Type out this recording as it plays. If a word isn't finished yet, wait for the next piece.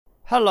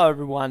Hello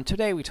everyone,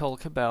 today we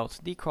talk about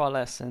the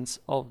coalescence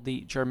of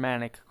the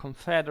Germanic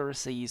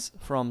confederacies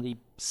from the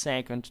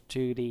 2nd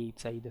to the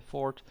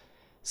 4th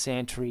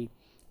century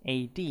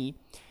AD.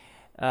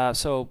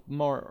 So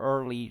more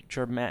early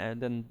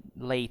than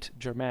late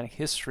Germanic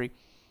history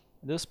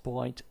at this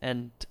point,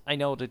 and I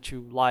know that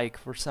you like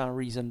for some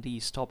reason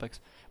these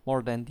topics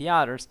more than the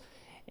others,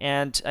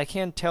 and I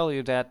can tell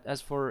you that as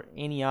for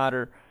any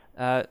other,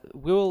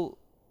 we'll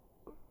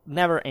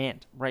never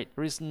end, right?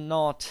 There is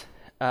not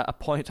a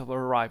point of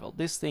arrival.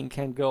 This thing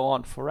can go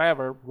on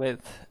forever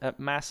with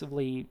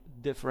massively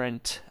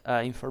different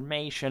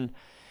information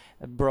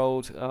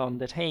brought on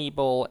the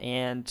table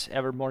and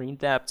ever more in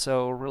depth.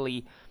 So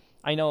really,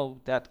 I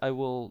know that I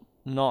will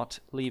not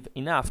leave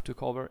enough to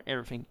cover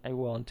everything I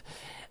want.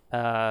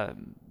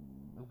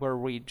 Were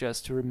we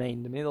just to remain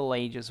in the Middle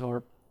Ages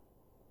or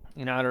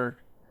in other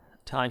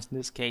times, in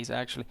this case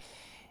actually,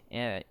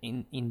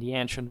 in the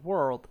ancient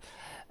world.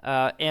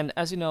 And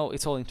as you know,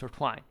 it's all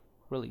intertwined.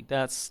 Really,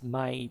 that's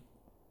my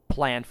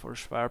plan for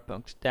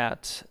Schwerpunkt,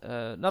 that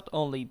not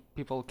only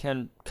people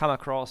can come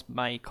across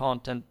my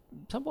content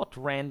somewhat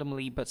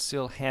randomly, but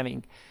still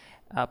having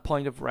a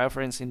point of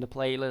reference in the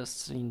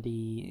playlists, in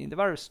the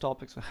various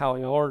topics, of how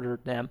I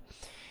ordered them,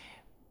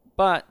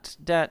 but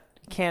that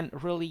can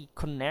really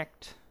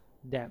connect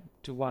them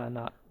to one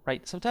another,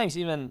 right? Sometimes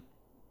even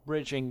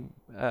bridging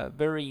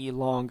very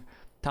long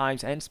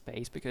times and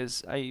space,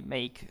 because I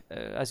make,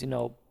 as you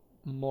know,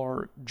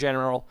 more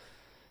general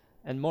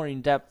and more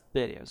in-depth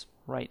videos,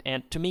 right?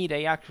 And to me,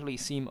 they actually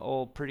seem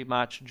all pretty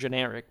much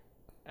generic,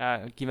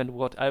 given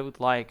what I would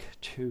like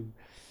to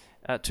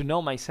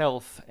know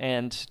myself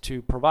and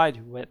to provide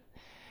you with.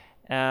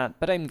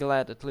 But I'm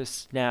glad at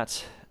least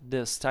that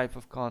this type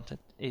of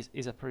content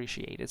is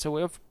appreciated.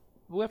 So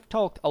we've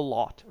talked a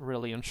lot,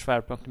 really, on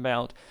Schwerpunkt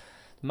about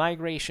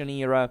migration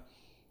era,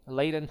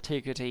 late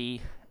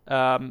antiquity,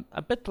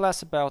 a bit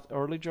less about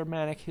early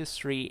Germanic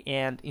history,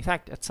 and in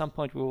fact, at some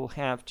point we will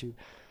have to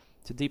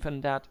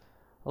deepen that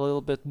a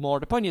little bit more.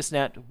 The point is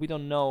that we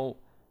don't know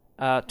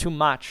too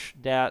much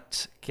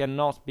that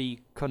cannot be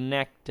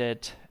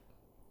connected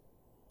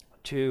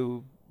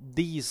to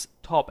these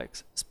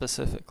topics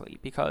specifically,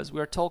 because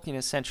we're talking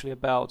essentially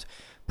about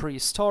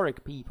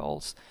prehistoric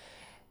peoples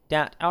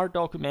that are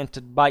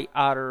documented by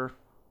other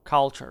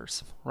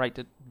cultures, right,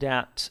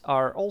 that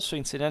are also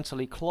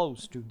incidentally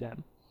close to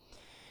them,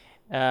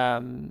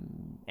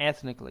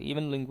 ethnically,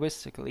 even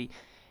linguistically,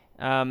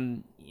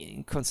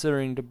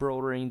 considering the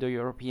broader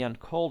Indo-European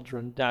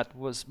cauldron that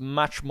was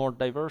much more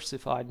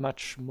diversified,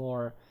 much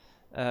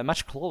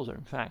closer,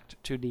 in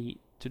fact, to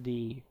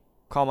the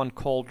common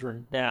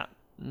cauldron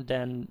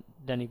than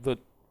it would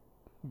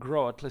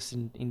grow, at least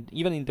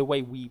even in the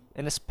way we,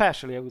 and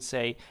especially I would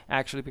say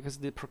actually because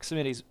the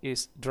proximity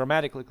is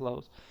dramatically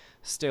close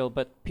still,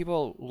 but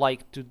people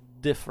like to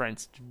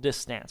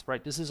distance,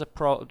 right? This is a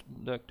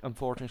product,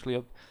 unfortunately,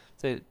 of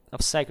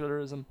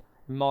secularism,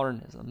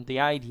 modernism, the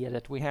idea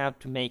that we have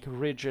to make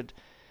rigid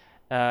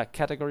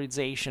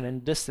categorization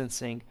and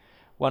distancing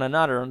one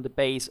another on the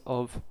base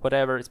of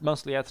whatever. It's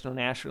mostly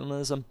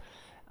ethno-nationalism,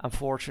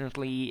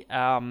 unfortunately,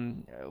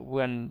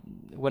 when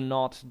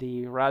not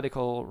the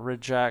radical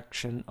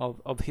rejection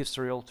of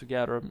history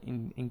altogether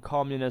in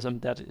communism.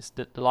 That is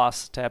the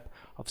last step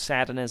of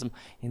Satanism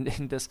in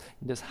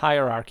this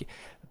hierarchy.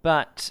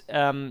 But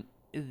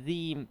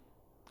the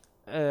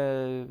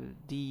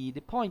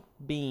point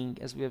being,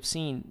 as we have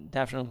seen,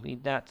 definitely,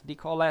 that the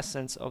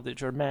coalescence of the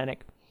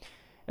Germanic,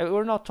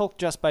 we're not talking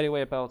just, by the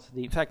way, about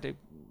in fact,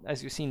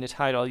 as you see in the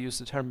title, I'll use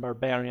the term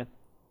barbarian.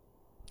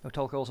 I'll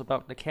talk also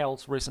about the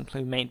Celts.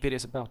 Recently made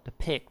videos about the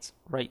Picts,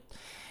 right?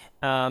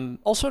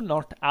 Also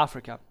North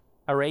Africa,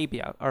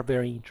 Arabia are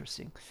very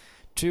interesting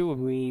too.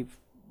 We've,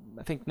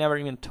 I think, never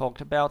even talked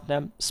about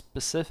them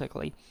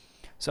specifically.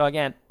 So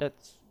again,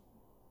 that's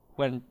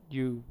when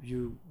you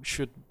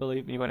should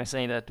believe me when I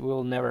say that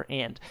we'll never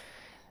end.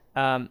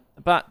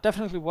 But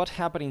definitely what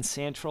happened in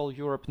Central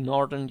Europe,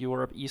 Northern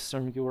Europe,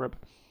 Eastern Europe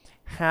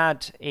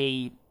had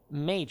a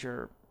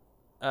major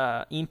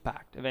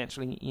impact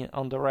eventually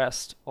on the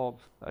rest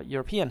of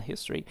European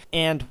history.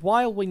 And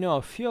while we know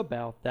a few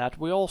about that,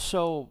 we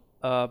also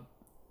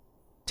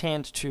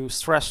tend to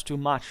stress too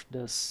much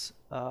this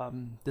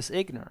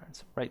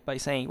ignorance, right? By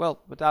saying, well,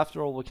 but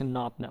after all, we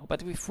cannot know.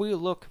 But if we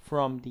look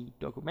from the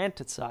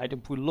documented side,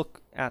 if we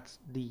look at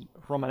the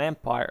Roman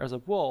Empire as a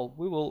whole,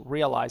 we will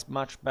realize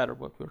much better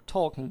what we're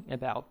talking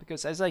about.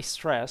 Because as I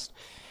stressed,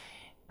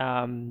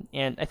 and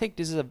I think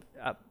this is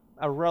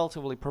a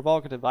relatively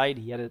provocative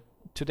idea that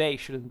today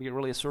shouldn't be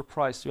really a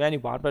surprise to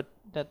anyone, but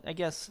that I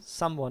guess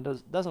someone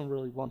doesn't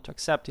really want to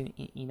accept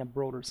in a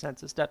broader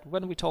sense, is that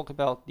when we talk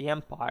about the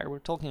empire, we're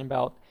talking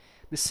about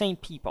the same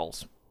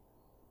peoples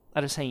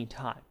at the same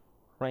time,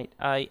 right?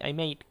 I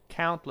made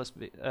countless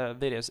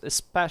videos,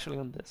 especially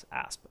on this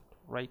aspect,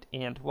 right?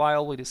 And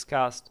while we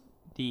discussed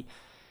the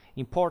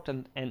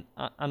important and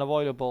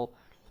unavoidable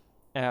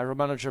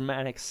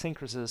Romano-Germanic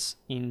syncresis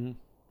in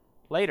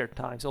later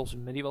times, also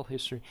in medieval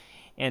history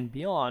and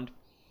beyond,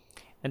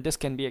 and this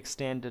can be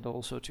extended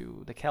also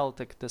to the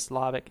Celtic, the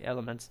Slavic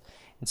elements,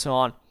 and so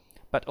on,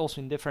 but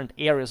also in different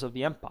areas of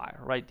the empire,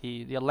 right?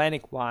 The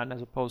Hellenic one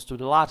as opposed to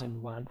the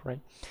Latin one, right?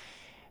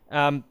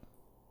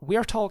 We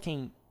are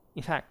talking,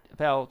 in fact,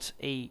 about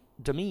a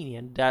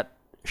dominion that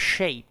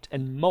shaped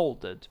and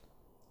molded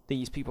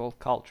these people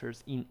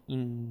cultures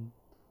in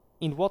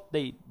what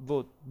they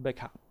would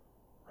become,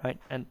 right?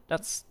 And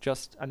that's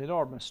just an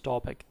enormous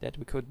topic that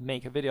we could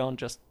make a video on,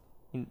 just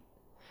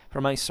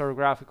from a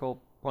historiographical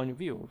point of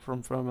view,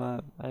 from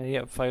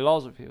a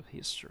philosophy of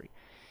history.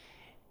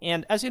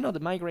 And as you know, the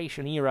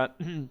migration era,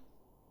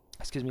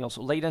 excuse me,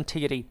 also late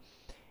antiquity,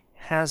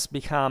 has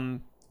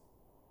become,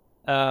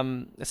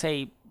 let's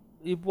say,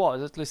 it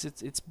was, at least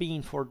it's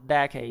been for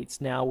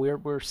decades now.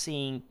 We're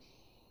seeing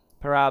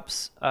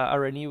perhaps a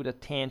renewed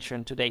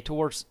attention today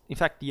towards, in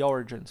fact, the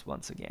origins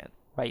once again,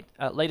 right?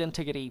 Late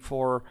antiquity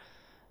for,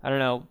 I don't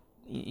know,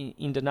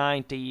 in the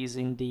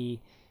 90s,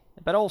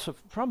 but also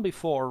from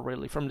before,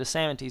 really, from the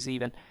 70s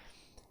even,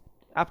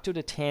 up to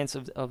the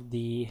 10s of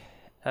the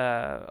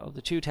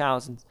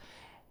 2000s,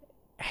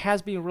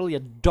 has been really a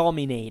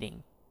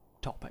dominating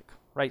topic,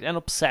 right? An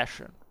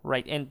obsession,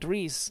 right? And there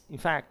is, in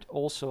fact,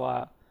 also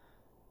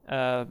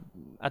a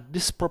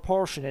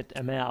disproportionate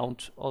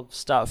amount of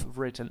stuff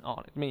written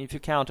on it. I mean, if you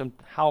count on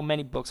how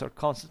many books are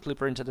constantly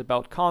printed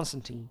about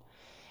Constantine,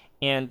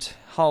 and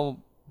how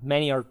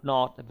many are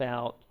not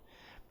about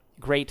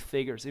great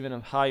figures, even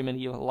of high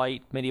medieval,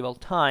 late medieval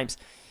times,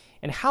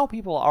 and how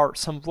people are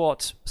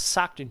somewhat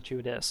sucked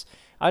into this.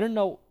 I don't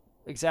know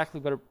exactly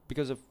whether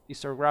because of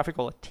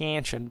historiographical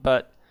attention,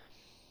 but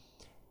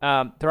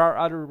there are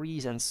other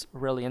reasons,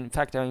 really. In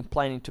fact, I'm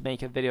planning to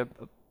make a video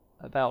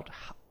about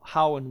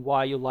how and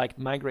why you like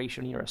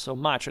migration era so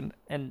much,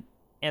 and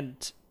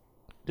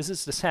this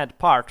is the sad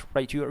part,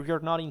 right? You're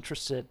not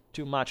interested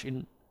too much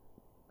in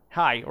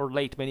high or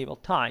late medieval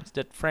times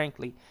that,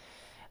 frankly,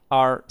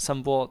 are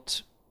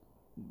somewhat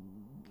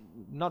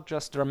not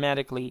just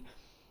dramatically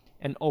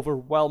and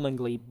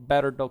overwhelmingly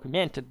better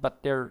documented,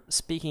 but they're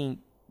speaking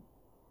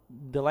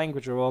the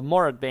language of a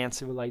more advanced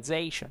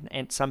civilization,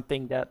 and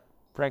something that,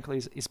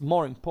 frankly, is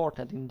more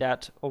important in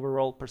that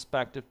overall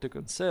perspective to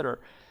consider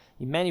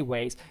in many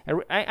ways.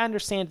 I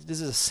understand this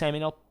is a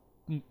seminal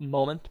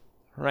moment,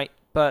 right?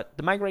 But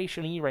the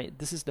migration era,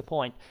 this is the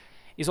point,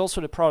 is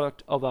also the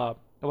product of a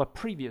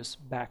previous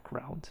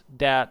background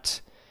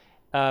that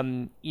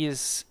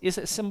is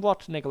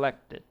somewhat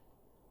neglected.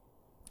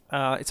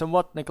 It's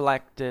somewhat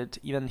neglected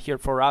even here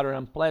for other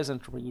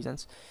unpleasant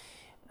reasons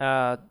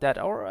that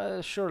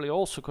are surely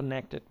also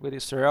connected with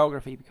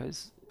historiography,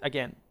 because,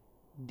 again,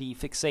 the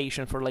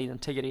fixation for late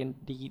antiquity and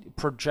the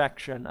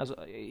projection, as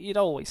it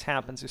always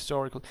happens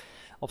historically,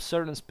 of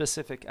certain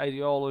specific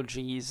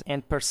ideologies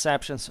and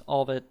perceptions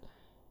of it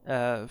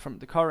from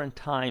the current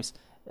times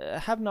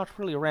have not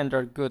really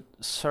rendered good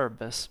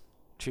service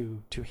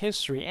to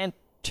history and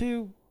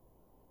to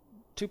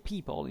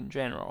people in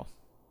general,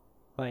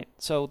 right?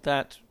 So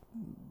that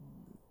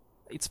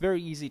it's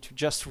very easy to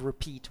just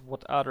repeat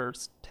what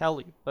others tell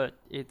you, but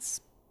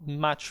it's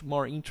much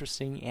more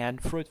interesting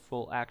and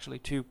fruitful, actually,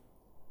 to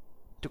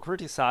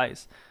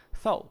criticize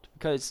thought,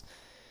 because,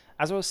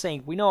 as I was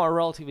saying, we know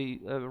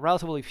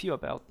relatively few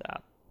about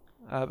that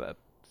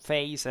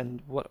phase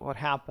and what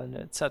happened,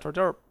 etc.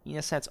 They're, in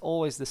a sense,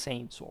 always the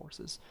same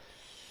sources,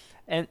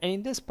 and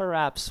in this,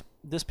 perhaps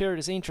this period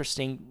is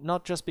interesting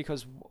not just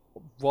because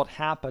what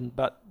happened,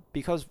 but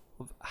because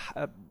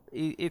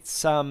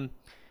it's a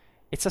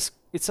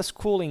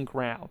schooling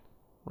ground,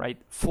 right,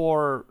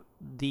 for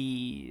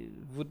the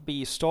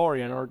would-be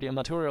historian or the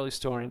material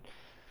historian,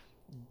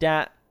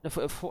 that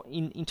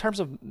in terms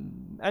of,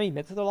 I mean,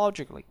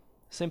 methodologically,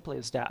 simply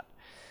as that,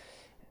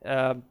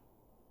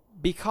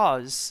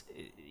 because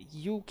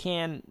you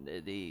can,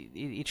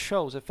 it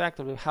shows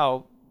effectively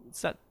how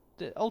it's that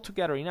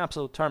altogether, in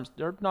absolute terms,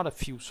 there are not a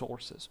few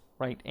sources,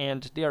 right,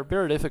 and they are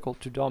very difficult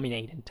to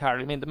dominate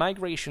entirely. I mean, the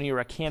migration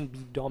era can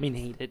be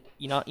dominated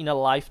in a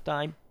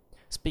lifetime,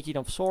 speaking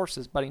of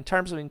sources, but in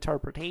terms of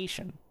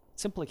interpretation,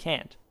 simply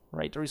can't,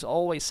 right? There is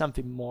always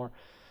something more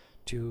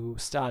to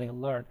study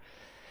and learn.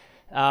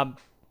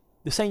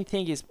 The same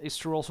thing is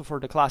true also for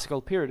the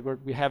classical period, where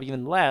we have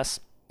even less,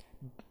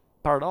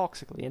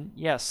 paradoxically. And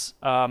yes,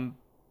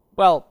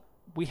 well,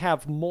 we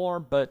have more,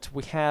 but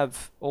we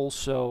have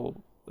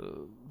also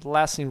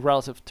less in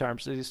relative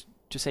terms. That is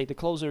to say, the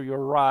closer you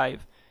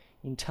arrive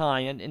in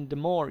time, and the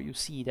more you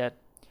see that,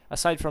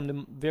 aside from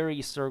the very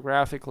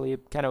historiographically,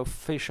 kind of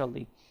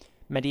officially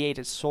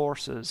mediated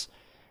sources,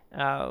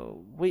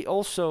 we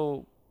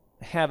also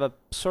have a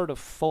sort of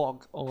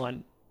fog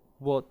on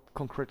what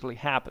concretely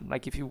happened.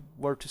 Like, if you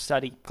were to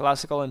study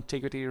classical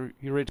antiquity,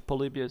 you read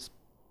Polybius,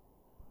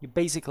 you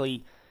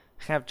basically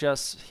have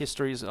just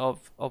histories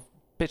of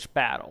pitched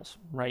battles,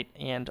 right?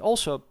 And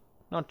also,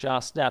 not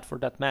just that, for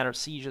that matter,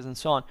 sieges and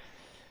so on,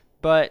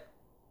 but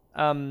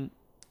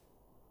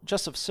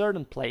just of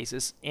certain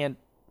places, and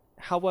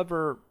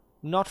however,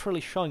 not really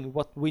showing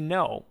what we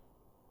know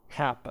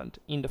happened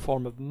in the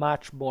form of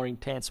much more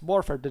intense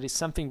warfare that is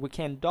something we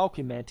can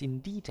document in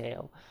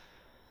detail.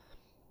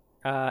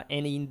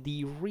 and in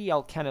the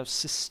real kind of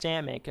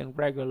systemic and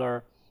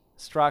regular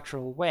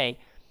structural way,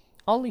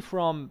 only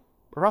from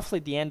roughly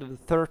the end of the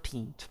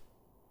 13th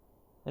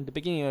and the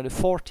beginning of the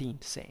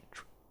 14th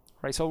century.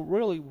 Right, so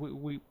really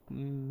we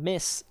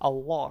miss a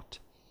lot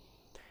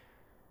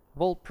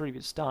of all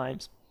previous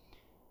times,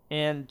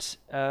 and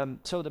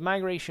so the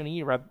migration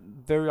era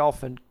very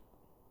often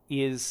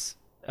is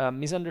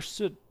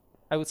misunderstood.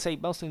 I would say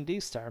mostly in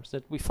these terms,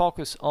 that we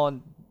focus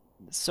on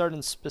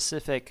certain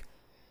specific,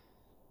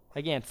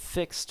 again,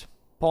 fixed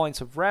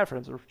points of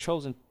reference, or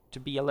chosen to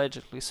be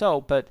allegedly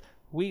so, but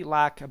we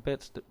lack a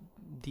bit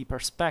the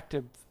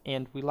perspective,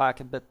 and we lack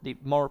a bit the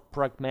more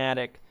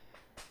pragmatic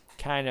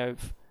kind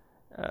of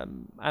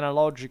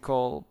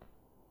analogical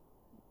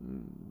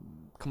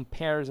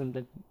comparison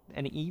that,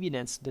 and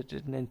evidence that,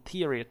 in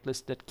theory at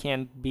least, that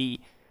can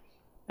be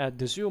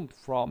desumed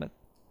from it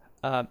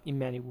in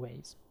many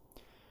ways.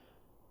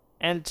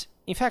 And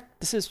in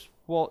fact, this is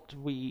what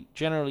we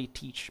generally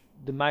teach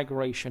the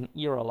migration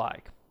era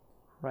like,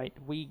 right?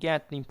 We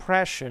get the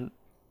impression,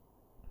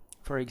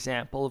 for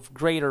example, of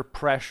greater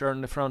pressure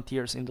on the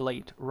frontiers in the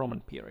late Roman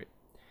period.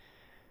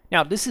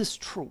 Now, this is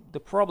true. The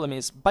problem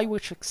is by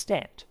which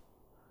extent,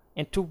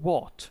 and to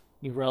what,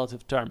 in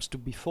relative terms, to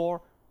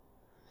before,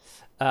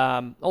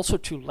 also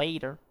to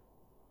later,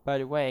 by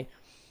the way.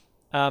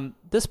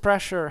 This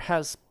pressure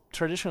has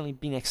traditionally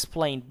been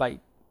explained by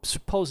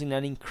supposing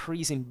an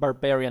increase in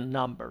barbarian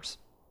numbers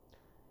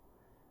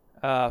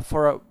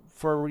for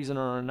a reason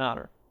or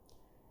another.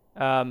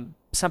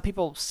 Some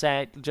people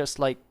said, just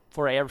like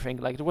for everything,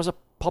 like there was a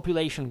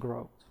population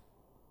growth,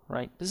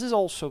 right? This is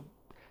also,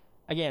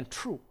 again,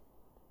 true,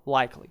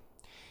 likely.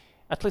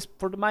 At least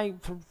for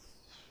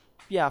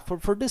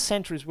this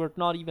centuries, we're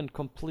not even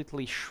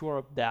completely sure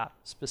of that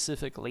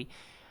specifically.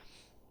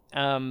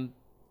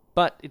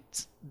 But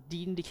it's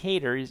the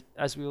indicator,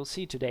 as we will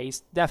see today,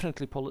 is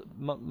definitely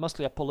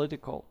mostly a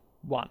political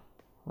one,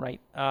 right?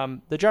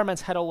 The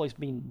Germans had always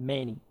been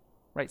many,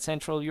 right?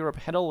 Central Europe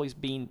had always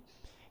been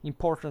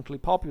importantly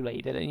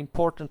populated and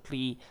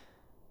importantly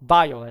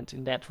violent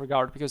in that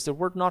regard, because there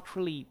were not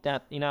really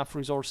that enough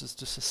resources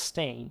to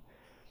sustain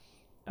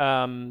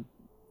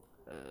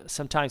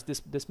sometimes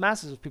this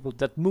masses of people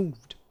that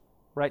moved,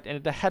 right?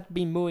 And that had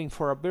been moving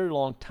for a very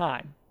long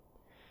time.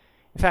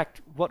 In fact,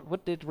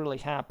 what did really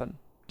happen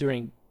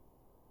during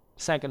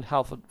second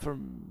half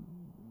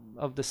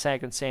of the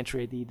second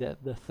century,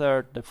 the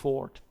third, the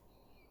fourth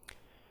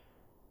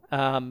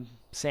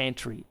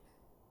century?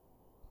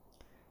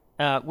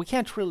 We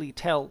can't really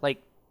tell.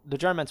 Like, the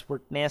Germans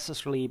were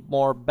necessarily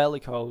more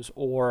bellicose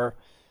or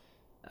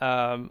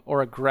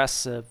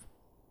aggressive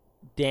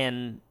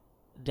than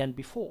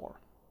before,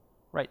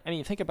 right? I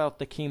mean, think about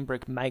the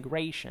Cimbric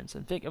migrations,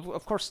 and think,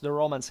 of course, the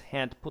Romans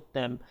had put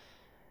them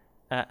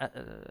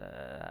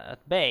at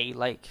bay.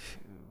 Like,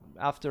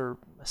 after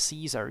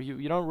Caesar,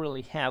 you don't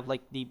really have,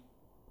 like, the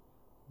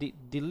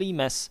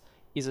limes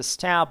is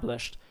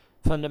established.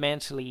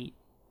 Fundamentally,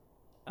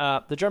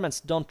 the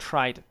Germans don't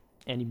try it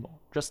anymore.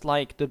 Just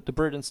like the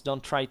Britons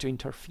don't try to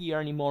interfere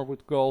anymore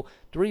with Gaul,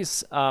 there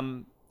is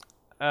a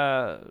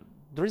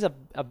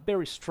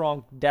very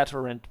strong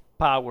deterrent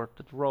power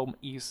that Rome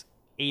is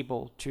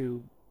able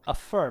to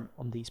affirm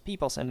on these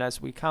peoples, and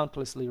as we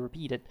countlessly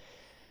repeated,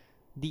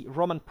 the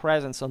Roman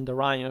presence on the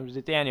Rhine and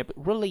the Danube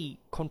really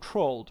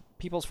controlled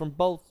peoples from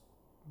both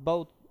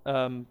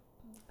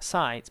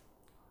sides,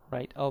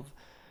 right, of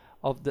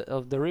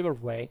the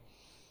riverway,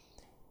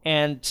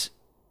 and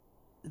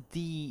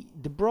the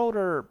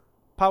broader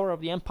power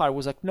of the empire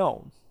was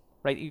unknown,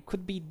 right? It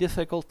could be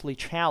difficultly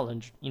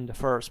challenged in the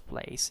first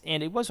place,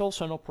 and it was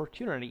also an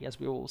opportunity, as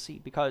we will see,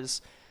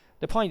 because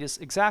the point is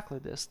exactly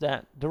this,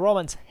 that the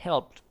Romans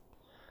helped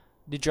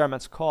the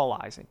Germans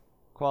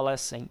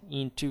coalescing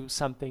into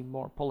something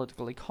more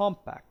politically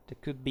compact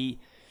that could be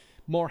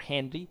more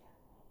handy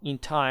in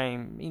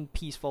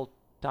peaceful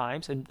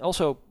times, and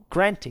also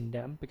granting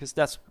them, because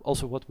that's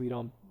also what we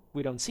don't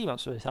see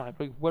most of the time.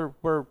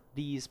 Where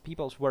these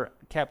peoples were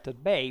kept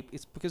at bay,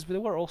 it's because they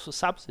were also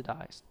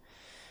subsidized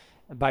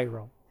by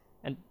Rome.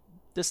 And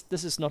this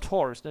is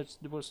notorious.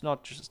 It was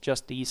not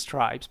just these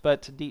tribes,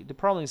 but the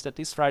problem is that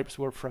these tribes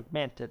were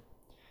fragmented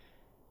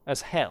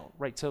as hell,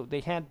 right? So they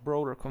had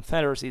broader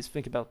confederacies.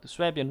 Think about the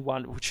Swabian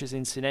one, which is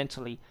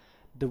incidentally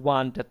the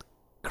one that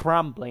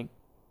crumbling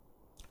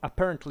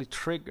apparently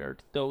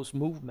triggered those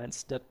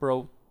movements that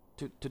brought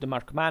to the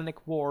Marcomannic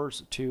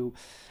Wars, to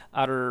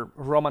other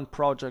Roman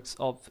projects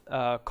of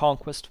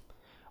conquest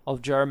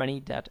of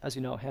Germany that, as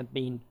you know, had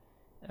been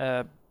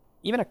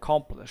even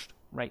accomplished,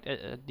 right,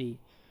 at the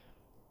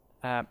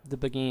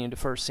beginning of the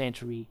first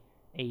century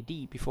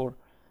AD, before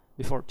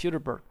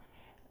Teutoburg,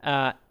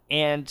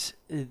 and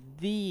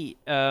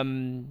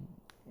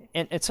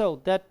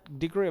so that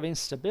degree of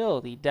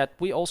instability that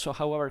we also,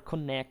 however,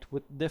 connect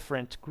with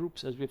different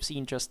groups, as we've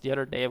seen just the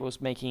other day. I was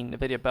making a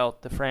video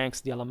about the Franks,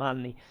 the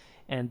Alamanni,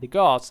 and the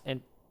Goths,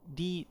 and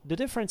the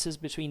differences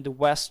between the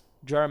West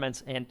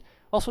Germans and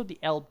also the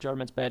Elbe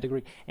Germans, by a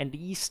degree, and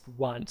the East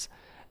ones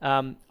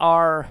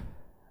are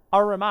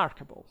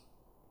remarkable,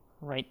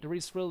 right? There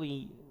is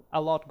really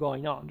a lot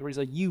going on. There is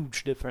a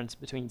huge difference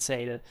between,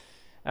 say,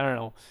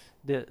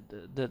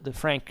 the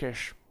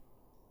Frankish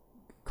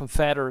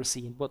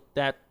confederacy and what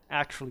that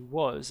actually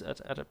was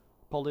at a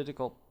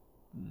political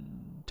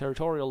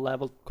territorial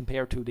level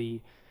compared to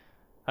the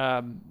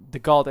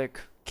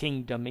Gothic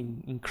kingdom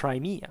in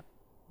Crimea,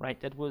 right?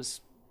 That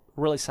was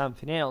really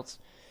something else,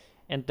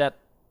 and that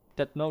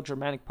no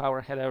Germanic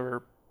power had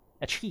ever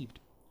achieved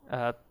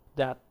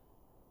that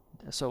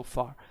so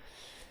far.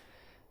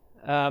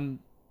 And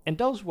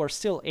those were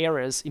still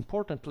areas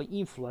importantly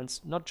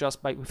influenced not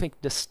just by, we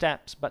think, the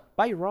steppes, but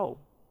by Rome,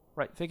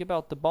 right? Think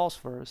about the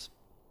Bosphorus,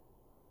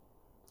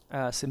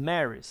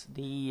 Cimmerius,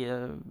 the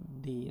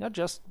not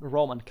just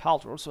Roman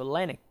culture, also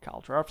Hellenic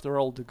culture. After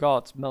all, the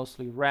Goths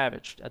mostly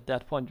ravaged at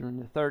that point during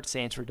the 3rd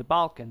century the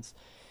Balkans,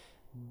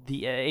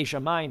 the Asia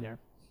Minor,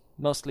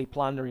 mostly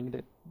plundering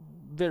the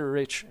very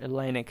rich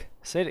Hellenic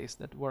cities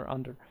that were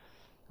under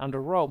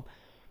Rome.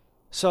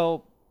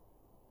 So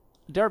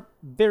there are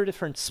very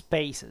different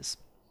spaces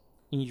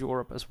in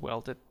Europe as well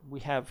that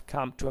we have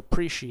come to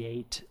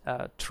appreciate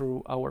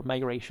through our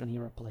Migration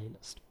Era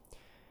playlist.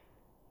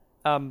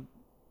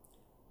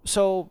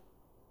 So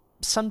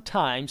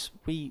sometimes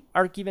we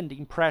are given the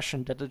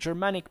impression that the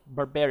Germanic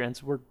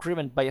barbarians were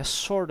driven by a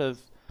sort of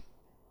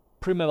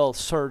primeval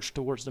surge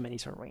towards the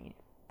Mediterranean.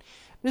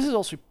 This is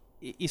also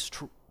is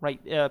true,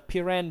 right?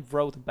 Pirenne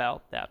wrote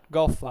about that.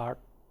 Gothard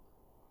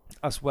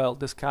as well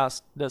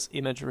discussed this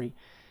imagery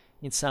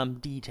in some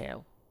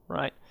detail,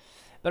 right?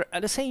 But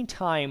at the same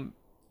time,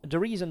 the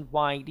reason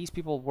why these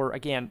people were,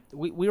 again,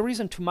 we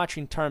reason too much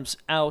in terms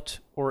out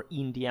or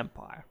in the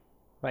empire,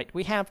 right?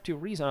 We have to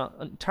reason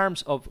in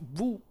terms of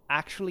who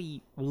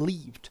actually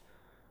lived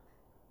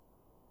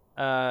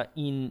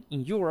in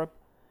Europe,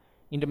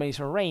 in the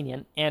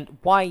Mediterranean, and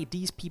why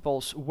these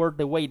peoples were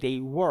the way they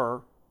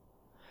were,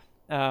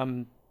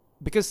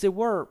 because they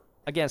were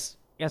against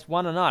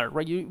one another,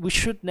 right? We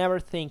should never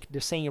think the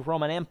same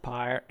Roman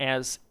Empire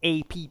as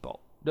a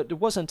people. There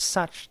wasn't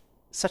such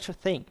a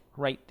thing,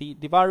 right? The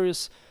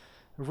various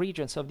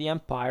regions of the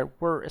empire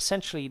were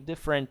essentially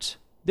different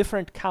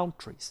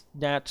countries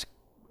that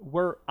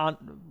were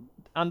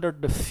under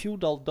the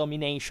feudal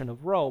domination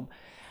of Rome,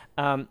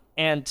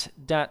 and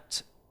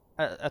that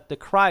at the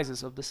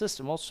crisis of the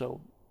system also,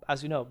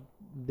 as you know,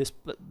 this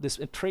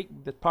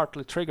that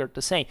partly triggered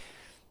the same,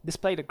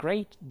 displayed a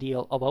great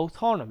deal of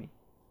autonomy,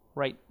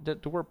 right? There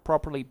were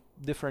properly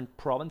different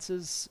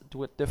provinces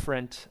with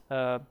different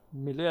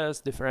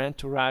milieux, different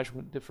entourage,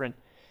 with different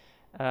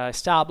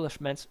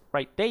establishments,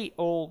 right? They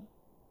all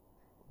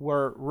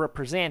were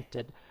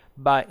represented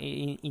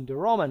in the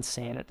Roman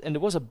Senate, and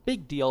there was a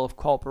big deal of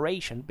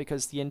cooperation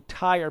because the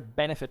entire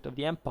benefit of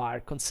the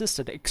empire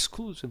consisted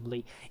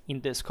exclusively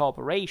in this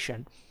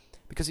cooperation,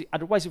 because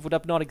otherwise it would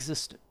have not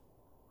existed,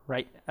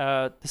 right?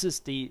 This is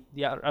the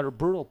other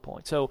brutal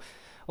point. So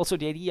also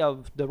the idea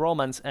of the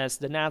Romans as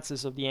the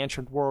Nazis of the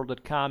ancient world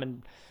that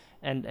come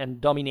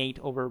and dominate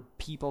over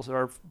peoples that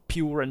are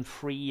pure and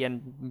free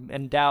and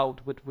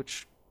endowed with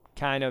which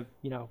kind of,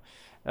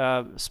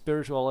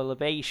 spiritual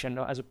elevation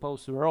as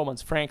opposed to the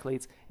Romans. Frankly,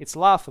 it's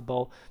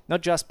laughable,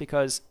 not just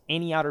because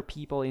any other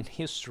people in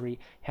history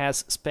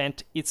has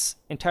spent its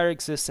entire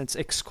existence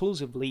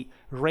exclusively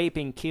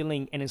raping,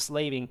 killing, and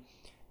enslaving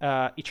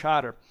each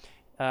other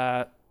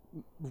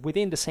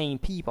within the same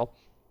people,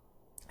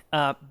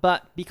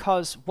 but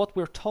because what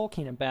we're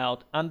talking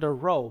about under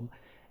Rome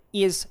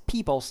is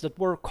peoples that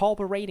were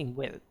cooperating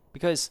with it.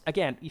 Because,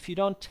 again, if you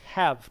don't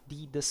have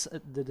the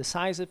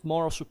decisive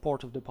moral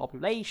support of the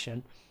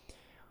population,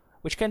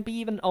 which can be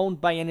even owned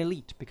by an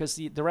elite, because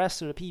the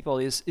rest of the people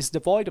is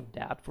devoid of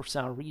that for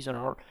some reason,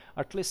 or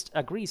at least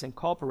agrees and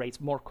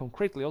cooperates more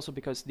concretely, also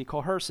because the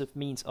coercive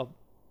means of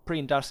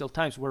pre-industrial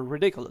times were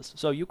ridiculous.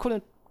 So you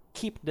couldn't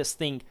keep this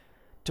thing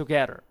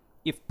together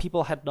if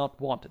people had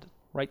not wanted it,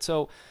 right?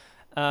 So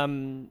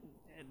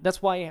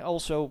that's why I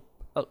also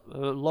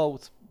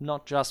loathe,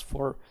 not just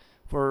for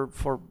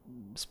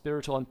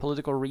spiritual and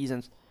political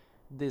reasons,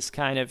 this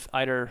kind of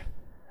either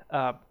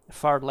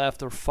far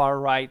left or far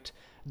right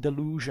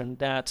delusion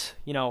that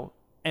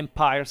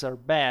empires are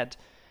bad,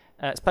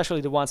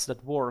 especially the ones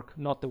that work,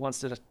 not the ones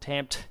that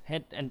attempt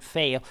and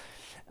fail,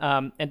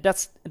 and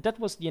that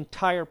was the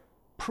entire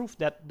proof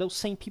that those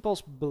same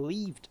peoples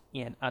believed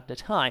in at the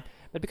time.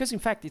 But because in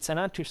fact it's an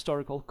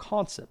anti-historical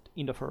concept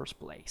in the first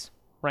place,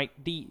 right?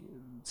 The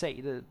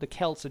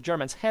Celts, the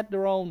Germans, had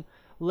their own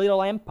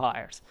little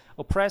empires,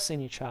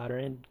 oppressing each other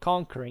and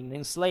conquering,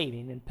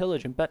 enslaving and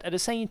pillaging. But at the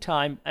same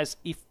time, as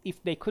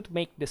if they could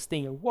make this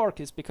thing work,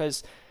 is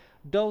because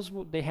those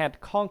they had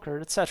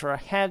conquered, etc.,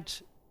 had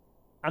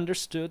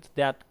understood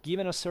that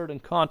given a certain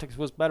context,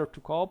 it was better to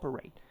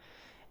cooperate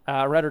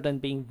rather than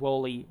being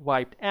wholly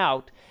wiped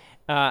out.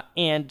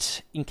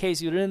 And in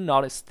case you didn't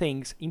notice,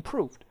 things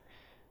improved.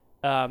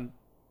 And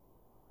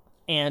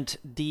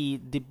the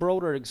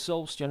broader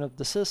exhaustion of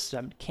the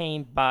system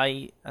came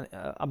by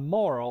a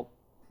moral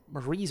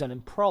reason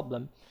and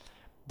problem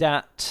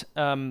that,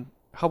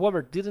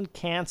 however, didn't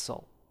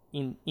cancel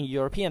in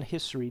European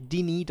history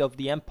the need of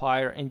the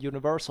empire and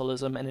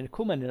universalism and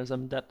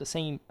ecumenism that the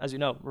same, as you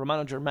know,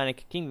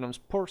 Romano-Germanic kingdoms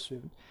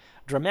pursued,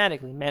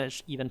 dramatically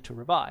managed even to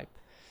revive.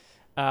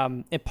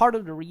 And part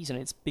of the reason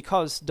is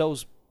because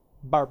those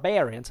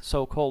barbarians,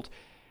 so-called,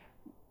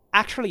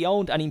 actually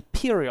owned an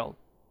imperial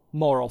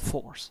moral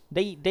force.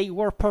 They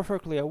were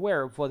perfectly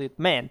aware of what it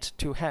meant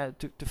to have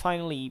to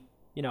finally,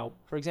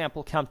 for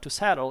example, come to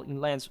settle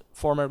in lands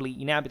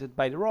formerly inhabited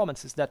by the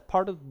Romans, is that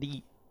part of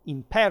the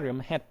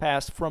imperium had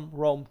passed from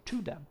Rome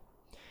to them,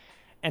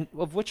 and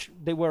of which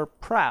they were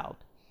proud,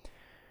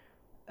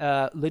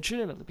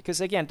 legitimately, because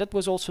again, that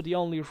was also the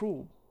only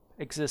rule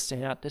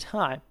existing at the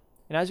time.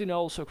 And as you know,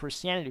 also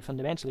Christianity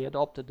fundamentally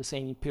adopted the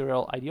same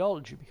imperial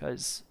ideology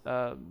because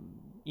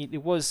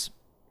it was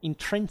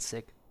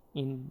intrinsic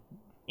in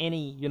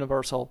any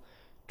universal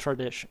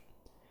tradition.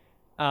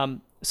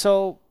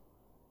 So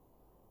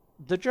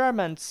the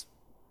Germans,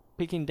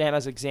 picking them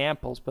as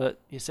examples, but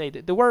you say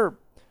that they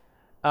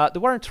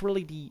weren't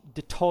really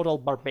the total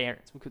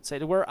barbarians. We could say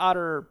there were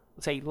other,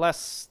 say,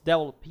 less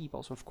developed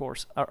peoples, of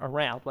course,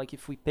 around. Like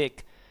if we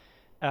pick,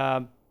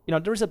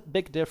 there's a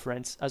big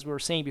difference, as we were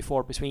saying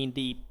before, between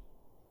the,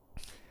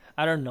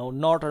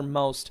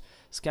 northernmost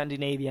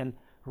Scandinavian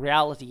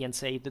reality and,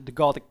 say, the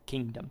Gothic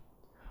kingdom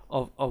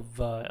of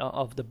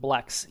the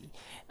Black Sea.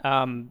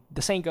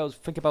 The same goes,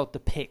 think about the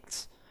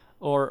Picts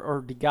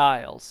or the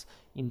Giles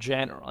in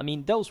general. I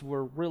mean, those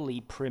were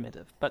really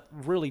primitive, but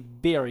really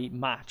very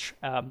much.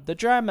 The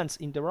Germans,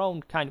 in their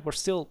own kind, were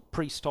still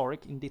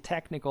prehistoric in the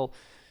technical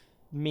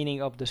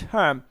meaning of the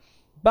term,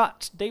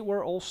 but they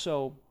were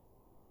also,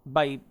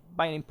 by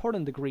an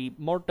important degree,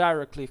 more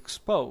directly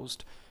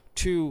exposed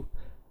to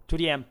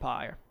the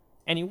empire,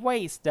 and in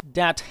ways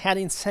that had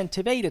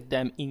incentivized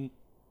them in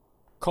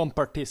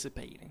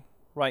comparticipating,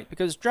 right?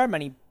 Because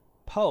Germany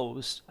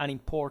posed an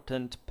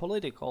important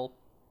political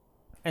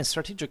and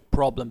strategic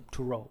problem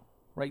to Rome,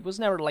 right? It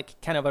was never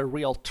like kind of a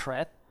real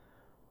threat,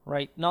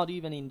 right? Not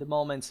even in the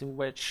moments in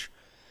which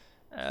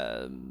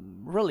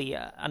really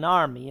an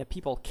army, a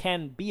people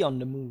can be on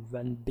the move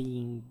and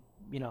being,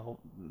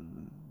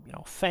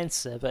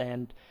 offensive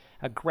and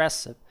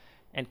aggressive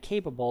and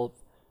capable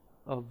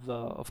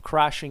of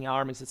crushing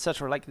armies,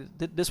 etc. Like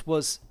this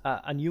was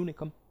an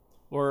unicum,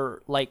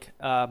 or like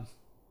a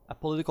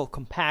political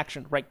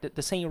compaction, right?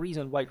 The same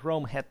reason why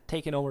Rome had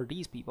taken over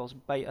these peoples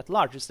by at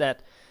large is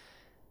that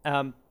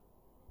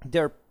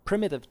their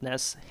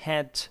primitiveness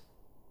had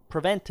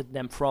prevented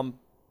them from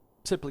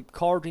simply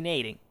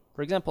coordinating.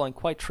 For example, I'm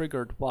quite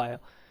triggered why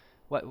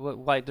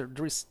there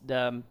is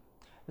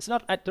it's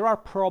not there are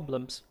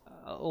problems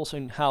also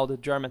in how the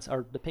Germans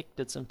are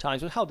depicted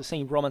sometimes, or how the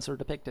same Romans are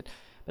depicted.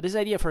 But this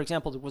idea, for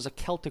example, there was a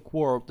Celtic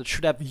world that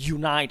should have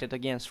united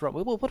against Rome.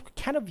 Well, what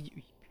kind of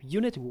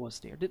unity was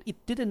there?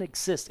 It didn't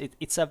exist.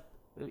 It's a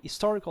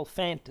historical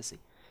fantasy.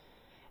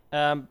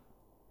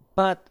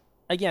 But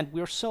again,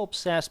 we're so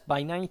obsessed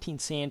by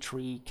 19th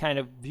century kind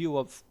of view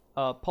of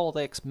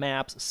politics,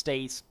 maps,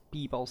 states,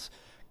 peoples,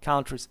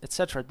 countries,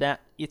 etc.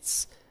 that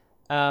it's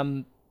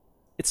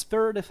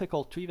very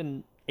difficult to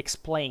even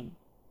explain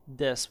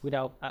this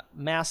without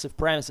massive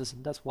premises,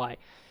 and that's why,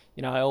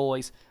 I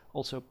always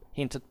also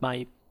hint at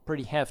my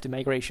pretty hefty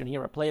migration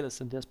era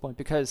playlist at this point,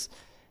 because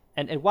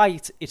and why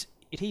it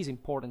is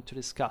important to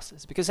discuss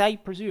this, because I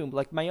presume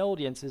like my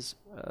audience is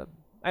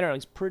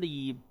it's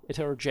pretty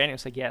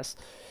heterogeneous, I guess,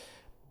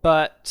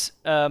 but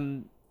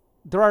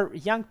there are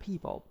young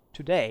people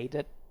today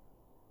that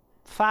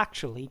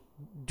factually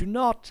do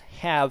not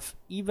have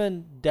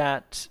even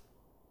that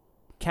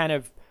kind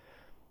of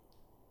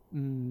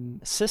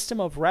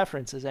system of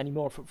references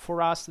anymore for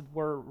us that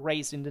were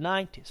raised in the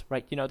 90s,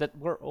 right? That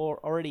were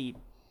already,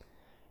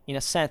 in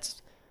a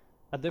sense,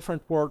 a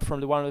different world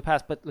from the one of the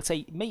past. But let's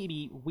say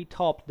maybe we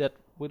thought that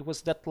it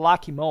was that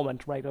lucky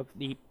moment, right, of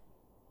the,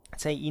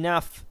 let's say,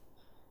 enough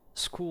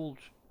school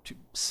to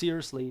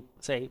seriously,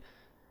 say,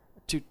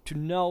 to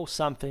know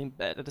something,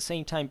 but at the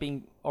same time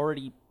being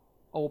already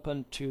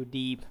open to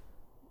the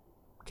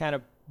kind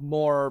of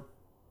more,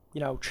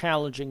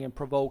 challenging and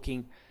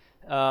provoking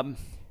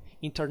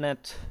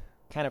internet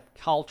kind of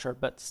culture,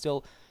 but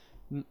still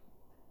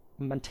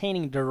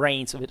maintaining the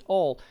reins of it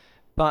all.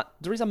 But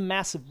there is a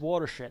massive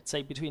watershed,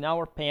 say, between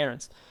our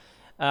parents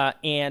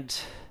and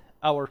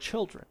our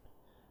children,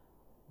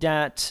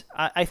 that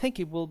I think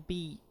it will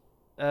be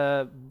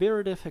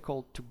very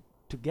difficult to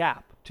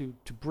gap, to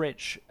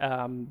bridge,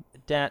 and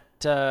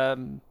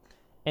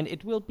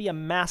it will be a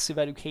massive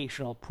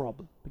educational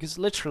problem, because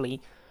literally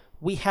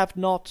we have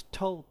not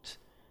taught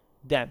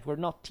them, we're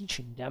not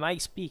teaching them. I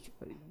speak,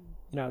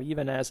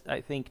 even as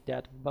I think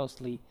that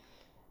mostly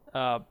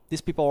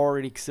these people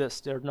already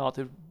exist. They're not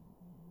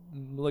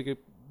like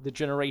the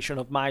generation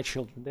of my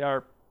children. They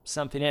are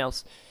something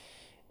else,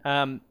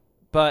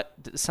 but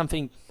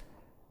something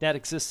that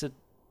existed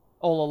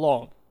all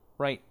along,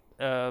 right?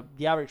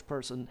 The average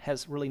person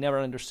has really never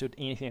understood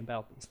anything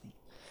about these things.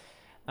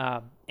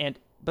 And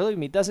believe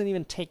me, it doesn't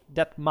even take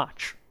that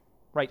much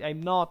right?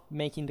 I'm not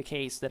making the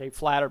case that I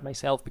flattered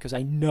myself because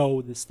I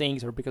know these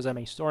things or because I'm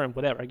a historian,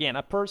 whatever. Again,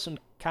 a person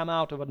come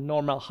out of a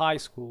normal high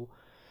school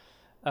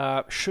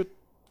should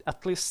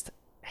at least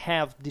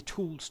have the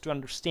tools to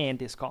understand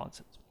these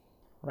concepts,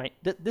 right?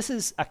 This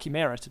is a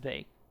chimera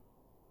today.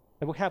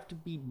 And we have to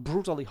be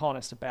brutally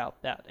honest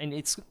about that. And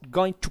it's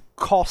going to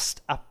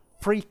cost a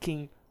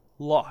freaking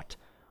lot,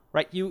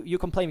 right? You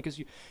complain because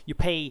you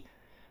pay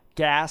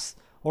gas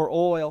or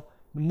oil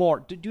more.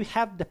 Do you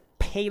have the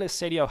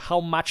palest idea of how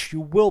much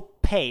you will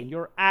pay? And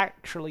you're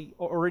actually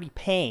already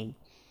paying,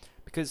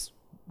 because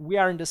we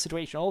are in this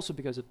situation also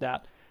because of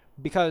that,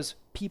 because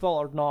people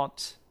are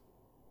not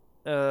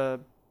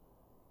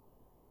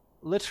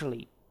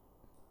literally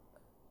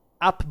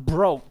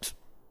upbrought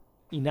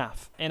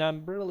enough. And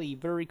I'm really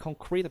very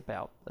concrete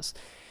about this.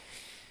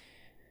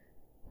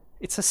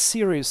 It's a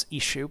serious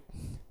issue,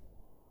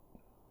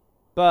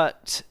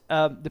 but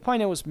the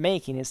point I was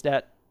making is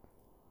that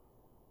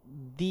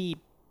the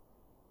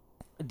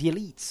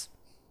elites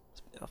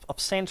of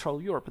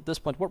Central Europe at this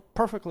point were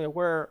perfectly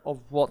aware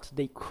of what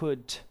they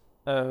could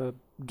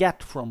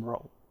get from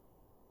Rome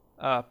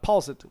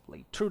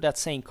positively through that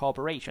same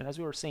cooperation, as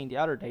we were saying the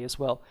other day as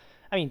well.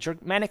 I mean,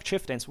 Germanic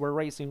chieftains were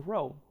raised in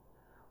Rome,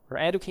 were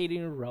educated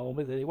in Rome,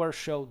 they were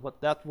showed what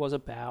that was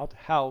about,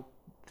 how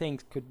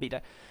things could be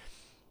done.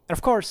 And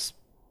of course,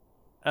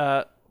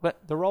 but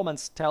the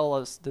Romans tell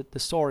us that the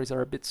stories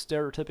are a bit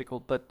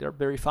stereotypical, but they're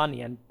very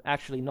funny and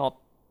actually not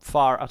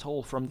far at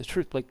all from the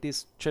truth. Like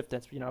these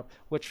chieftains,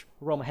 which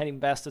Rome had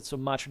invested so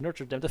much and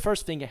nurtured them. The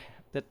first thing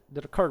that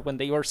occurred when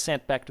they were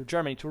sent back to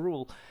Germany to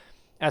rule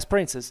as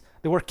princes,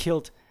 they were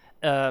killed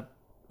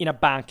in a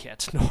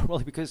banquet,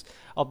 normally because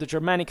of the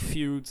Germanic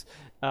feuds,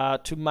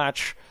 too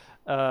much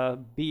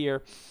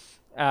beer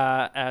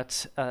on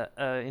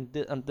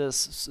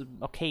these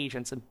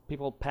occasions, and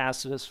people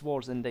passed the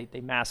swords and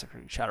they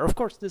massacred each other. Of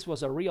course, this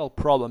was a real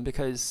problem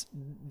because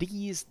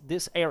these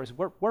areas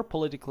were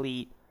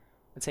politically,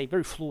 let's say,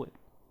 very fluid,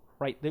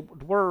 right? They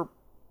were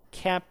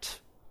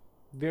kept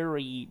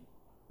very,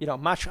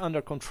 much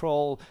under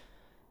control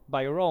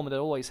by Rome. That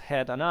always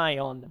had an eye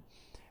on them.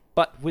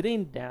 But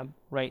within them,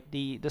 right,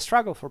 the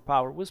struggle for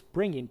power was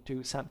bringing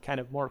to some kind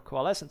of more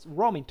coalescence.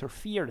 Rome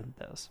interfered in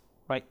this,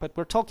 right? But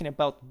we're talking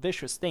about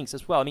vicious things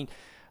as well. I mean,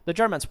 the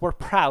Germans were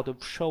proud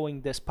of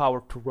showing this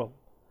power to Rome.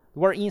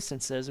 There were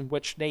instances in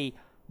which they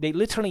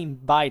literally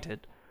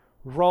invited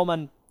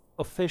Roman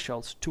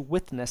officials to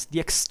witness the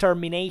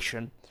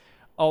extermination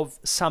of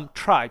some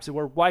tribes that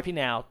were wiping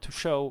out, to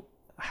show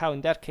how,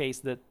 in that case,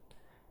 the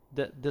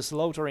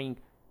slaughtering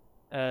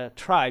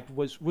tribe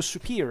was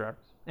superior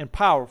and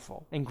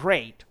powerful and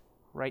great,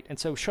 right? And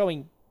so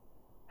showing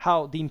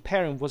how the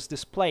Imperium was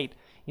displayed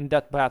in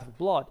that bath of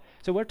blood.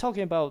 So we're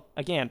talking about,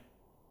 again,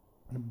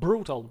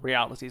 brutal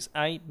realities.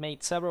 I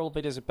made several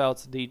videos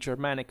about the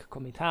Germanic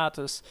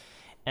comitatus,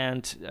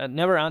 and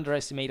never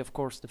underestimate, of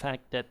course, the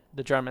fact that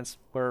the Germans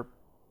were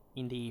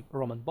in the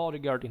Roman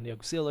bodyguard, in the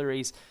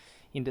auxiliaries,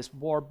 in these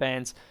war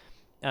bands,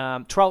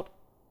 throughout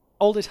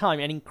all the time,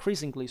 and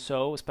increasingly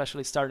so,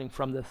 especially starting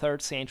from the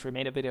 3rd century. I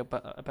made a video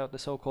about the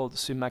so-called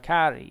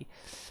Summacari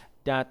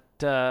that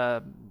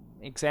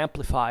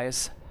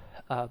exemplifies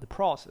the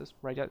process,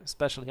 right?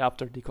 Especially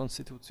after the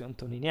Constitution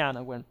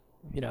Antoniniana, when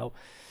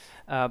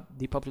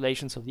the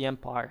populations of the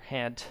empire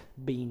had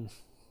been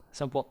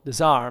somewhat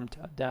disarmed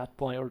at that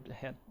point, or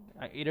had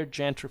either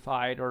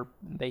gentrified or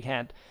they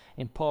had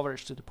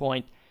impoverished to the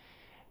point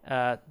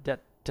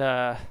that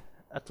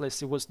at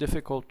least it was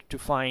difficult to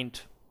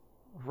find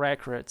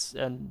recruits,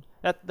 and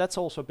that's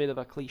also a bit of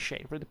a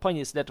cliche. But the point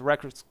is that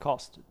recruits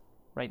costed,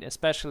 right?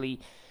 Especially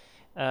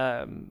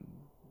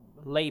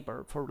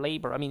labor.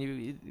 I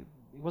mean,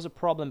 it was a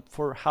problem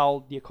for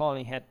how the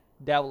economy had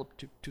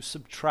developed to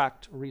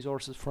subtract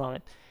resources from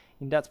it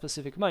in that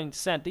specific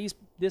mindset.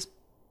 These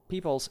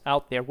peoples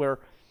out there were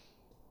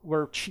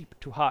cheap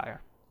to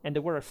hire, and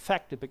they were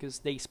effective because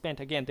they spent,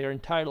 again, their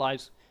entire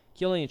lives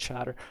killing each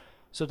other,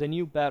 so they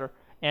knew better.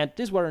 And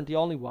these weren't the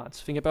only ones.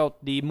 Think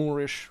about the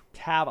Moorish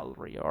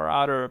cavalry or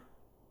other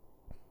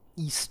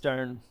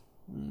Eastern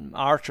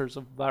archers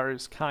of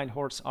various kind,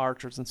 horse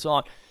archers and so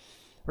on.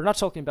 We're not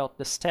talking about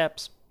the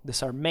steppes, the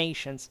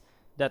Sarmatians,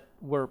 that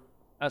were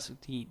as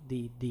the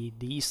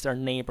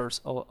Eastern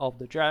neighbors of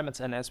the Germans,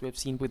 and as we've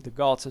seen with the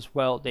Goths as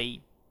well, they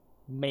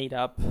made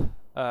up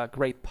a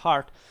great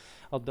part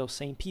of those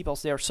same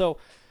peoples there. So,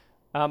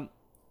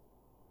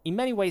 in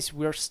many ways,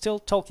 we're still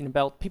talking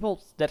about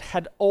people that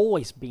had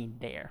always been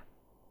there.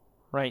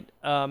 Right,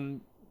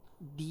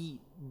 the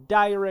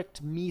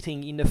direct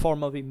meeting in the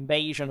form of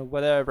invasion or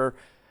whatever,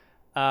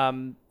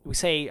 we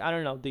say, I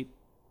don't know, the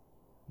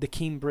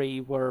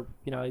Cimbri were,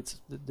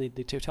 it's the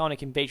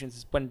Teutonic invasions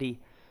is when the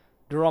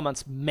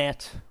Romans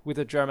met with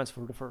the Germans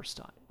for the first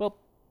time. Well,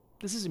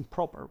 this is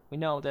improper. We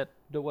know that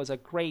there was a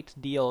great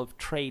deal of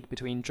trade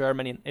between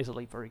Germany and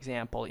Italy, for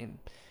example, in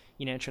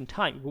ancient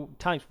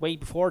times way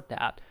before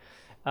that.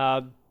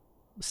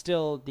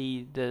 Still,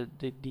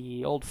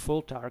 the old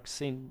Plutarch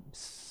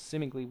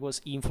seemingly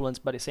was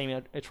influenced by the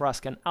same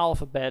Etruscan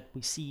alphabet.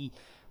 We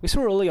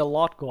saw really a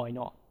lot going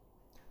on.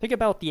 Think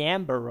about the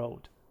Amber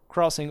Road,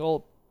 crossing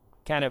all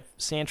kind of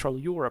Central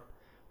Europe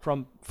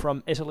from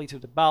Italy to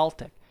the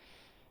Baltic.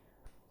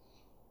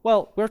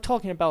 Well, we're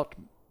talking about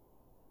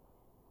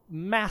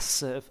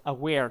massive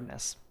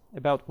awareness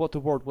about what the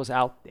world was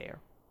out there,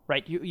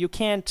 right? You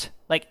can't,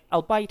 like,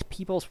 albeit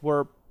peoples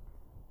were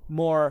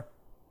more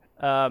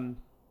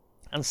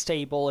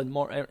unstable and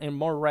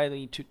more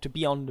ready to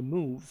be on the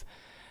move.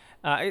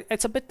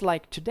 It's a bit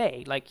like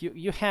today. Like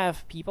you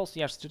have peoples,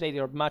 yes, today they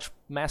are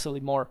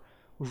massively more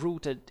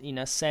rooted in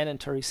a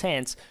sedentary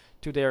sense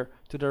to their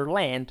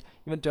land,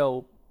 even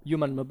though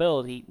human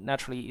mobility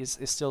naturally is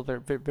still very,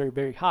 very, very,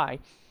 very high.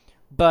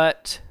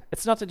 But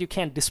it's not that you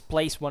can't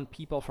displace one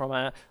people from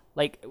a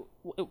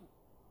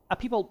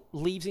people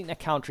lives in a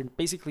country and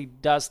basically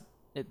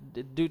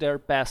do their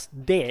best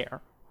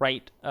there,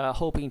 right?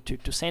 Hoping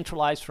to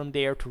centralize from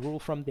there, to rule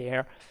from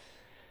there.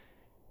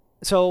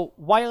 So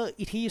while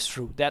it is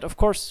true that, of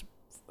course,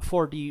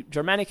 for the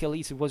Germanic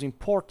elites it was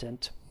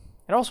important,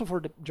 and also for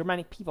the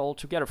Germanic people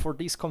altogether, for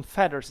these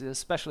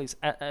confederacies,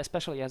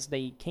 especially as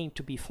they came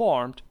to be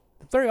formed,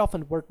 very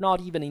often were not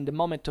even in the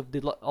moment of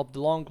the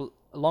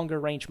longer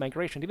range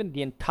migration, even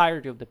the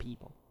entirety of the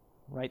people,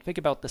 right? Think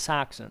about the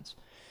Saxons.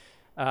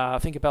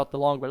 Think about the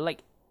longer,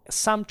 like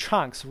some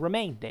chunks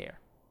remained there,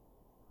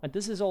 and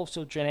this is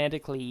also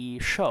genetically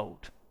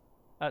showed.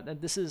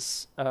 And this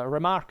is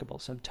remarkable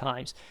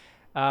sometimes,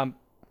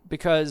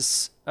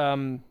 because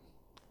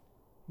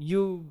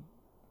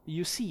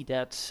you see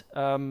that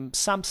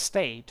some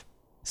stayed,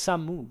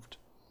 some moved,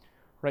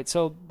 right?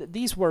 So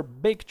these were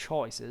big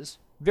choices,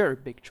 very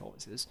big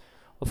choices,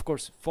 of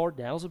course, for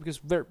them, also because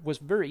it was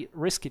very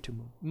risky to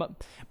move.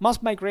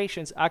 Most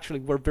migrations actually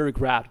were very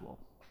gradual,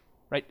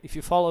 right? If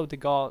you follow the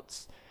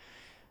Goths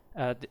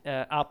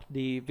up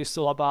the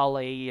Vistula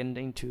Valley and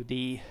into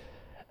the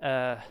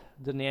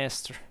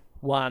Dniester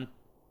one,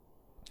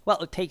 well,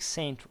 it takes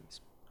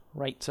centuries,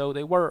 right? So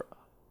they were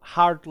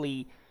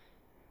hardly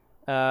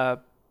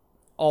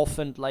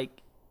often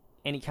like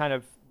any kind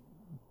of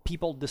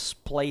people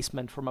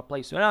displacement from a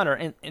place to another,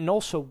 and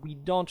also we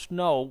don't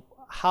know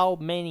how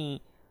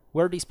many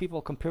were these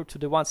people compared to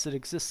the ones that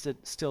existed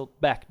still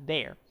back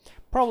there.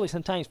 Probably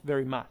sometimes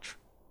very much,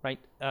 right?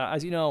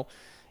 As you know,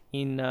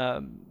 in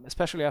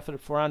especially after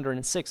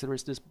 406, there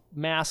is this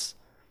mass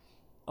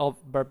of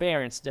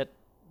barbarians that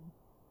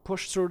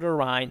push through the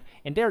Rhine,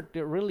 and they're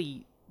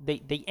really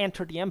they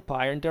enter the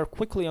empire, and they're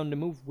quickly on the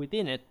move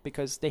within it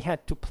because they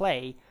had to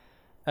play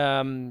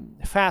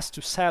fast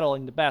to settle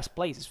in the best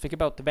places. Think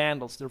about the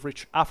Vandals, they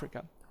reached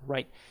Africa,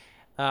 right?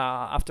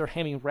 After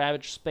having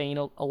ravaged Spain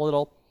a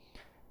little,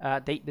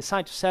 they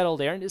decide to settle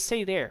there, and they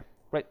stay there,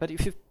 right? But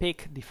if you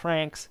pick the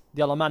Franks,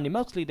 the Alamanni,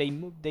 mostly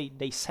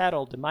they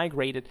settled, they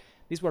migrated.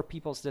 These were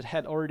peoples that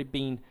had already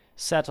been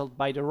settled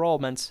by the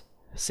Romans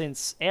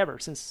since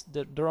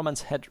the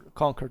Romans had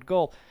conquered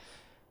Gaul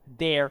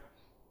there.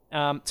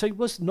 So it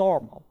was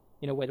normal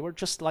in a way. They were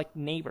just like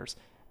neighbors,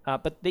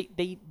 but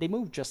they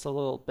moved just a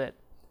little bit,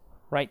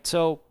 right?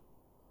 So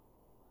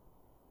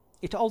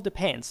it all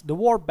depends. The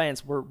war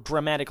bands were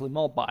dramatically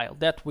mobile.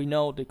 That we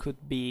know. They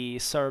could be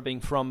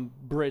serving from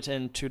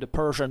Britain to the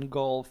Persian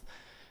Gulf,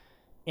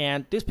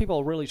 and these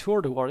people really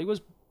toured the world. It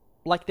was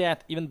like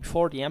that even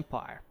before the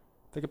empire.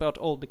 Think about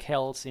all the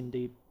Celts in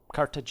the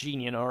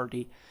Carthaginian or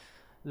the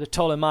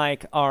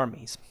Ptolemaic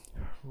armies,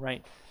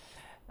 right?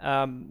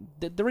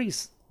 There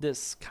is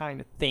this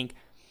kind of thing,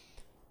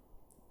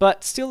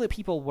 but still the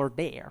people were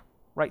there,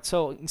 right?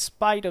 So in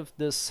spite of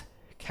this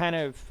kind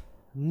of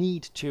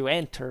need to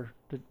enter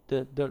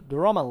the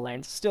Roman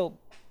lands, still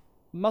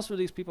most of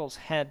these peoples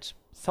had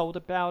thought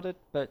about it,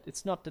 but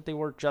it's not that they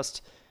were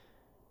just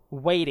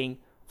waiting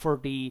for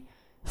the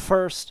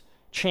first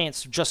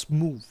chance to just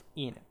move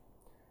in.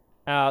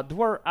 There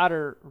were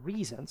other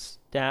reasons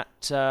that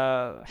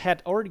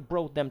had already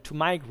brought them to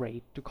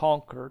migrate, to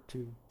conquer,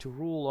 to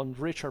rule on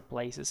richer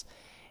places.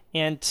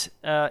 And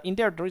in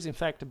there is in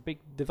fact a big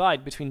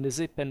divide between the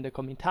Zip and the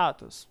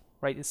Comitatus,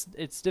 right?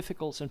 It's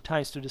difficult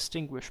sometimes to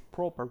distinguish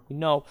proper. We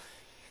know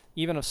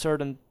even of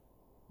certain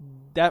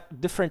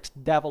different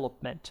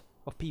development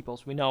of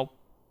peoples. We know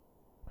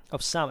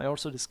of some. I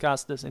also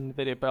discussed this in the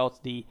video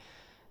about the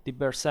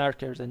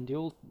Berserkers and the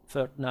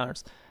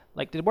Ulfernars.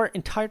 Like, there were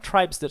entire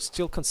tribes that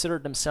still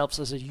considered themselves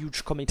as a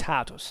huge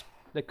comitatus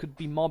that could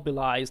be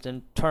mobilized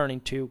and turn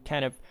into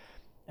kind of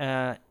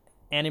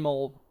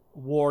animal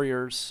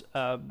warriors,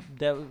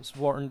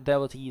 sworn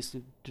deities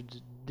to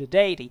the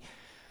deity.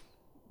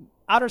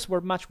 Others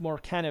were much more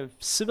kind of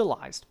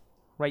civilized,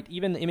 right?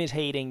 Even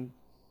imitating,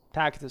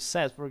 Tacitus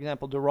says, for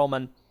example, the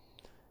Roman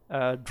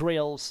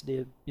drills,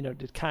 the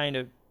kind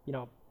of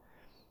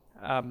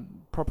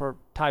proper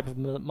type of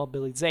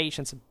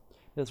mobilizations,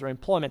 military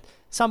employment.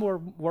 Some were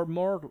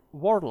more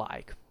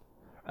warlike.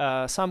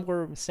 Some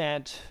were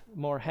instead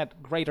had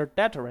greater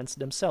deterrence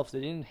themselves.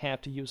 They didn't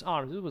have to use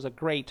arms. It was a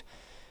great,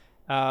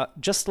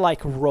 just like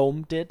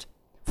Rome did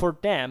for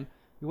them.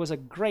 It was a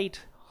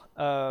great,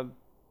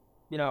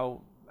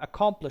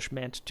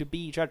 accomplishment to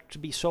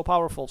be so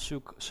powerful.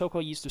 Soko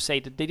used to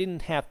say that they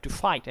didn't have to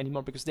fight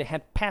anymore because they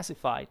had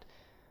pacified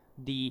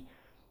the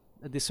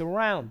the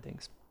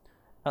surroundings.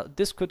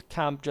 This could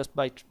come just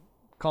by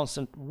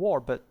constant war,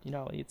 but you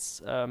know,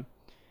 it's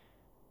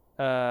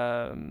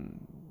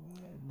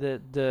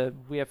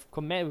we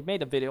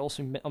made a video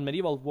also on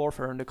medieval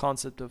warfare and the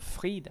concept of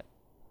Friede,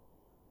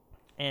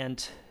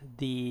 and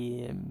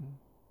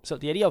so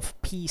the idea of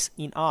peace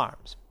in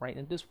arms, right?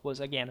 And this was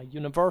again a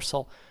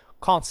universal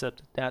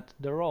concept that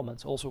the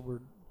Romans also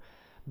were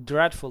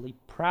dreadfully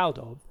proud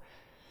of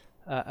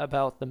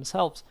about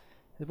themselves.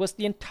 It was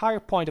the entire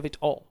point of it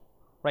all,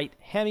 right?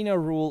 Having a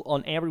rule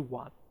on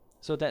everyone,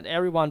 so that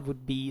everyone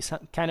would be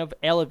kind of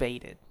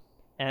elevated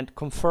and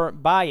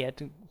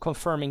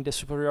confirming the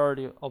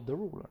superiority of the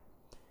ruler.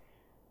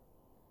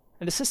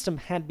 And the system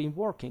had been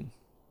working,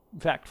 in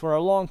fact, for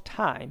a long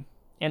time,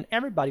 and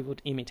everybody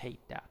would imitate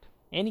that.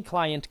 Any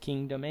client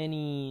kingdom,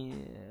 any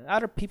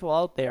other people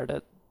out there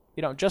that,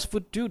 you know, just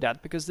would do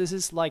that, because this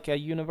is like a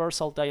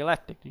universal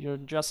dialectic. You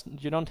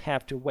don't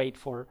have to wait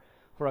for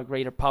a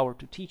greater power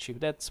to teach you.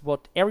 That's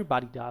what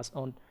everybody does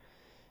on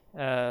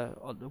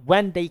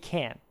when they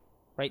can,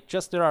 right?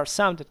 Just there are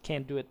some that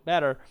can do it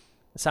better,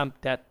 some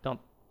that don't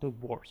do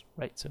worse,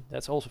 right? So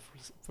that's also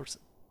for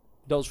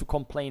those who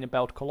complain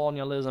about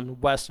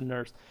colonialism,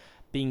 Westerners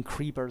being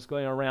creepers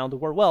going around the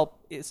world. Well,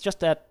 it's just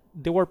that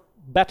they were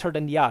better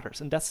than the others,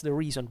 and that's the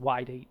reason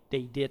why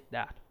they did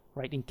that,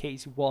 right? In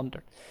case you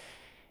wondered.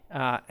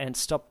 And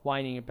stop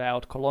whining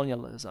about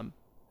colonialism,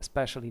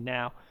 especially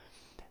now.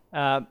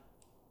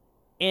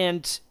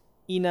 And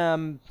in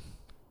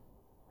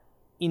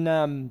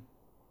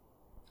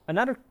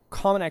another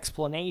common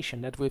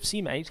explanation that we've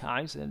seen many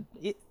times, and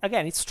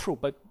again, it's true,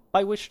 but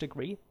by which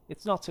degree,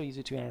 it's not so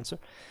easy to answer,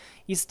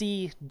 is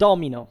the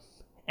domino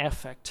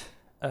effect,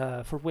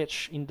 for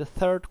which in the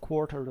 3rd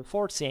quarter of the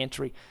 4th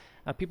century,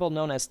 people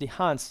known as the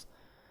Huns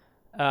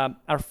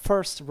are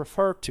first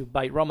referred to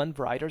by Roman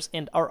writers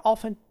and are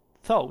often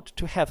thought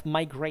to have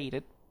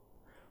migrated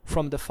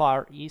from the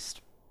Far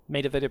East.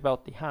 Made a video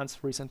about the Huns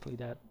recently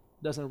that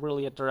doesn't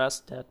really address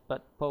that,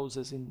 but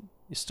poses in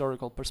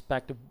historical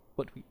perspective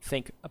what we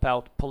think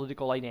about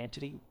political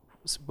identity,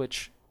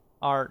 which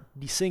are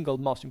the single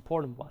most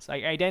important ones.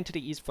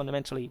 Identity is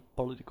fundamentally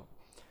political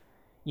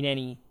in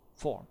any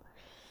form,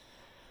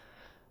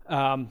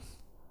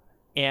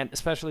 and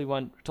especially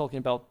when talking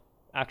about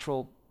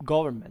actual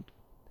government,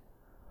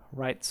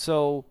 right?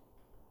 So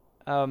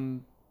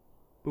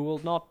we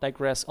will not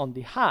digress on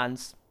the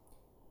Huns,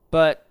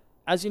 but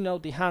as you know,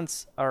 the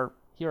Huns are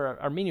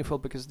meaningful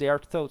because they are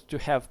thought to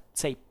have,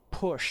 say,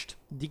 pushed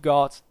the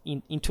Goths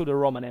into the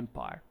Roman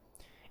Empire,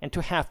 and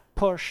to have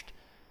pushed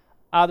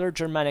other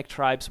Germanic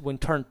tribes, who in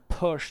turn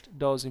pushed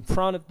those in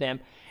front of them,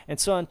 and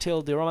so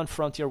until the Roman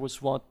frontier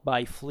was won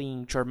by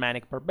fleeing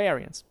Germanic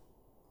barbarians.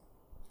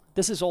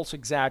 This is also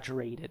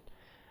exaggerated.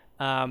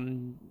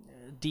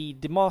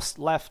 The most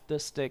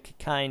leftistic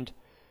kind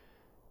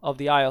of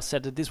the Isle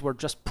said that these were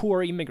just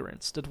poor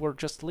immigrants that were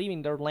just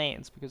leaving their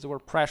lands because they were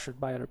pressured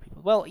by other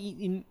people. Well,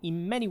 in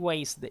many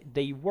ways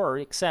they were,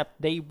 except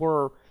they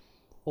were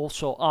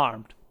also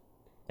armed.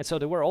 And so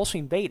they were also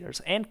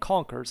invaders and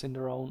conquerors in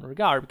their own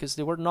regard, because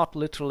they were not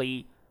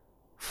literally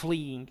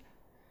fleeing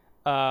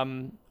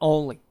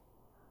only,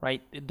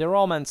 right? The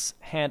Romans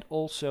had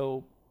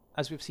also,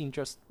 as we've seen,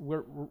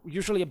 were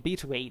usually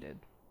habituated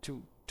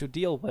to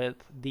deal with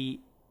the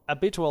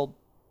habitual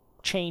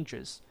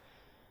changes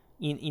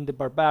in the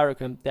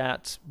Barbaricum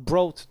that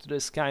brought to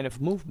this kind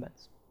of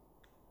movements,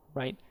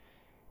 right?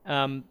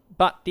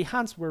 But the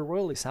Huns were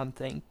really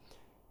something.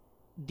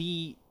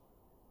 The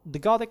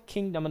Gothic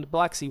kingdom in the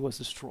Black Sea was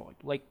destroyed.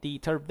 Like the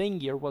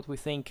Tervingir, what we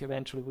think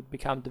eventually would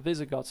become the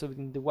Visigoths,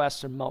 in the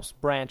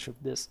westernmost branch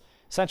of this,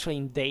 essentially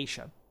in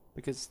Dacia,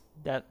 because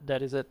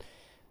that is it,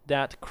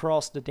 that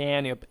crossed the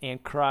Danube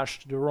and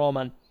crushed the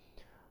Roman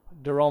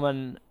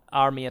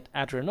army at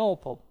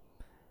Adrianople,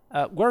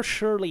 were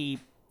surely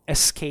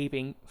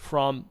escaping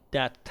from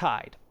that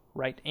tide,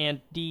 right?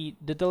 And the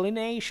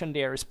delineation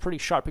there is pretty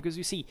sharp, because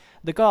you see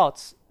the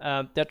Goths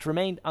that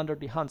remained under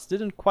the Huns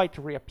didn't quite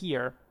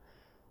reappear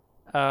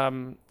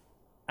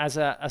as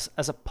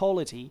a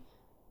polity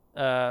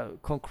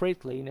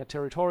concretely in a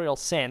territorial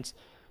sense,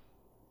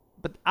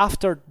 but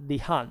after the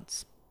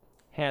Huns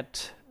had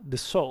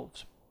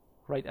dissolved,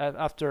 right?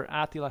 After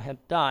Attila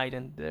had died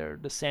and their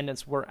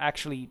descendants were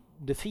actually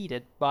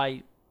defeated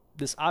by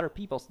these other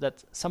peoples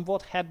that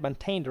somewhat had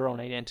maintained their own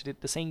identity,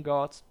 the same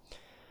Goths,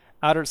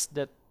 others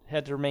that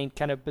had remained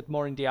kind of a bit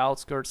more in the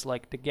outskirts,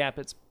 like the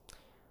Gepids.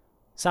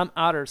 Some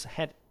others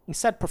had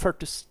instead preferred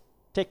to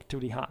stick to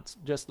the Huns,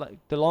 just like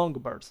the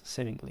Longobards,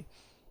 seemingly,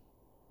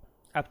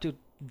 up to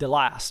the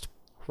last,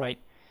 right?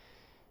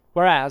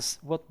 Whereas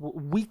what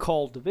we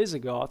call the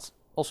Visigoths,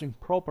 also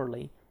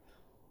improperly,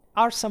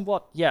 are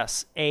somewhat,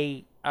 yes,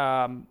 a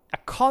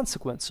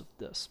consequence of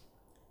this,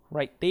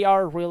 right? They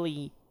are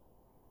really,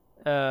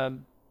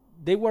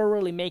 they were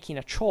really making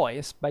a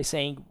choice by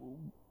saying,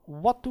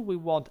 what do we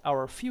want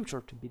our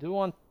future to be? Do we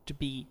want to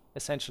be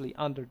essentially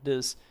under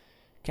this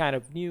kind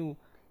of new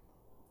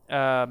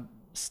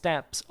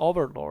steppes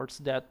overlords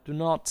that do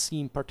not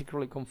seem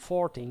particularly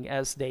comforting,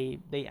 as they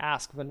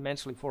ask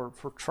fundamentally for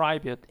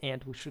tribute,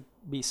 and we should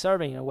be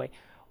serving in a way,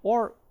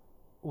 or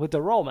with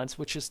the Romans,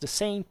 which is the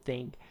same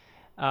thing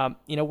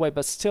in a way,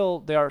 but still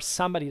they are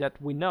somebody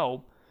that we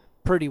know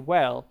pretty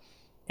well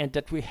and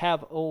that we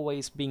have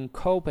always been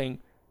coping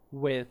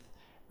with,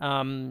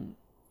 and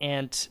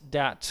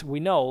that we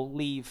know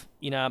live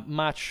in a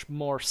much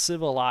more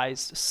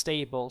civilized,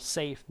 stable,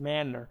 safe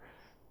manner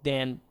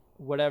than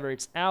whatever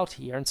it's out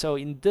here. And so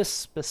in this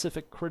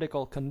specific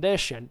critical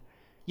condition,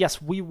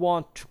 yes, we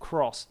want to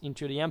cross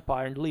into the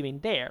empire and live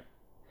in there.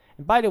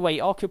 And by the way,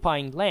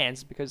 occupying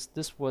lands, because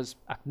this was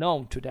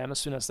known to them as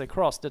soon as they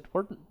crossed, that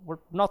were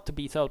not to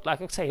be thought like,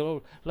 let's say,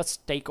 oh, let's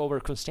take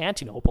over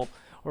Constantinople,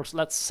 or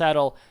let's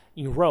settle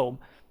in Rome.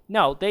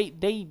 No,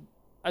 they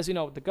as you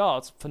know, the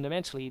Goths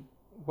fundamentally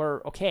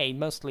were, okay,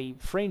 mostly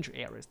fringe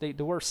areas. They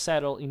were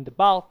settled in the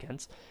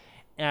Balkans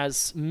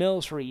as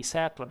military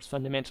settlers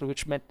fundamentally,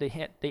 which meant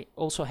they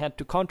also had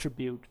to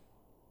contribute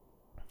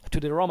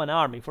to the Roman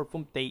army, for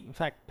whom they in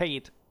fact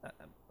paid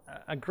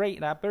a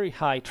very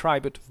high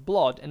tribute of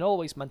blood, and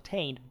always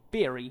maintained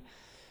very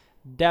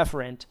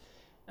different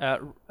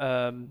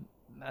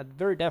a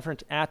very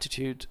different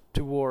attitude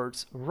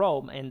towards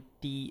Rome and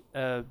the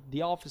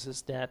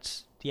offices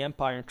that the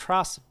empire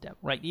entrusted them.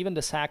 Right, even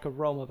the sack of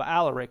Rome of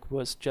Alaric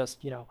was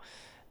just, you know,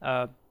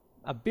 a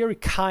very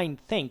kind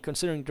thing,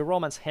 considering the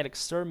Romans had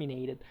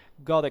exterminated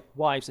Gothic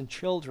wives and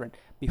children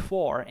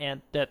before,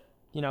 and that,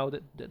 you know,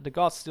 the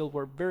Goths still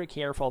were very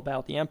careful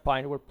about the empire,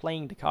 and were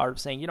playing the card of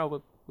saying, you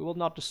know, we will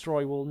not destroy,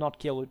 we will not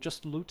kill, we'll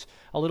just loot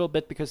a little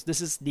bit, because this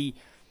is the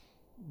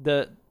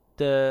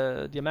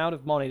amount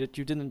of money that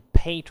you didn't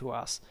pay to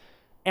us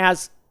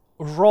as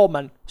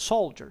Roman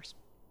soldiers.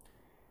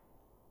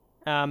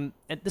 And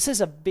this is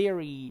a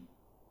very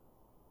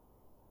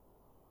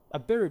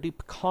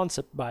deep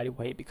concept, by the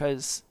way,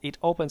 because it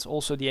opens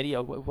also the idea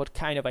of what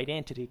kind of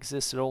identity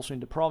existed also in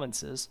the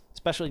provinces,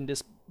 especially in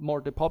these more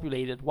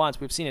depopulated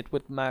ones. We've seen it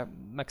with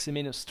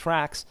Maximinus'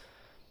 tracts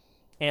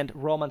and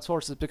Roman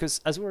sources, because,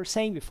 as we were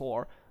saying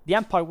before, the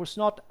empire was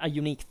not a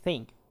unique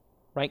thing,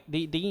 right?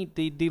 The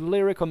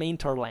Illyricum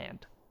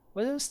hinterland,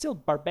 well, there were still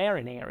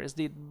barbarian areas.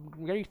 The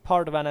great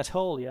part of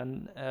Anatolia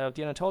and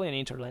the Anatolian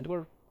hinterland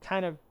were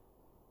kind of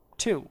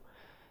too.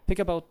 Think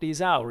about the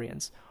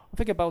Isaurians.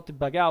 Think about the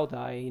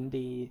Bagaudae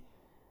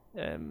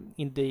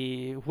in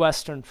the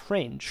western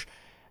fringe.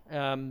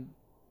 As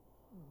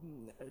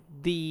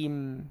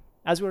we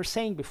were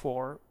saying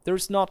before,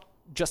 there's not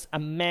just a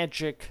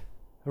magic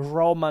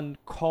Roman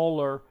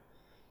color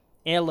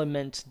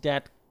element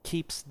that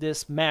keeps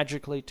this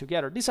magically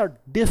together. These are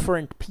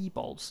different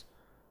peoples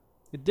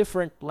with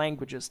different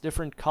languages,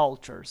 different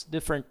cultures,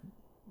 different,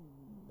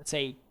 let's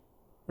say,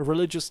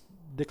 religious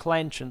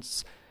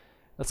declensions,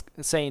 let's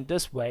say in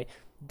this way,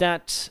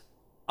 that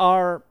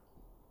are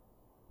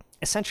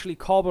essentially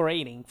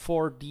cooperating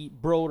for the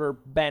broader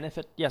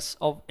benefit, yes,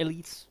 of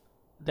elites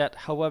that,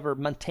 however,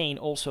 maintain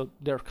also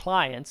their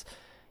clients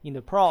in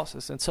the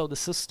process. And so the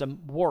system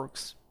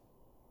works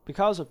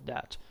because of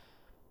that.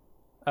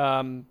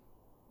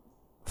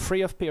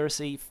 Free of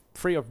piracy,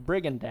 free of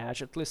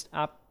brigandage, at least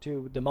up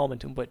to the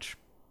moment in which,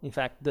 in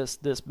fact,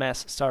 this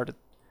mess started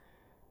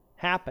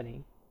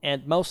happening,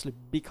 and mostly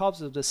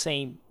because of the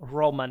same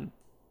Roman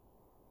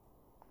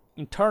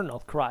internal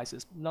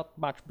crisis, not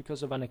much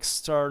because of an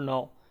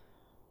external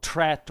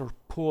threat or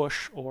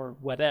push or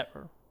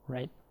whatever,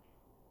 right?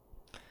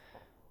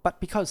 But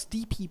because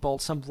the people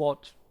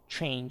somewhat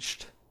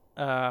changed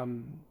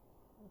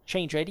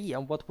idea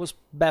on what was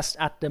best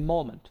at the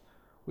moment,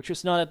 which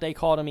is not a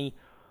dichotomy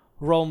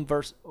Rome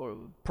versus or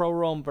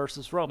pro-Rome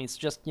versus Rome. It's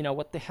just, you know,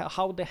 what the hell,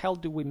 how the hell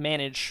do we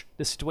manage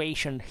the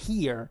situation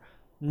here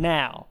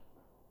now,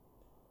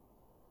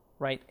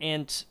 right?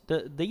 And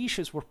the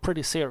issues were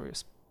pretty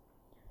serious,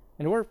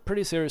 and were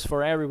pretty serious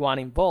for everyone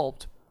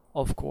involved,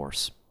 of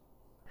course.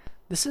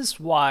 This is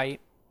why,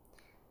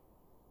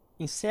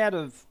 instead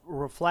of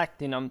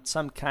reflecting on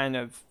some kind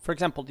of, for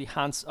example, the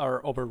Huns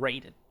are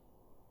overrated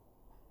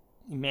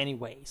in many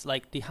ways.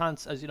 Like, the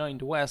Huns, as you know, in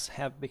the West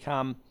have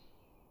become,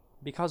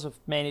 because of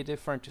many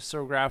different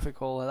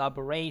historiographical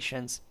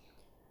elaborations,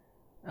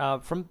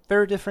 from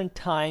very different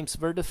times,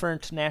 very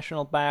different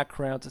national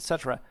backgrounds,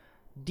 etc.,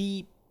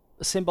 the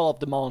symbol of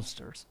the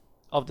monsters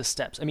of the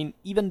steppes. I mean,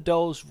 even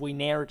those we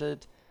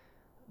inherited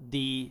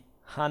the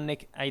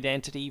Hunnic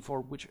identity for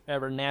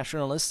whichever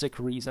nationalistic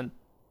reason.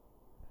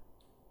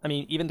 I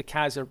mean, even the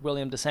Kaiser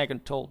William II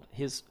told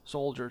his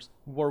soldiers,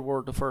 World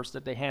War I,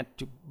 that they had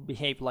to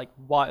behave like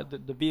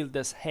the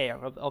wildest hare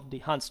of the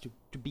Huns, to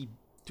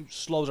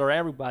slaughter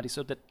everybody,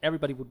 so that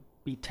everybody would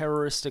be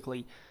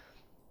terroristically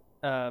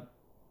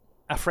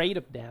afraid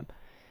of them.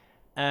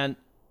 And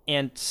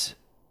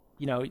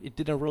you know, it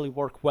didn't really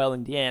work well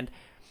in the end,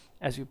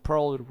 as you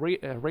probably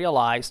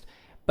realized.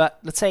 But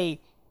let's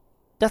say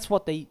that's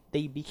what they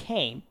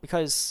became,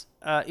 because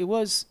it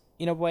was,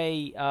 in a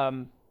way,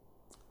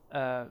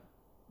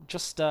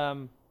 just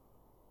a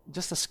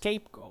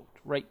scapegoat,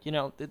 right?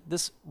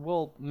 This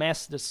whole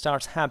mess that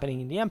starts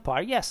happening in the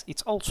empire, yes,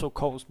 it's also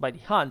caused by the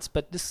Huns,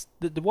 but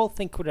the whole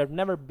thing could have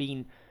never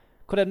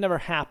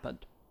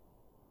happened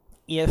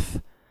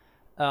if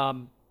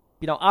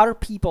other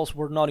peoples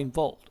were not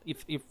involved.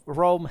 If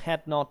Rome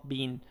had not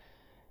been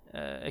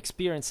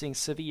experiencing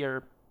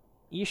severe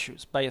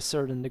issues by a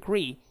certain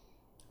degree,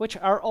 which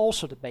are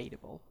also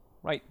debatable,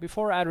 right?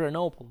 Before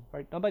Adrianople,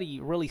 right, nobody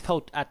really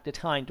thought at the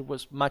time there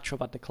was much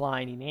of a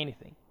decline in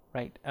anything,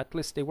 right? At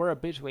least they were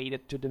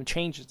habituated to the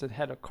changes that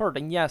had occurred,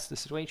 and yes, the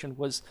situation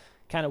was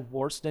kind of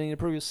worse than in the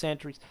previous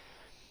centuries,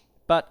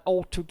 but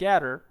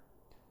altogether,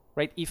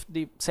 right, if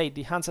the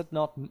Huns had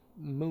not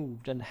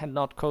moved and had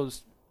not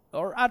caused,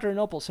 or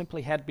Adrianople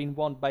simply had been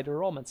won by the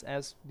Romans,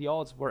 as the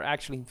odds were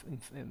actually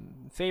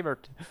in favor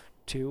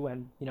to,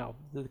 and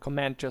the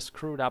command just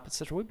screwed up,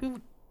 etc. We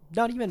would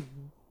not even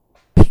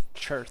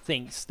picture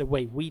things the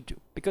way we do,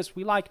 because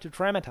we like to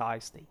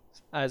dramatize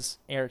things as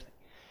everything.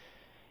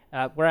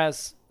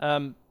 Whereas,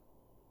 there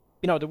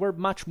were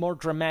much more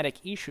dramatic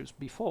issues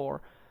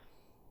before,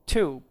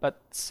 too. But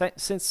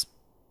since,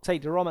 the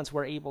Romans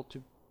were able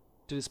to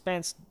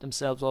dispense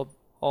themselves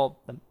of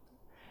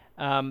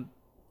them,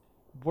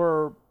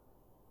 were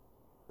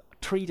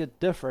treated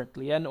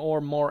differently and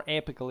or more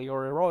epically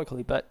or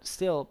heroically, but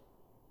still,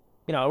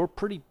 were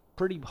pretty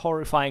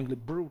horrifyingly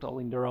brutal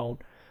in their own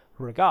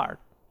regard.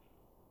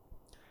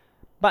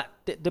 But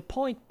the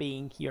point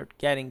being here,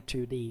 getting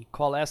to the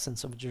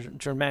coalescence of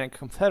Germanic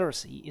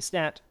confederacy, is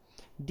that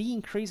the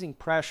increasing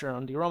pressure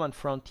on the Roman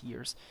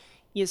frontiers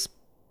is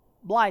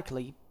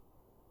likely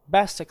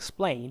best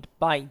explained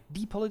by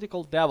the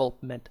political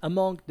development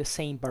among the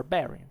same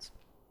barbarians,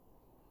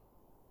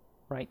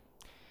 right?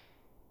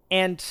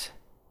 And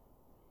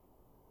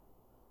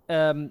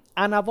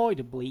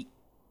unavoidably,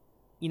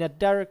 in a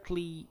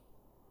directly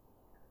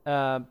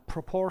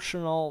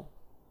proportional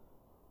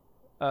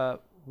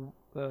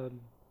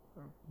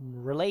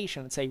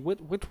relation, say,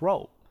 with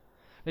Rome.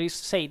 That is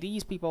to say,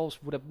 these peoples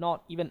would have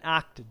not even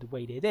acted the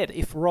way they did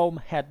if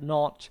Rome had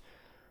not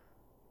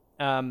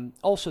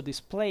also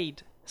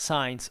displayed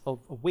signs of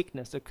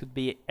weakness that could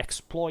be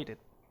exploited,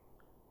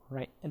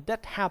 right? And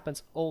that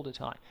happens all the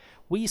time.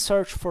 We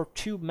search for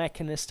too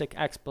mechanistic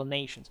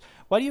explanations.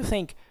 What do you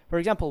think? For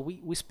example,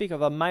 we speak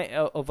of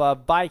a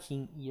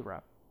Viking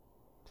era.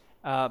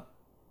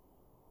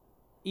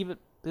 Even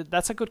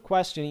that's a good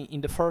question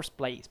in the first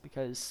place,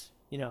 because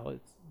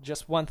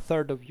just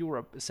 1/3 of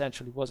Europe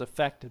essentially was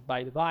affected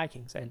by the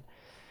Vikings, and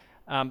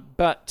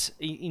but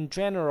in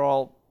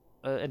general,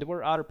 and there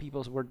were other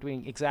peoples who were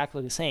doing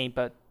exactly the same,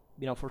 but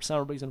for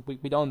some reason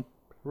we don't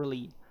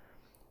really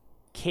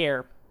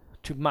care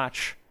too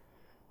much.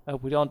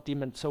 We don't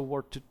even so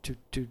worth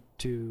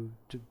to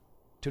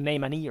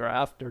name an era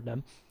after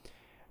them.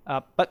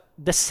 But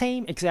the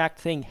same exact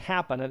thing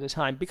happened at the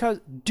time, because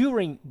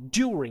during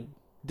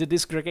the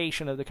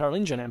disgregation of the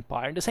Carolingian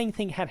Empire, the same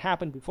thing had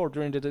happened before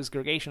during the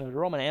disgregation of the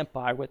Roman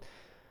Empire, with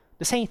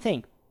the same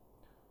thing.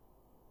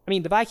 I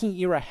mean, the Viking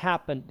era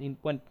happened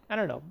when, I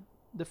don't know,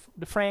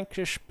 the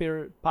Frankish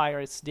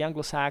pirates, the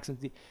Anglo-Saxons,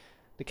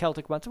 the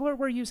Celtic ones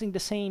were using the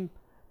same,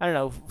 I don't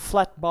know,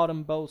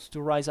 flat-bottom boats to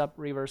rise up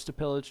rivers, to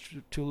pillage,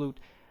 to loot.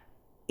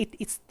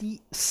 It's the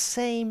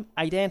same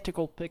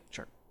identical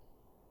picture,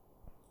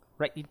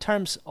 right? In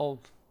terms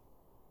of,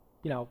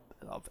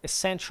 of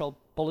essential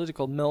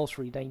political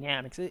military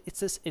dynamics,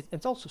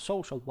 it's also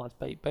social ones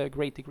by a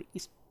great degree.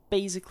 It's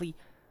basically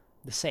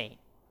the same,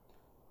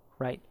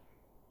 right?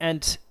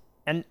 And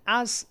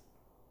as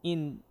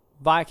in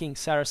Viking,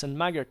 Saracen,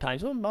 Magyar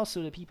times, well, most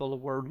of the people who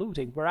were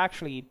looting were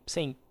actually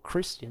saying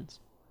Christians.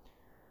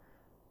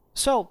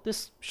 So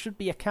this should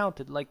be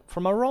accounted like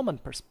from a Roman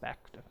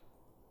perspective,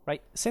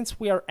 right? Since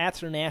we are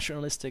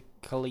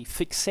ethno-nationalistically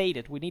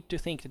fixated, we need to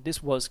think that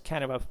this was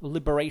kind of a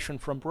liberation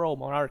from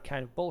Rome or other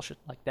kind of bullshit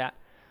like that.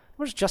 It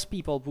was just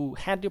people who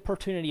had the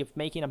opportunity of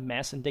making a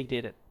mess, and they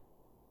did it,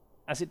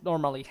 as it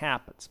normally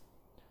happens,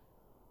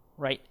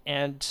 right?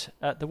 And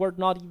they were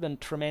not even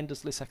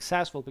tremendously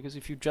successful, because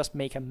if you just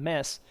make a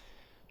mess,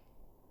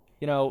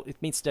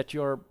 it means that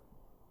your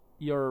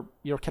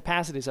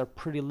capacities are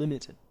pretty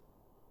limited.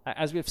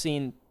 As we've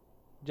seen,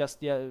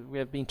 we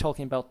have been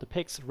talking about the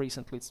Picts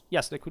recently.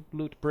 Yes, they could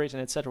loot Britain,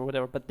 etc.,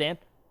 whatever. But then,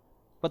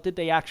 what did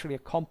they actually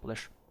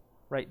accomplish?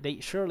 Right?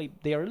 Surely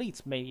their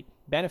elites may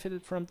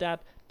benefited from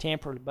that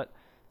temporarily, but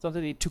it's not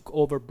that they took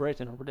over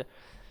Britain or whatever.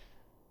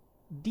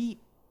 The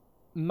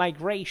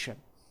migration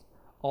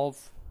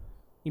of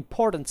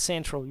important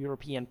Central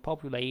European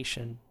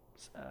populations,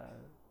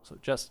 so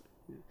just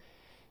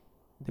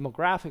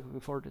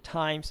demographically for the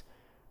times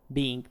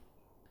being,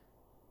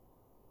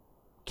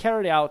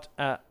 carried out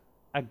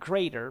a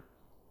greater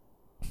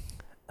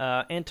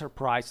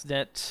enterprise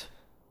that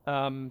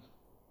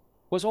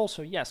was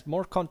also, yes,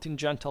 more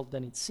contingental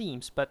than it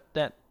seems, but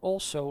that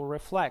also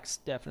reflects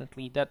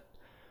definitely that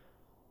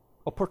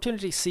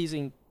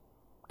opportunity-seizing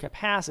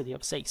capacity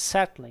of, say,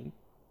 settling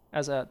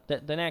as the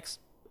next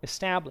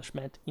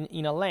establishment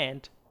in a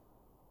land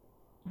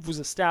whose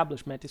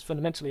establishment is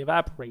fundamentally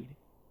evaporating,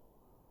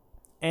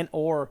 and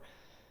or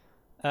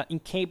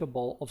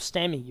incapable of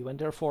stemming you and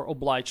therefore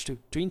obliged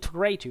to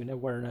integrate you in a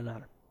way or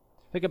another.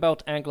 Think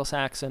about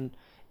Anglo-Saxon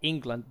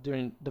England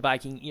during the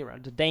Viking era,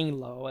 the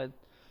Danelaw.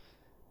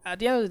 At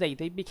the end of the day,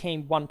 they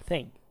became one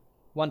thing,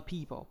 one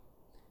people,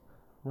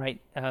 right?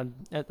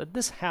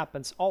 This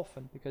happens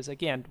often because,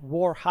 again,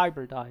 war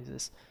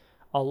hybridizes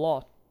a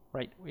lot,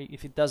 right?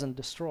 If it doesn't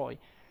destroy,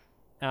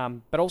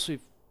 but also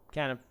if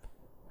kind of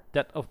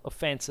that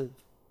offensive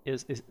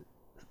is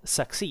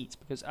succeeds,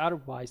 because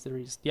otherwise there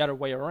is the other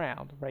way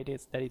around, right?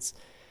 It's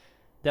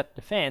that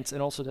defense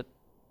and also that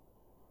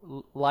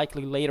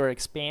likely later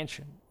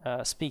expansion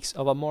speaks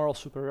of a moral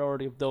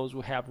superiority of those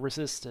who have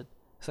resisted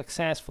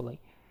successfully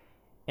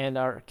and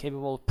are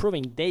capable of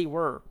proving they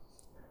were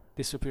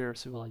the superior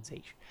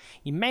civilization.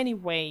 In many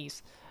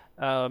ways,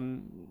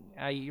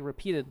 I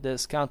repeated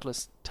this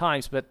countless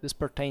times, but this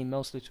pertained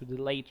mostly to the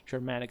late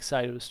Germanic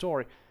side of the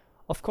story.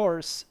 Of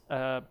course,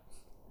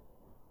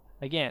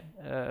 again,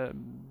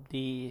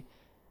 these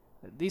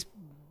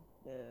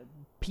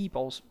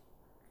peoples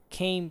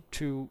came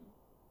to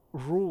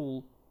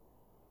rule,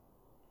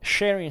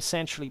 sharing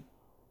essentially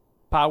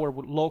power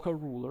with local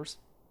rulers,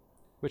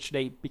 which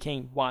they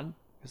became one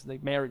because they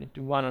married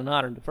into one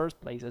another in the first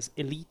place as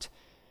elite,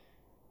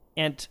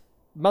 and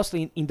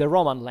mostly in the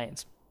Roman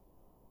lands,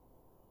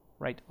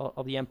 right,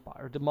 of the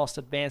empire, the most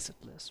advanced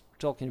list. We're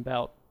talking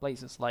about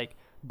places like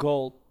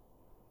Gaul,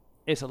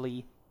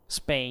 Italy,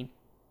 Spain,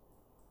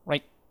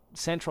 right?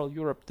 Central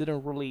Europe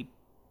didn't really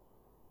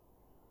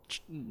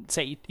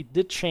say it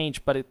did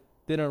change, but it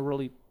didn't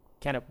really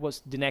kind of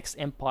was the next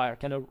empire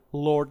kind of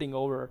lording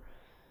over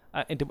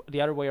and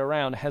the other way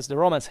around as the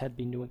Romans had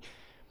been doing.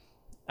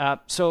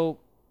 So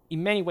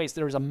in many ways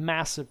there is a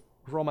massive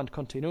Roman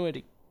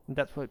continuity, and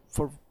that's what,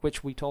 for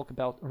which we talk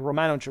about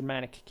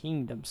Romano-Germanic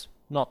kingdoms,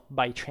 not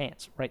by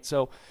chance, right?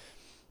 So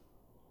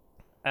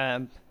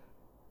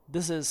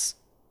this is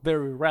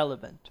very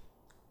relevant,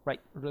 right?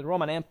 The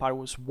Roman Empire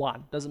was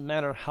one. Doesn't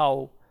matter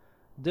how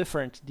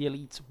different the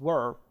elites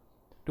were,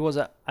 there was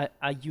a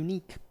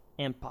unique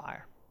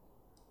empire,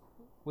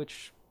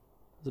 which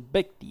is a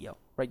big deal,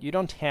 right? You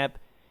don't have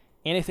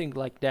anything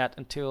like that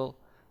until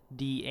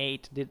the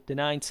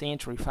 9th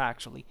century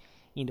factually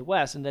in the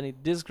West, and then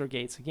it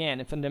disgregates again,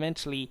 and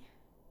fundamentally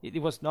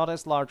it was not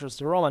as large as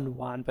the Roman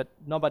one, but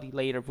nobody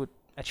later would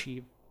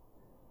achieve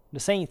the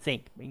same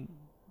thing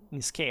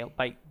in scale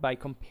by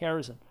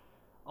comparison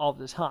of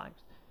the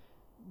times.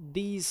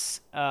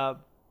 These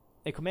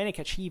ecumenic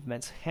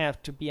achievements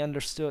have to be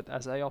understood,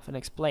 as I often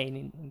explain,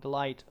 in the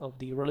light of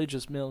the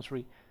religious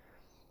military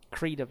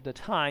creed of the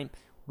time,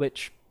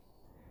 which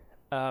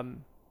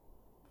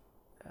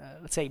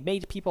let's say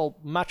made people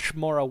much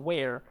more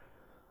aware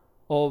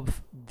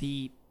of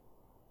the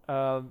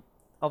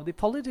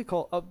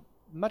political,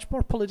 much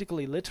more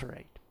politically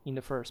literate in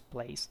the first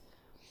place,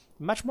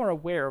 much more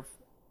aware of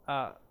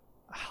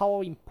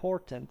how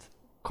important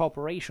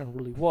cooperation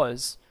really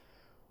was,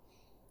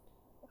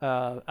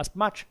 as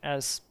much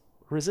as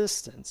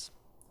resistance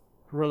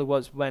really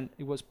was when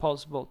it was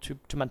possible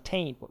to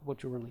maintain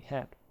what you really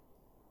had.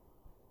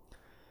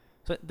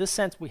 So in this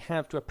sense, we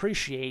have to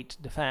appreciate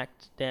the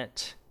fact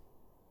that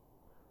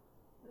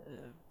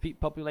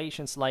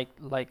populations like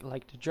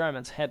the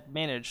Germans had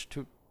managed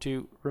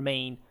to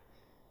remain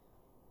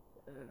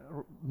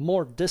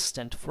more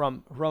distant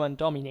from Roman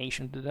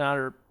domination than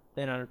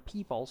other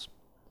peoples,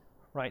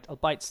 right?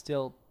 Albeit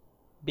still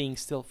being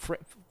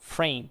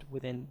framed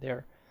within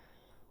their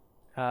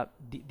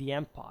the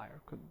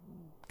empire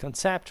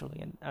conceptually,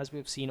 and as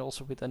we've seen,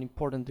 also with an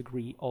important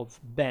degree of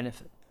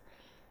benefit.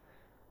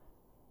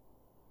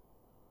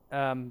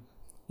 In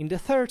the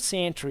 3rd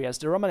century, as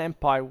the Roman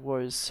Empire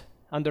was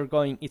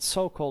undergoing its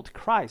so-called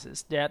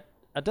crisis that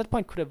at that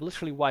point could have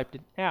literally wiped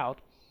it out,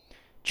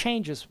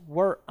 changes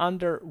were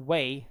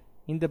underway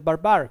in the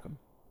Barbaricum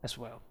as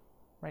well,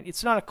 right?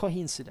 It's not a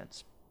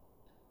coincidence.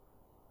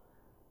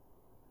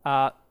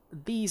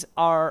 These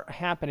are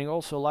happening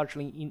also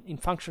largely in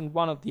function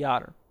one of the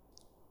other.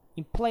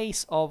 In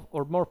place of,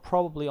 or more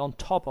probably on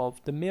top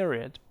of, the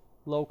myriad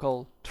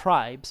local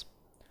tribes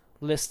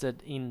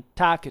listed in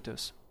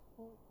Tacitus'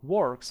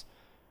 works,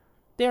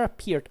 there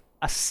appeared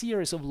a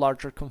series of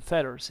larger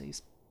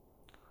confederacies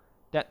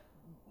that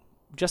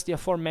just the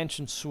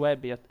aforementioned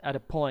Suebi at a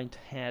point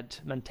had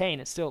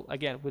maintained, and still,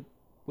 again, with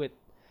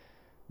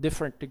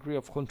different degree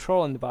of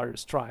control in the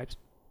various tribes,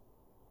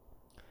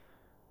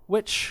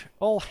 which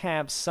all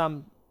have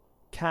some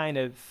kind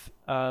of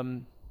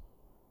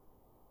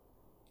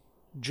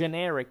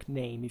generic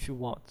name, if you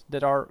want,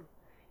 that are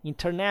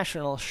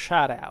international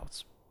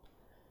shout-outs.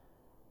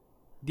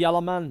 The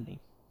Alamanni,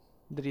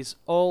 that is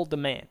all the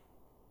men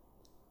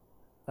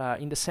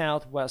in the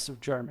southwest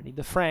of Germany.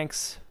 The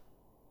Franks,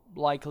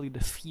 likely the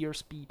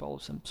fierce people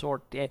of some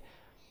sort,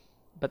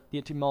 but the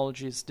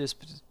etymology is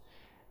disputed,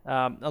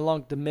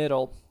 along the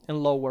middle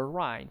and lower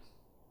Rhine.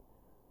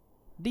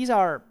 These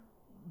are,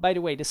 by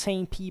the way, the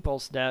same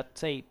peoples that,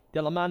 say, the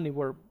Alamanni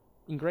were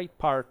in great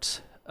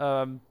part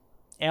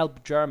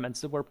Alp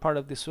Germans that were part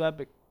of the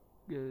Suebic,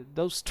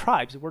 those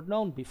tribes that were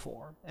known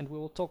before, and we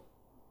will talk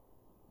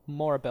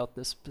more about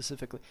this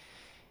specifically.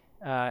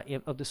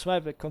 of the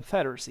Slavic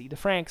confederacy. The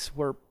Franks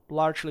were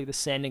largely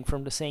descending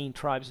from the same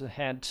tribes that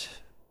had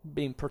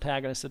been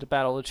protagonists at the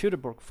Battle of the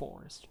Teutoburg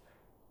Forest,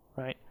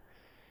 right?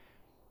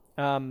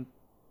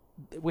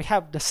 We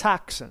have the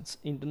Saxons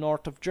in the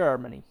north of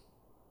Germany,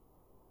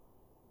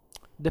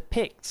 the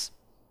Picts,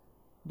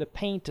 the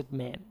painted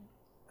men,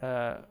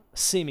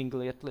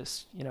 seemingly at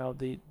least,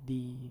 the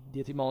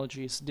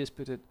etymology is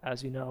disputed,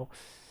 as you know.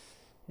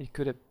 It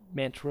could have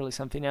meant really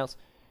something else.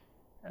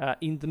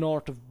 In the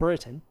north of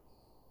Britain,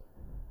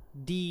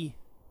 the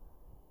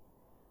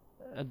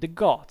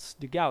Goths,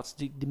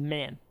 the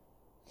men,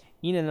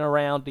 in and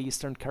around the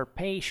Eastern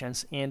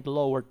Carpathians and the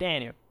Lower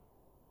Danube.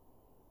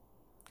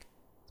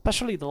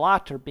 Especially the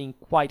latter being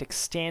quite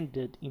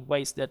extended in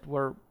ways that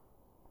were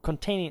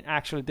containing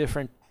actually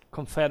different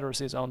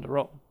confederacies on their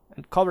own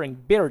and covering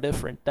very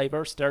different,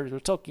 diverse territories. We're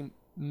talking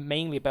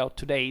mainly about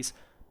today's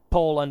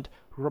Poland,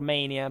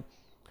 Romania,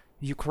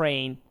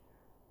 Ukraine,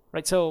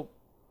 right? So,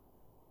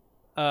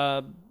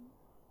 also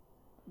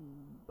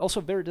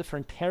very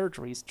different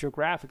territories,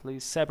 geographically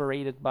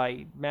separated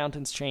by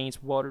mountains chains,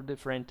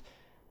 different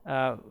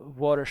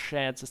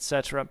watersheds,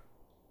 etc.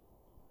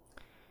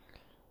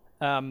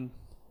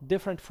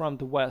 Different from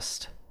the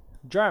West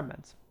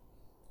Germans,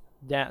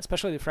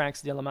 especially the Franks,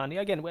 the Alamanni.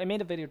 Again, I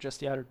made a video just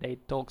the other day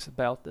that talks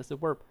about this. They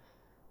were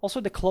also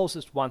the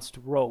closest ones to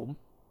Rome,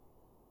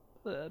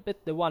 a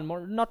bit the one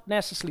more, not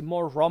necessarily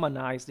more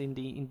Romanized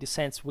in the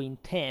sense we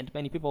intend.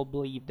 Many people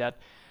believe that,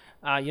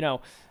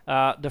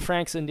 the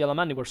Franks and the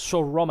Alamanni were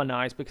so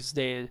Romanized because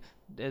even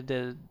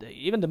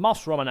the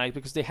most Romanized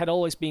because they had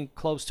always been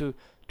close to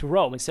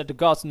Rome. Instead, the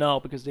Goths, no,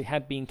 because they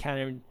had been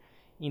kind of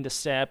in the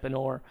steppe and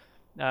or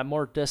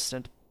more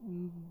distant.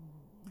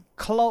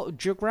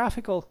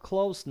 Geographical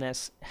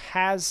closeness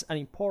has an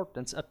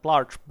importance at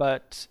large,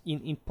 but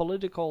in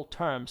political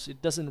terms,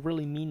 it doesn't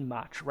really mean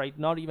much, right?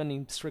 Not even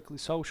in strictly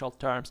social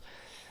terms.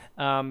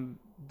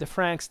 The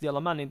Franks, the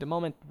Alamanni, the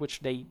moment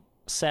which they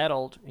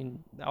settled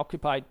in the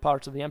occupied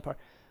parts of the empire,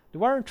 they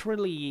weren't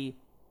really,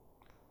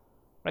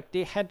 like,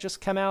 they had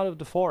just come out of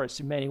the forest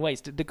in many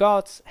ways. The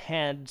Goths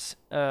had,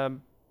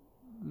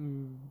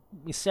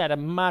 instead, a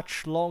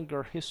much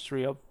longer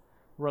history of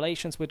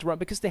relations with Rome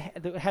because they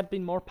had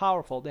been more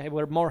powerful. They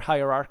were more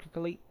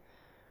hierarchically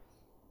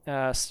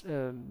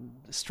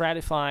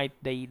stratified.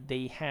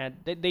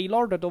 They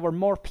lorded over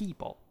more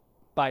people,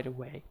 by the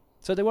way.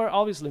 So they were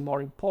obviously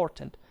more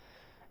important.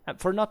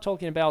 For not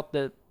talking about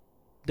the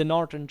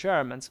northern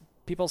Germans,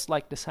 peoples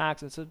like the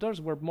Saxons, so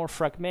those were more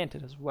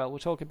fragmented as well. We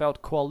talk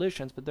about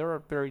coalitions, but they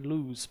are very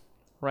loose,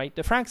 right?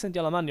 The Franks and the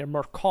Alamanni are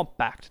more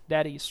compact.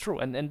 That is true,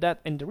 and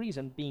the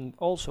reason being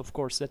also, of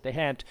course, that they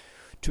had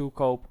to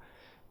cope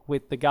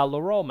with the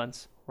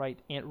Gallo-Romans, right?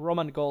 And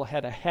Roman Gaul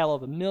had a hell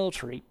of a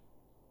military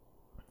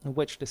in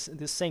which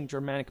the same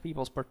Germanic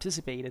peoples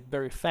participated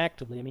very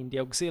effectively. I mean, the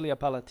Auxilia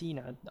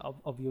Palatina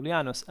of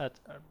Julianus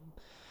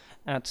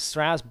at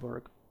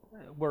Strasbourg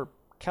were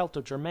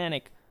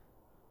Celto-Germanic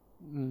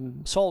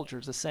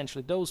soldiers,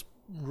 essentially. Those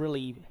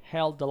really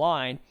held the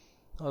line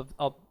of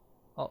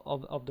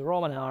the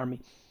Roman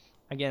army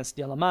against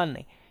the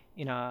Alamanni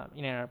in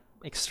an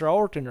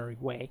extraordinary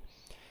way.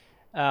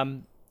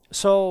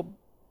 So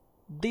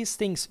these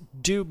things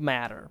do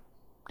matter.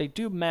 They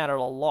do matter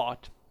a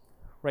lot,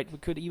 right? We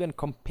could even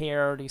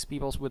compare these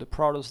peoples with the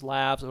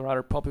Proto-Slavs or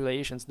other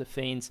populations, the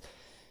Finns,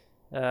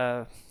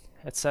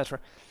 etc.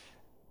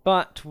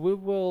 But we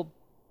will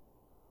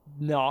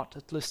not,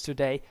 at least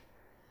today.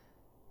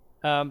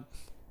 The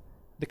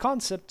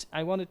concept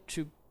I wanted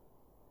to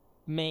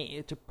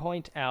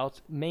point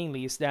out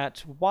mainly is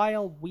that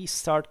while we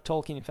start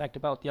talking, in fact,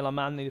 about the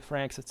Alamanni, the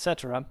Franks,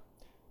 etc.,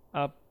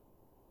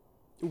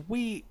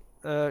 we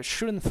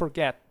shouldn't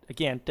forget,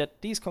 again,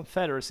 that these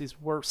confederacies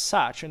were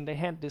such, and they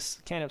had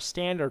this kind of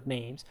standard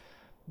names,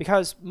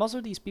 because most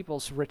of these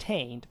peoples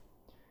retained,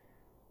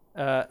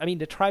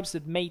 the tribes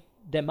that made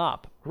them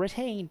up,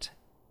 retained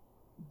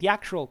the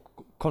actual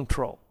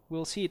control.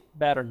 We'll see it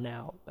better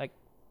now. Like,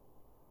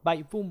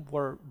 by whom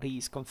were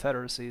these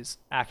confederacies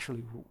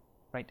actually ruled,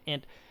 right?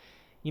 And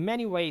in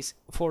many ways,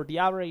 for the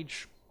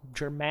average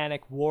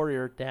Germanic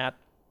warrior that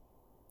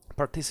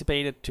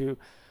participated to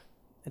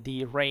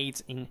the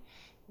raids in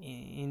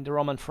the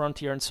Roman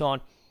frontier and so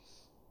on,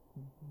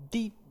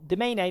 the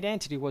main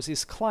identity was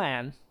his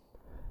clan,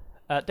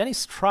 then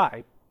his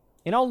tribe,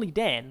 and only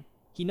then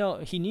he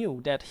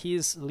knew that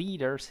his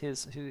leaders,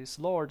 his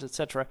lords,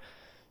 etc.,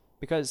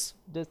 because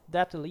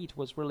that elite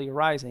was really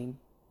rising,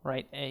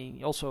 right?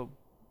 And also,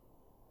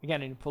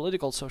 again, in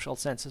political, social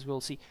sense, as we'll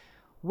see,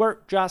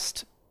 were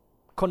just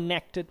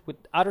connected with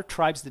other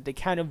tribes that they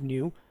kind of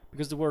knew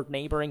because they were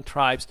neighboring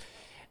tribes,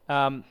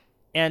 but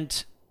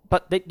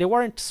they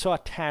weren't so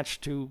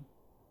attached to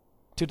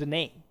the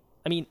name.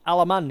 I mean,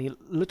 Alamanni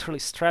literally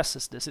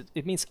stresses this.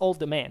 It means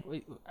old man.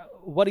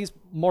 What is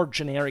more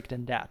generic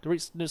than that?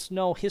 There's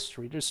no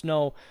history. There's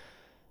no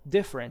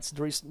difference.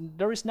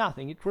 There is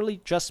nothing. It really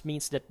just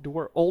means that there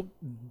were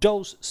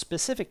those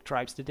specific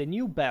tribes that they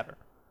knew better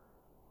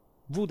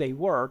who they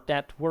were,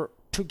 that were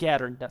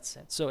together in that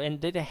sense. So,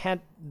 and they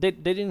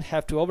didn't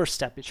have to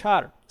overstep each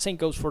other. Same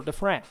goes for the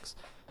Franks,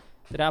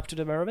 that up to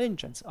the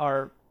Merovingians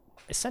are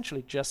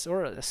essentially just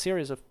or a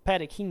series of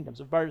petty kingdoms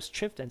of various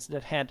chieftains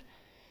that had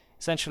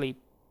essentially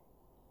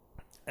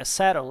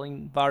settled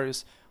in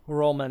various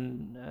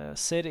Roman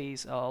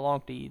cities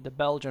along the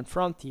Belgian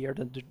frontier,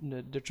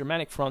 the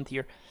Germanic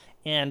frontier,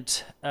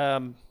 and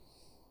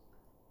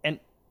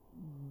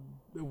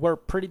were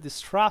pretty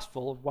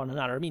distrustful of one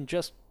another. I mean,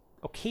 just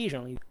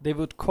occasionally they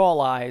would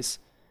coalesce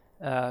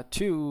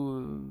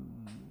to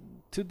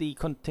the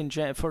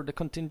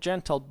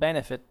contingental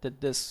benefit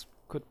that this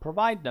could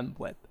provide them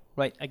with.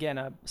 Right, again,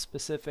 a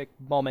specific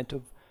moment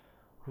of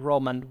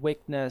Roman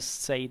weakness.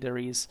 Say there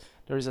is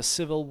a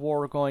civil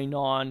war going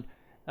on,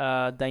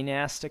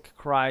 dynastic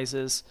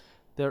crisis.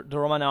 The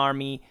Roman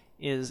army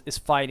is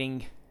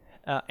fighting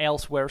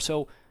elsewhere.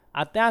 So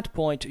at that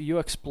point, you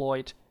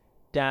exploit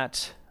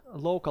that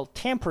local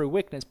temporary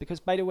weakness, because,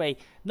 by the way,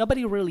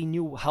 nobody really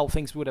knew how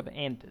things would have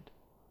ended,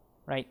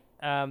 right?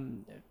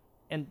 And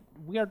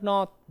we are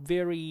not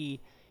in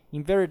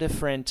a very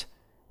different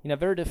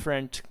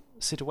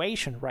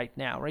situation right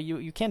now, right?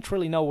 You can't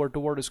really know where the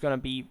world is going to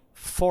be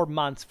 4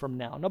 months from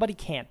now. Nobody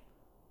can,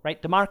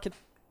 right? The market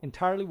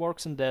entirely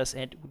works on this,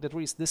 and there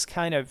is this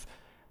kind of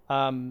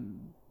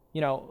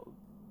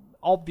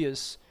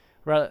obvious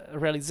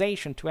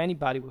realization to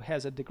anybody who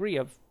has a degree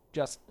of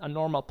just a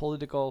normal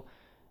political,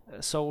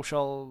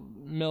 social,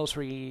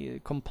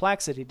 military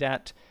complexity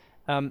that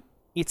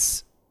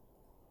it's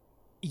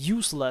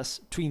useless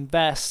to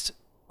invest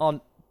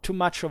on too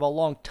much of a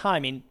long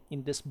time in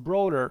this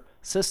broader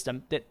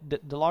system. That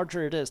the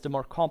larger it is, the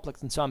more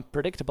complex and so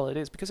unpredictable it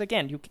is, because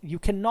again, you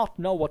cannot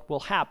know what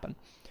will happen.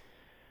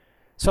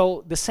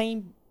 So the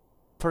same,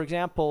 for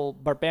example,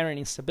 barbarian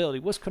instability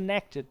was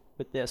connected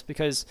with this,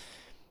 because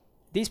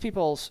these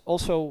peoples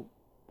also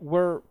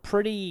were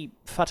pretty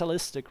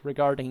fatalistic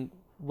regarding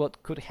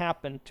what could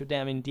happen to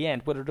them in the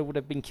end, whether they would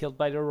have been killed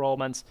by the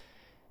Romans,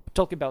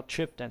 talking about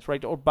chieftains,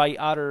 right, or by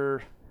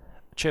other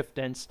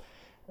chieftains,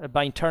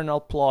 by internal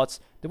plots.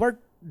 They were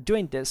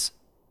doing this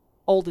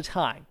all the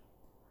time.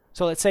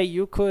 So let's say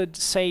you could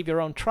save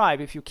your own tribe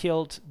if you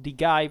killed the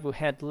guy who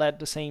had led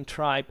the same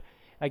tribe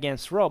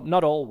against Rome.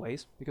 Not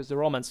always, because the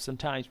Romans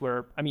sometimes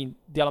were, I mean,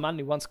 the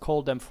Alamanni once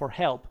called them for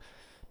help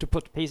to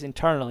put peace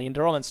internally, and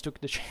the Romans took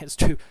the chance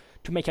to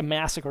make a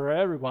massacre of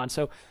everyone.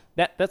 So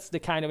that's the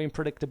kind of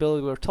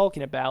unpredictability we're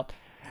talking about.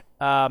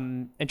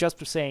 And just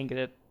for saying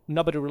that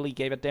nobody really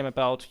gave a damn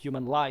about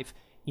human life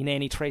in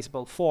any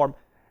traceable form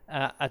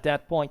at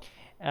that point.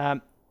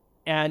 And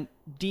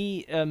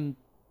they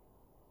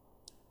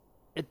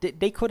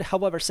could,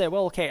 however, say,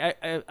 well, okay,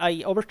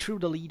 I overthrew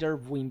the leader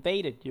who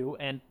invaded you,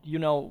 and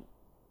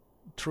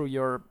through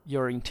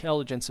your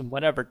intelligence and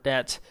whatever,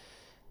 that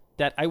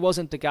I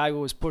wasn't the guy who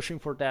was pushing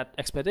for that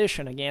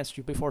expedition against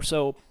you before,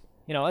 so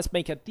let's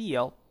make a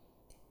deal.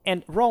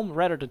 And Rome,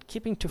 rather than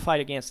keeping to fight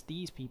against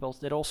these peoples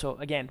that also,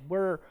 again,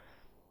 were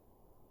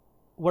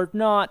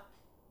not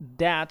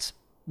that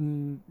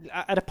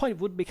at a point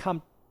would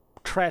become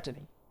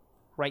threatening,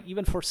 right,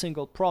 even for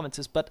single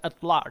provinces, but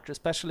at large,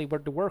 especially where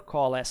they were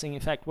coalescing,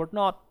 in fact, were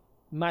not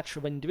much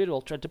of an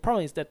individual threat. The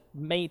problem is that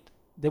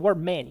there were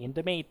many, and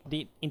they made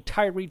the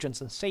entire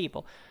regions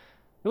unstable.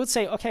 They would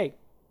say, okay,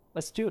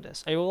 let's do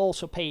this. I will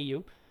also pay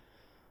you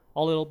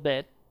a little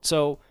bit,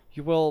 so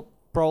you will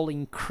probably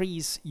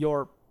increase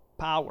your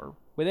power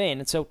within,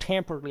 and so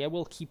temporarily I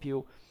will keep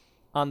you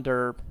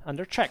under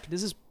check.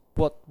 This is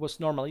what was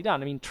normally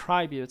done. I mean,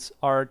 tributes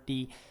are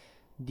the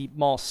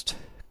most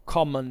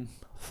common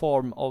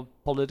form of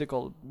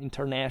political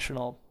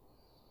international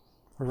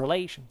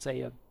relations,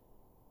 say,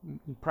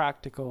 in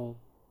practical,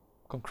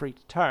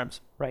 concrete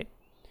terms, right?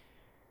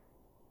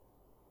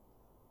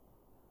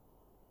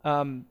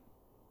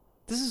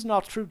 This is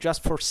not true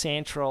just for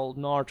Central,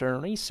 Northern,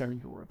 and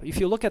Eastern Europe. If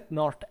you look at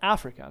North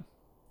Africa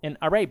and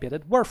Arabia,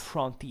 that were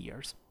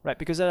frontiers, right?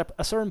 Because at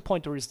a certain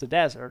point there is the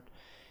desert,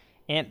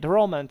 and the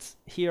Romans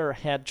here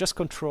had just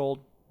controlled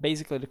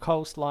basically the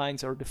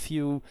coastlines or the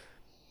few,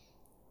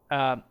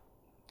 let's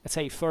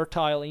say,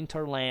 fertile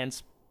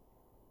interlands,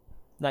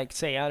 like,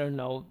 say, I don't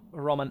know,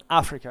 Roman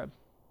Africa,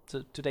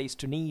 so today's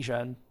Tunisia,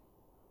 and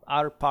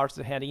other parts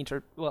that had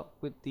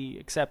with the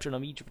exception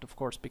of Egypt, of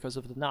course, because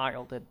of the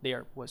Nile, that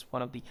there was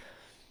one of the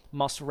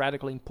most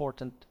radically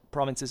important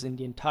provinces in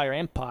the entire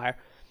empire,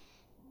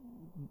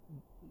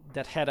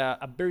 that had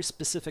a very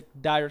specific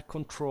direct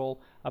control,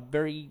 a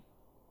very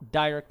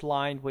direct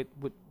line with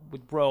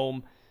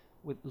Rome,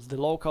 with the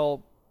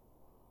local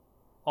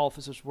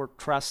officers were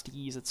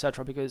trustees,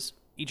 etc., because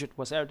Egypt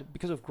was out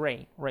because of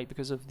grain, right?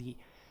 Because of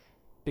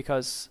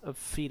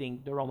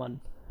feeding the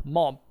Roman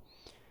mob.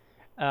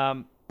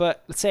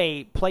 But let's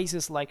say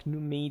places like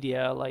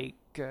Numidia, like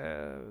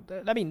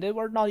they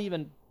were not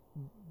even,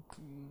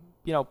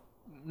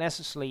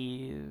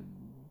 necessarily,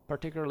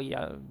 particularly.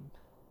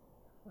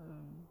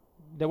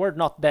 They were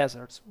not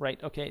deserts, right?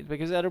 Okay,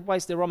 because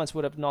otherwise the Romans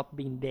would have not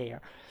been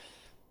there.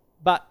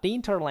 But the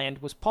hinterland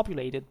was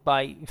populated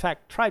by, in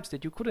fact, tribes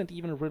that you couldn't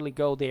even really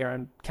go there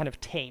and kind of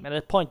tame. At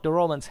that point, the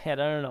Romans had,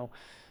 I don't know,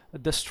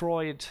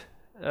 destroyed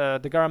the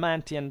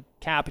Garamantian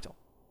capital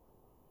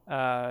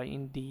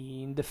in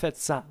the fifth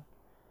sun.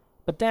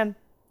 But then,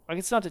 like,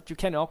 it's not that you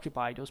can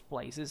occupy those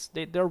places;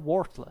 they're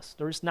worthless.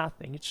 There is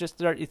nothing. It's just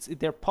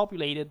they're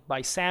populated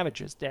by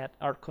savages that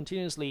are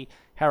continuously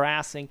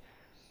harassing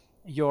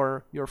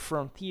your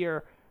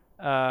frontier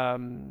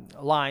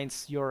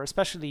lines,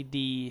 especially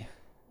the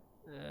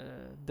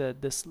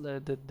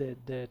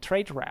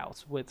trade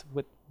routes with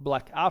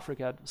Black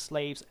Africa,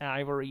 slaves,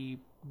 ivory,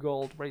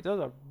 gold, right? Those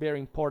are very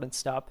important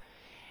stuff,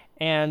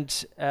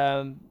 and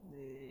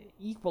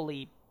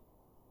equally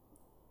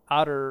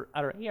other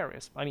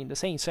areas. I mean, the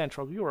same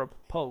Central Europe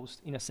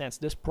posed, in a sense,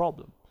 this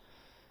problem.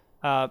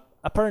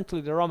 Apparently,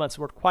 the Romans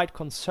were quite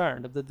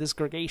concerned of the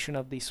disgregation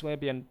of the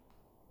Swabian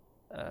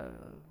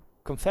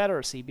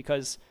confederacy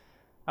because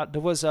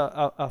there was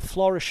a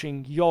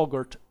flourishing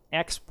yogurt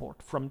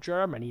export from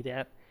Germany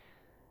that,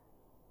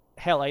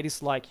 hell, I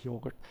dislike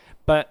yogurt,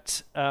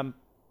 but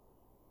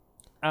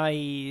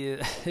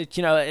I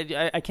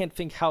can't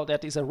think how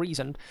that is a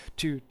reason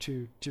to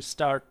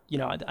start,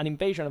 an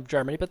invasion of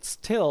Germany, but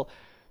still,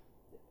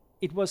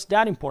 it was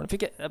that important.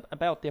 Think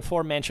about the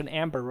aforementioned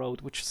Amber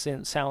Road, which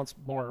sounds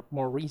more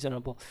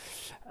reasonable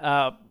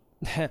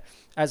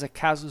as a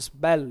casus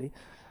belli,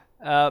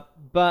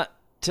 but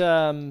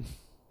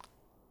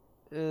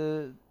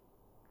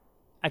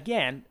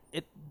again,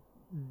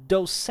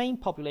 those same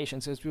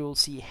populations, as we will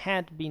see,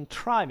 had been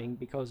thriving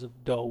because of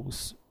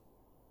those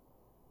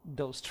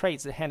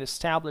trades. They had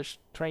established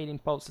trading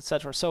posts,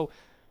 etc. So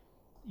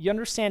you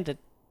understand that,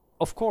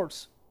 of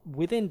course,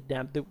 within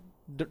them,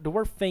 there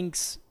were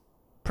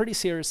pretty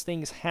serious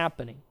things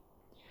happening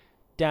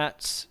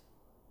that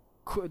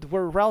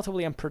were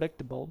relatively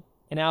unpredictable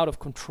and out of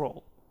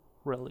control,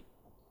 really.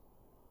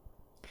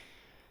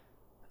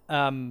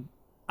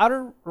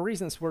 Other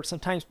reasons were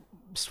sometimes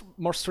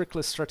more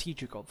strictly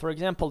strategical. For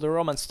example, the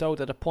Romans thought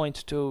at a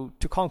point to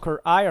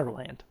conquer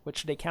Ireland,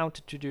 which they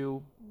counted to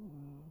do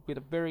with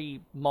a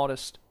very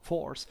modest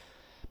force,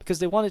 because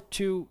they wanted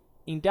to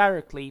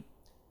indirectly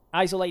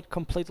isolate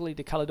completely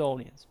the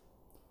Caledonians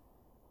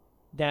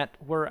that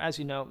were, as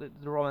you know,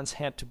 the Romans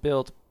had to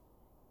build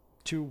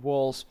 2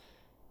 walls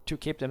to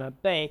keep them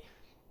at bay,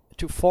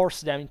 to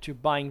force them into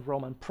buying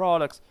Roman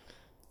products.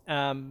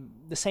 The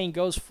same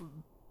goes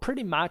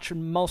pretty much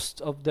in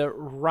most of the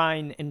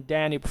Rhine and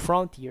Danube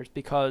frontiers,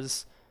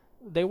 because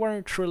they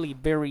weren't truly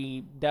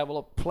very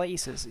developed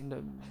places,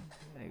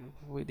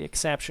 with the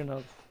exception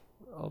of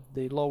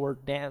the lower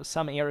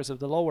some areas of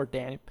the lower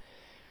Danube.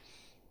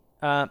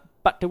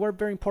 But they were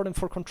very important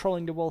for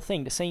controlling the whole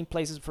thing. The same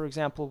places, for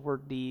example,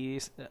 where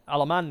the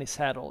Alamanni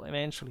settled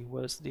eventually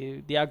was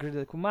the Agri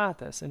de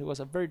Cumatas, and it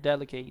was a very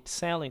delicate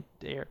sailing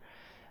there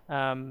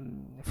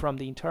from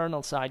the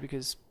internal side,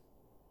 because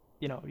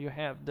you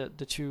have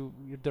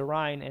the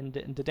Rhine and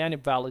the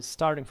Danube valleys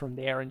starting from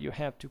there, and you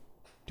have to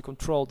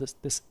control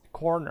this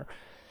corner.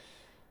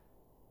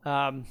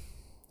 In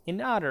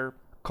other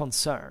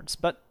concerns,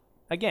 but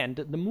again,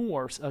 the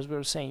Moors, as we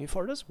were saying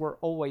before, this were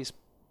always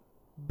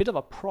a bit of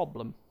a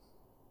problem.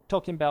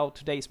 Talking about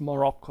today's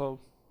Morocco,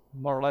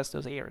 more or less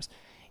those areas.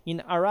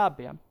 In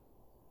Arabia,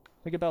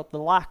 think about the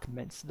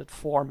Lachmans that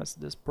form as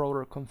this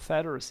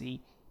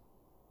proto-confederacy.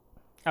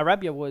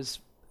 Arabia was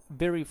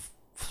very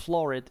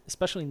florid,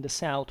 especially in the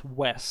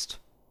southwest.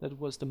 That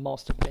was the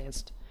most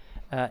advanced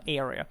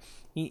area.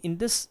 In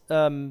this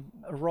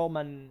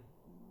Roman,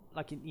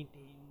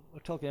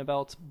 we're talking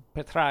about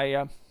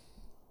Petraea,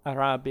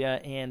 Arabia,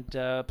 and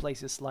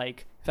places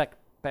like, in fact,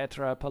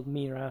 Petra,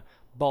 Palmyra,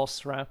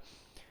 Bosra,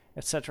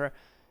 etc.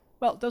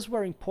 Well, those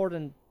were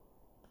important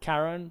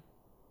Charon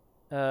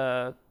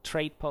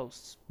trade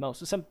posts.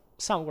 Most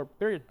some were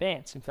very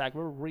advanced. In fact,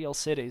 were real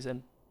cities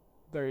and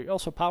very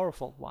also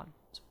powerful ones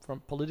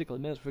from political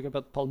administration.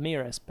 About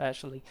Palmyra,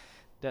 especially,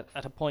 that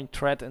at a point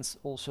threatens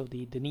also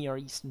the Near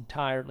East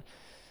entirely,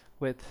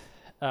 with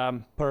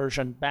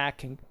Persian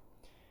backing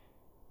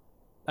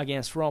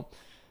against Rome.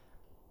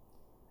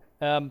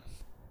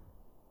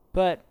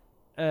 But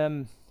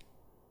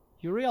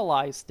you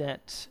realize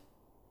that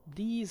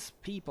these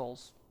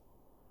peoples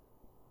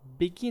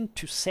begin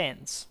to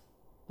sense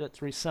that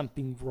there is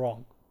something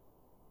wrong,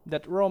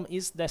 that Rome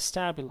is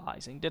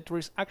destabilizing, that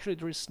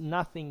there is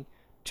nothing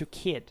to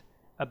kid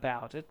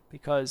about it,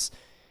 because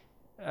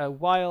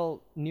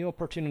while new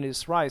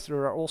opportunities rise, there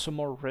are also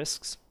more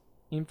risks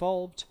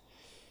involved.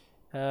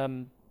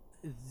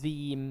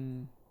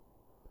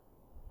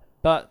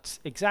 But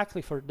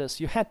exactly for this,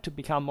 you had to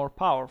become more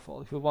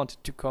powerful if you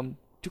wanted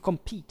to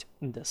compete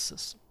in this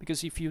system.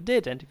 Because if you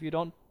didn't, if you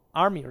don't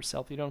arm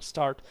yourself, you don't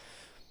start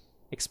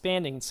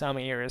expanding in some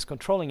areas,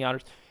 controlling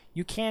others,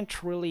 you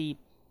can't really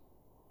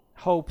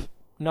hope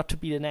not to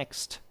be the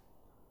next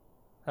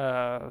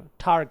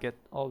target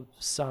of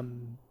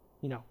some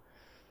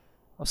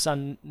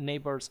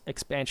neighbor's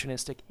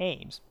expansionistic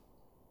aims.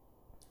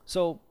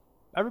 So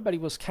everybody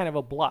was kind of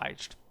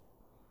obliged,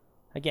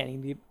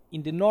 again,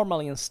 in the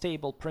normally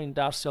unstable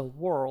pre-industrial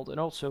world, and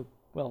also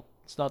well,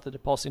 it's not that the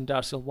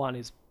post-industrial one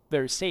is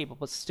very stable,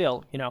 but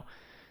still,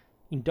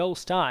 in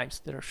those times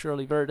that are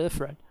surely very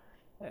different,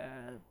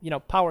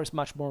 power is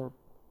much more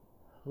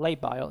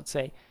labile, let's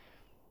say.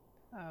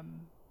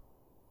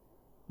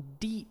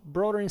 The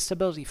broader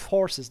instability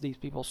forces these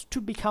peoples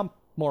to become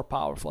more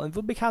powerful, and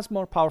who becomes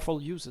more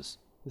powerful uses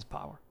this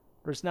power.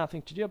 There's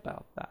nothing to do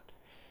about that.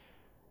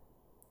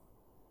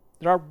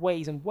 There are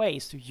ways and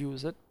ways to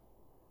use it,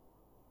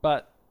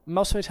 but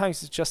most of the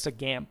times it's just a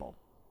gamble.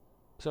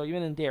 So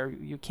even in there,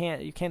 you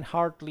can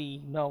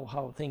hardly know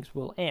how things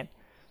will end.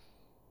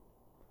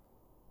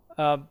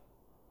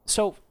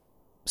 So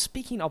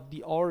speaking of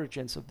the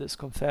origins of these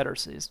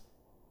confederacies,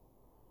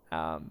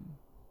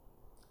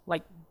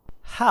 like,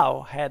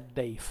 how had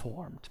they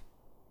formed,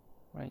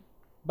 right?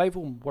 By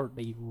whom were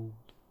they ruled?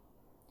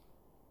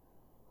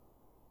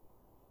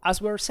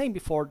 As we were saying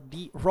before,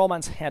 the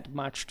Romans had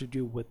much to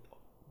do with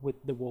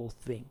the whole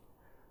thing.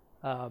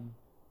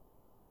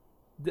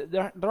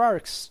 There are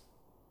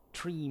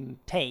extreme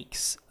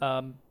takes,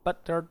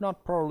 but they're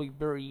not probably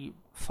very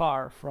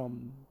far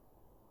from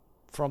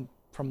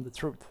the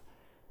truth.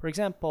 For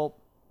example,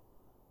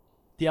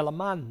 the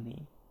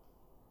Alamanni,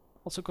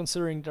 also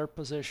considering their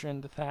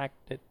position, the fact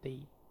that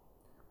they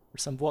were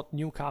somewhat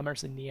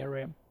newcomers in the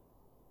area,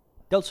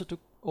 they also took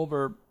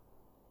over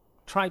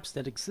tribes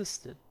that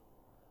existed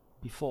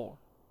before.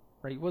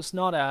 Right? It was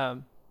not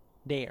an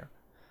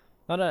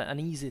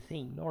easy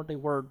thing, nor they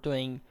were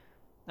doing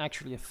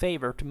actually a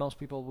favor to most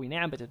people who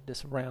inhabited the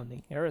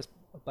surrounding areas,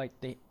 like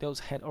those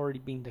had already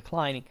been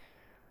declining,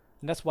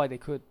 and that's why they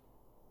could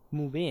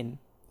move in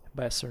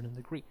by a certain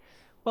degree.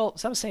 Well,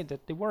 some say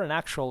that they were an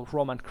actual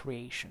Roman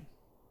creation,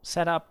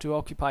 set up to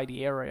occupy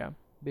the area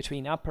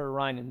between Upper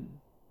Rhine and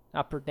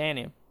Upper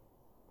Danube,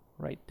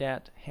 right,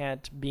 that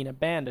had been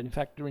abandoned, in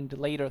fact, during the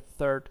later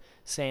 3rd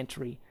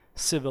century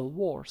civil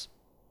wars.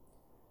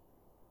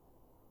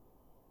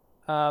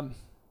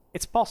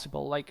 It's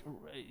possible,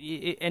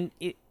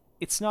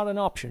 it's not an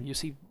option, you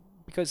see,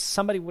 because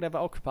somebody would have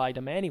occupied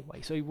them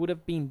anyway, so it would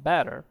have been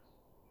better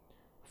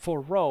for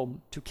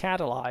Rome to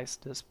catalyze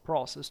this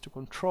process, to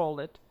control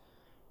it,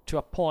 to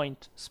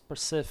appoint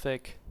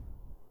specific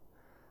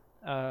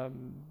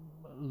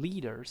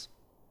leaders,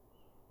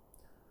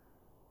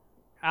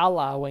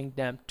 allowing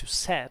them to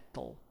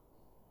settle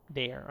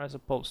there as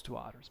opposed to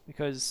others.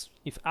 Because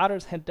if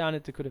others had done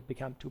it, they could have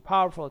become too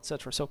powerful,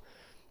 etc. So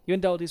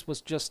even though this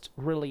was just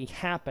really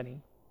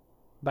happening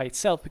by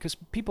itself, because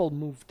people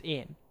moved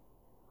in,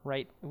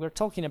 right? We're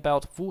talking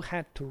about who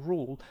had to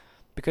rule,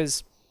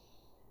 because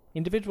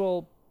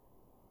individual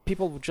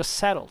people would just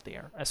settle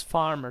there as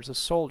farmers, as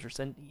soldiers,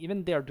 and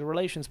even there the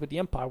relations with the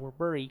empire were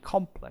very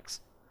complex.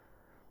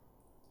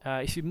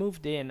 If you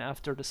moved in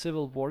after the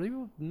civil war,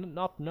 you would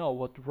not know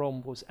what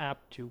Rome was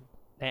up to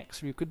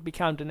next. You could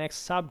become the next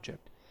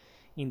subject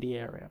in the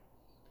area.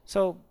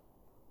 So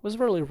it was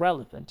really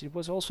relevant. It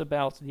was also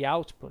about the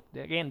output,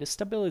 again, the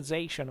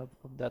stabilization of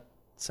that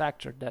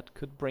sector that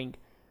could bring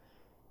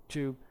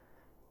to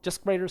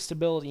just greater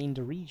stability in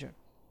the region.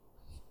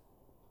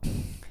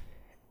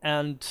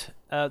 And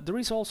there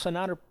is also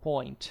another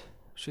point,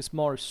 which is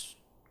more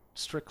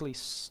strictly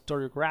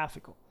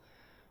historiographical,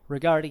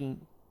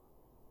 regarding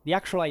the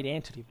actual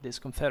identity of these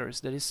confederacies.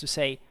 That is to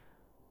say,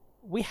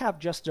 we have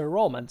just the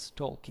Romans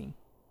talking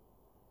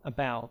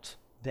about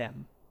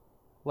them.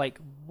 Like,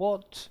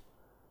 what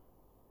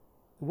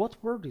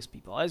were these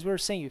people? As we were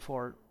saying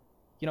before,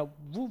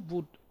 who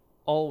would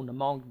own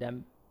among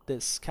them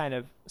this kind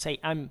of, say,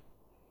 I'm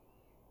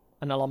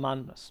an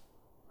Alamannus,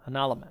 an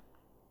Alaman.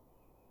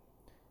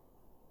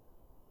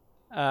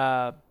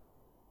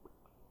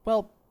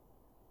 Well,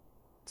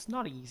 it's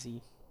not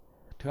easy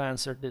to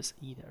answer this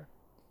either,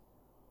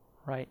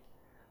 right?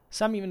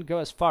 Some even go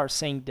as far as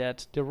saying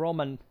that the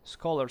Roman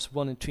scholars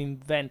wanted to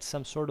invent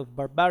some sort of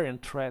barbarian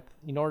threat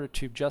in order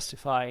to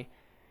justify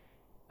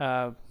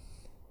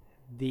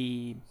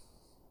the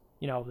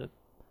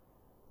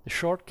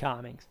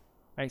shortcomings,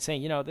 right?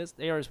 Saying, this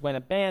areas when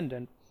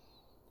abandoned,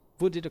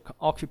 who did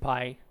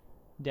occupy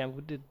them?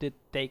 Who did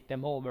take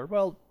them over?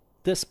 Well,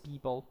 this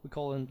people, we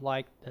call them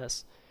like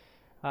this.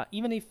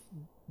 Even if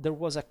there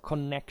was a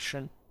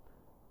connection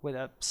with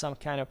some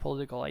kind of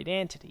political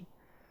identity,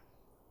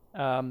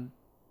 and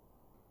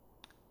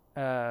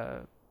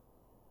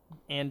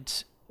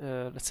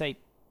let's say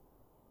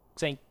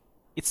saying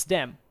it's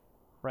them,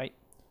 right?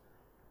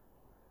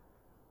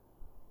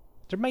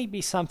 There may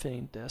be something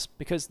in this,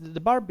 because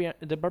the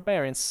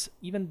barbarians,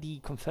 even the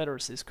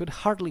confederacies, could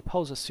hardly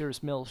pose a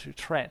serious military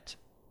threat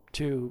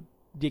to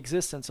the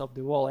existence of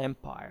the whole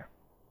empire.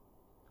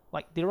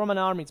 Like, the Roman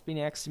army, it's been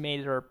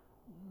estimated, are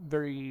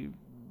very,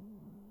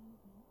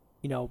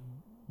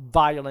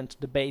 violent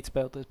debates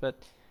about this, but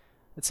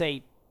let's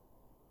say,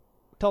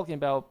 talking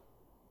about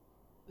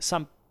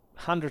some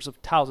hundreds of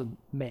thousand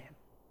men,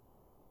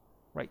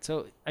 right?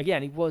 So,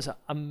 again, it was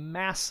a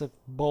massive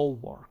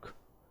bulwark.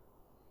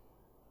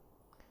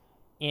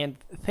 And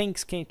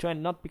things came to an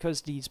end not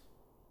because these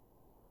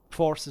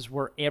forces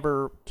were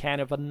ever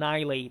kind of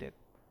annihilated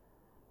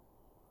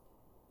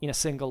in a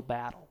single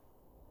battle.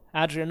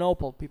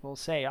 Adrianople, people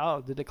say,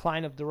 oh, the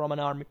decline of the Roman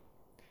army.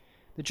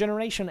 The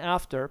generation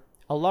after,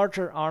 a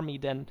larger army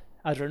than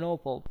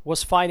Adrianople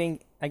was fighting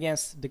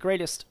against the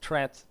greatest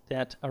threat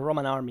that a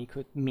Roman army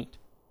could meet.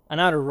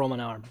 Another Roman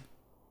army,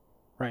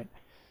 right?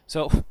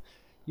 So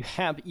you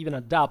have even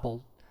a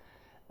double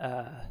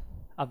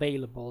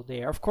available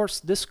there. Of course,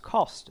 this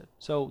costed.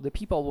 So the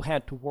people who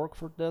had to work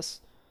for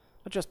this,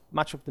 not just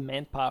much of the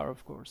manpower,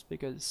 of course,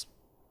 because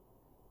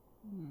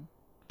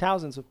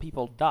thousands of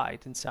people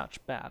died in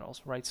such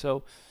battles, right?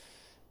 So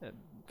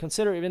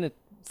consider even it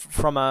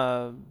from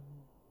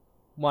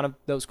one of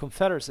those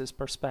confederacies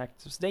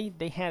perspectives, they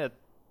had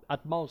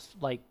at most,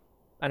 like,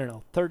 I don't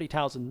know,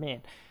 30,000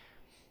 men,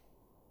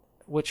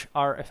 which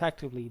are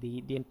effectively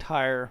the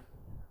entire,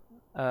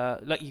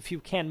 like, if you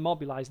can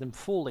mobilize them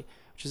fully,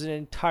 which is an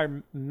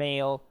entire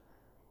male,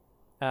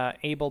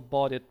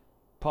 able-bodied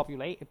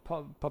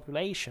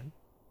population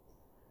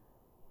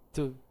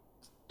to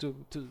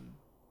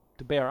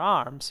bear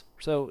arms.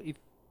 So if,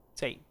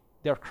 say,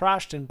 they're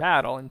crushed in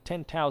battle and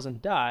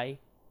 10,000 die,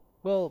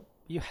 well,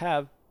 you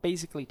have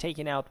basically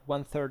taken out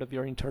 1/3 of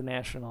your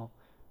international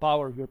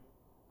power. You're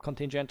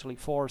contingentally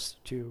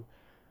forced to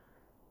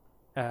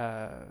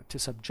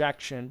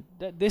subjection.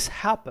 This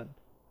happened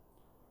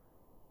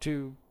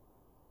to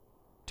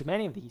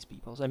many of these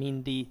peoples. I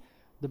mean, the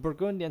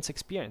Burgundians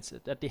experienced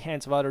it at the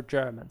hands of other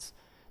Germans,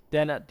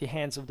 then at the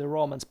hands of the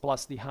Romans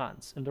plus the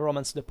Huns, and the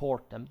Romans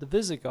deport them. The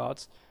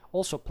Visigoths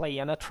also play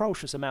an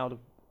atrocious amount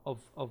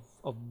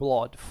of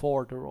blood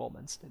for the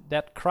Romans.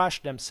 That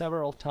crushed them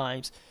several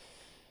times.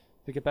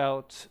 Think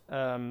about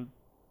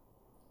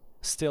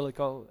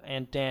Stilicho,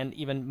 and then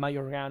even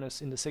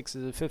Majorianus in the 6th to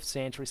the 5th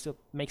century still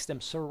makes them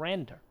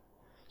surrender.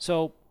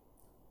 So,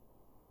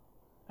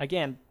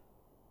 again,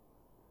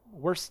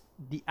 where's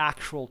the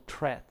actual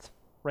threat?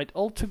 Right,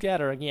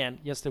 altogether, again,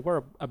 yes, they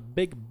were a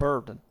big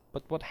burden,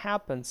 but what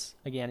happens,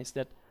 again, is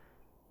that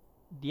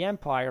the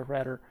empire,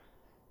 rather,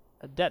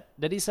 that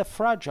is a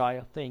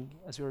fragile thing,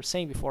 as we were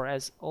saying before,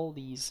 as all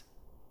these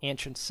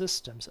ancient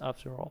systems,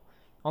 after all,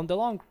 on the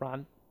long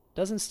run,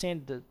 doesn't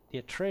stand the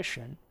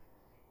attrition,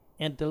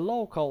 and the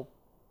local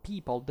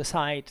people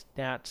decide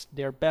that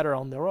they're better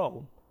on their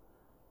own,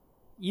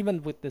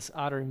 even with these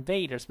other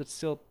invaders, but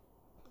still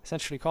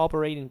essentially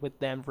cooperating with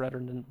them rather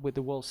than with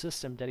the world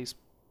system that is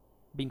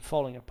being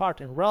falling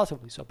apart, and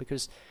relatively so,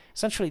 because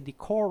essentially the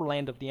core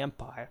land of the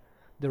empire,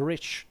 the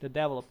rich, the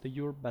developed, the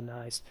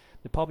urbanized,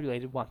 the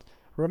populated ones,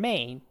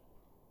 remain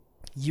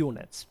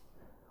units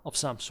of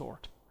some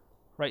sort.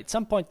 Right? At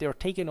some point they were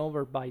taken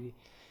over by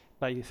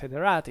the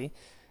federati,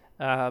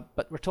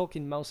 but we're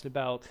talking mostly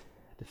about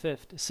the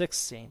 5th, 6th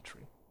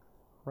century,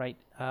 right?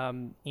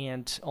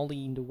 And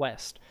only in the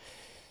West,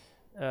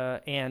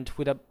 and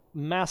with a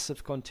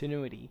massive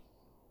continuity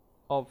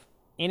of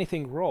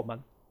anything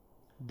Roman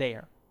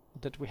there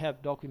that we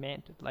have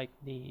documented. Like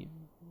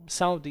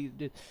some of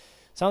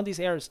these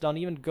areas don't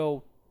even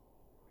go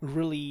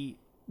really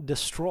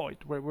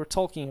destroyed. We're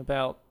talking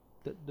about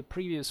the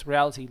previous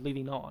reality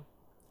living on,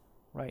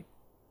 right?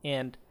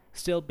 And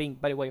still being,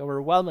 by the way,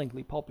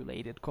 overwhelmingly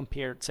populated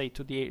compared, say,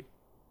 to the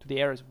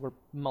areas where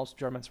most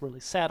Germans really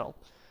settled.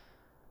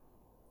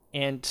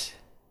 And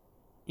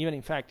even,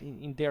 in fact,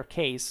 in their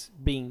case,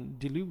 being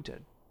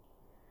diluted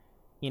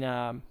in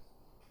a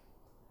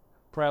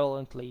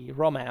prevalently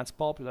Romance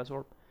populace,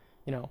 or,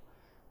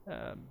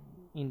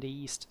 in the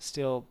East,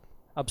 still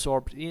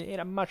absorbed in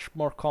a much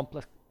more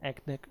complex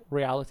ethnic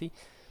reality.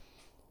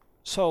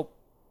 So,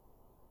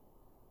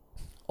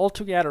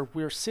 altogether,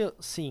 we're still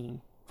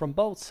seeing from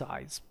both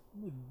sides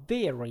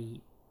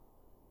very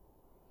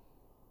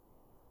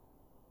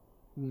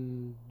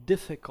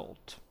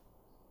difficult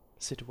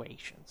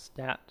situations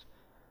that,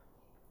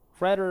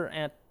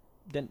 rather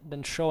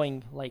than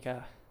showing like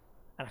an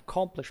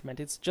accomplishment,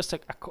 it's just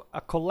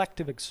a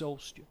collective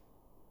exhaustion.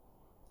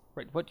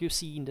 Right, what you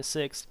see in the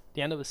 6th,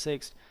 the end of the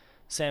 6th,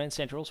 7th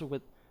century, also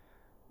with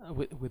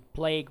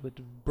plague,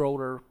 with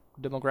broader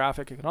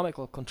demographic,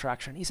 economical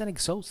contraction, is an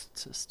exhausted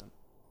system.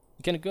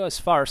 You can go as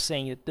far as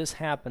saying that this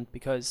happened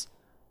because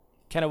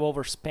kind of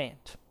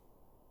overspent,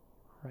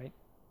 right?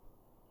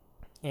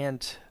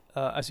 And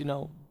as you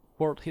know,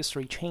 world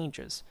history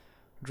changes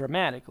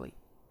dramatically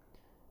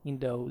in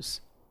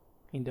those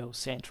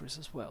centuries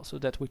as well. So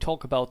that we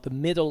talk about the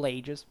Middle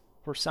Ages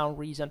for some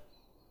reason.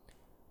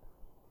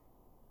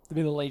 The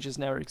Middle Ages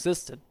never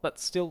existed, but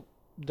still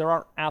there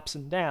are ups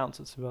and downs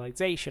of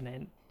civilization,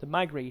 and the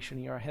migration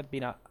era had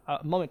been a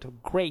moment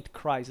of great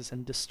crisis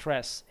and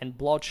distress and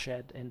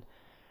bloodshed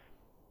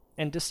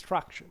and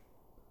destruction,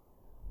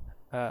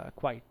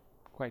 quite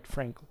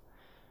frankly.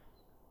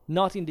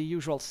 Not in the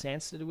usual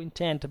sense that we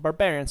intend. The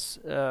barbarians,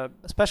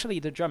 especially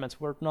the Germans,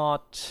 were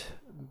not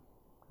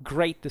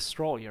great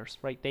destroyers,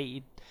 right?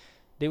 They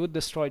would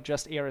destroy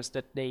just areas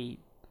that they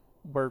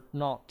were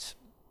not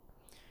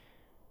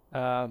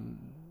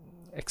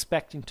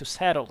expecting to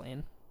settle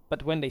in,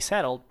 but when they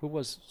settled, it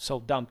was so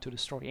dumb to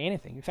destroy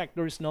anything. In fact,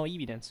 there is no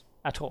evidence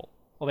at all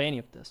of any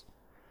of this.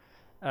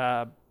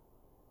 The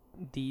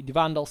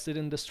Vandals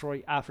didn't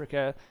destroy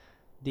Africa,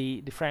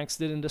 the Franks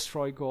didn't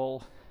destroy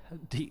Gaul,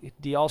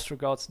 the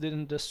Ostrogoths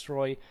didn't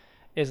destroy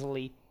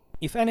Italy.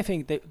 If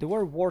anything, they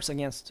were wars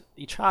against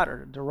each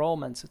other, the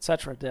Romans,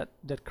 etc.,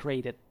 that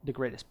created the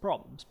greatest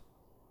problems.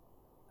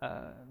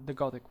 The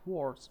Gothic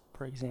Wars,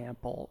 for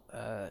example,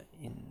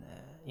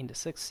 in the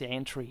 6th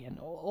century, and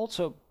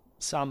also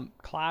some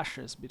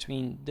clashes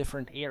between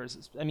different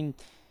areas. I mean,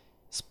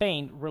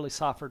 Spain really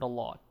suffered a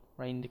lot,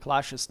 right, in the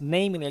clashes,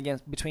 namely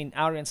between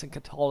Arians and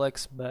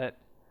Catholics, but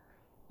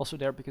also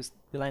there because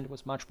the land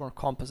was much more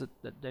composite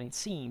than it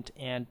seemed.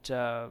 And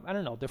I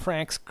don't know, the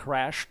Franks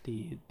crashed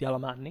the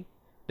Alamanni,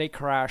 they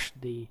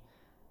crashed the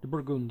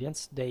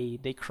Burgundians,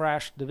 they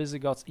crashed the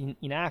Visigoths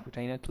in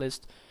Aquitaine at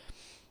least.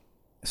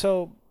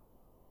 So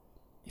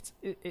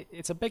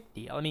it's a big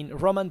deal. I mean,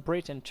 Roman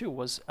Britain too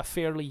was a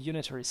fairly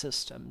unitary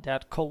system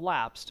that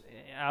collapsed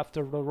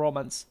after the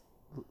Romans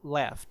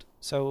left.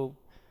 So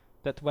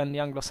that when the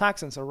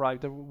Anglo-Saxons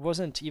arrived, there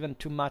wasn't even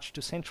too much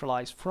to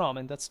centralize from,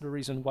 and that's the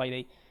reason why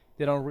they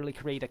don't really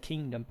create a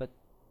kingdom, but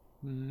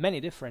many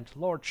different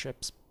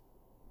lordships.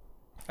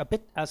 A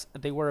bit as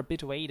they were a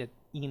bit weighted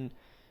in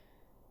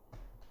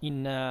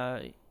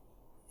I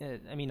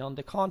mean, on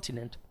the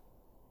continent,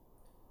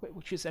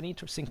 which is an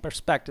interesting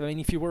perspective. I mean,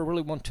 if you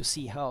really want to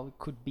see how it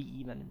could be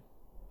even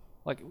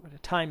like a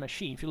time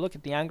machine, if you look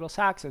at the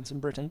Anglo-Saxons in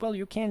Britain, well,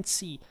 you can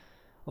see,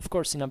 of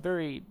course, in a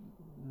very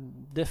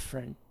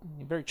different,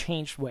 very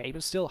changed way,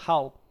 but still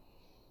how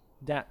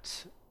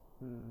that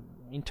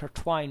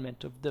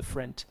intertwinement of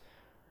different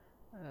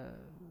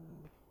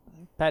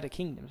petty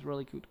kingdoms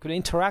really could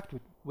interact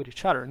with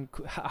each other, and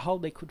how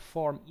they could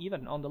form,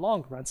 even on the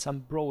long run, some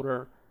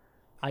broader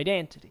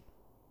identity.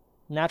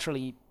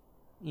 Naturally,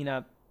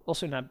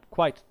 also in a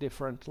quite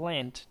different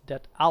land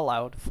that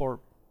allowed for,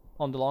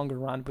 on the longer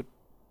run, but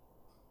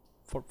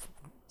for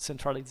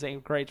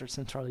greater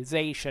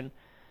centralization,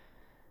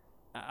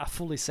 a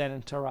fully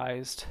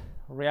sanitarized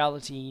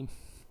reality.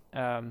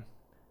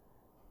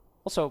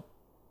 Also,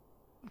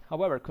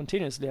 however,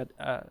 continuously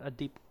a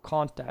deep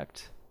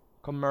contact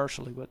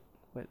commercially with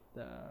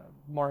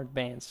more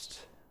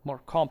advanced,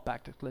 more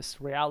compact, at least,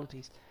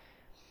 realities.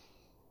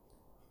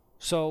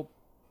 So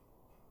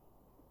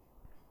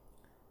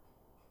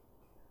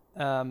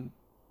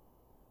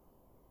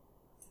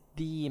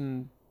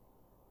the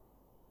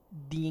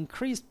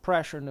increased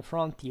pressure in the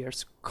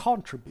frontiers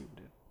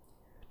contributed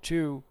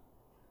to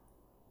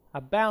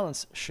a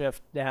balance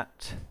shift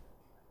that,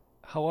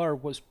 however,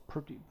 was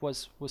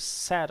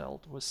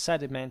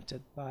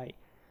sedimented by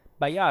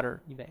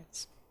other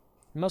events,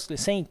 mostly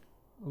saint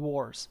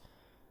wars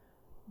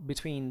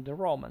between the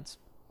Romans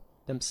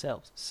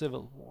themselves,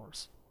 civil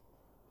wars.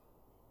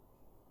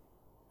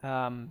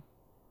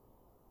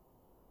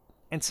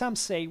 And some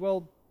say,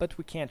 well, but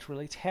we can't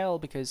really tell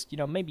because,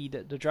 maybe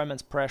the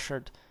Germans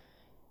pressured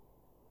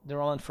the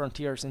Roman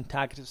frontiers in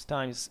Tacitus'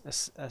 times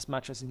as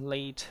much as in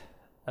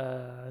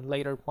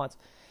later ones.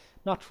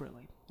 Not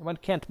really. One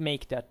can't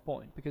make that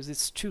point because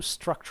it's too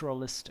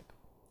structuralistic.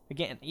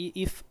 Again,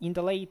 if in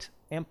the late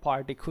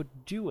empire they could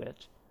do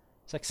it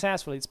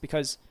successfully, it's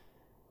because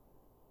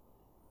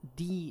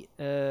the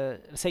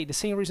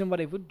same reason why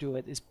they would do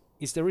it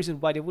is the reason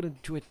why they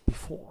wouldn't do it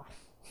before,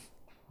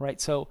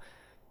 right? So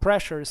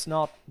pressure is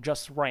not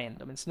just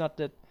random. It's not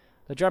that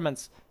the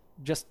Germans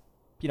just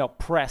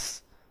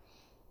press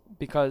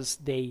because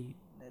they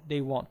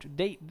want to.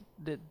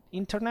 The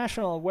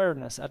international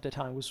awareness at the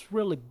time was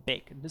really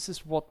big, and this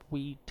is what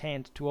we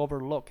tend to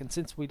overlook. And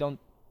since we don't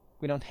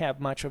have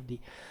much of the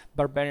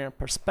barbarian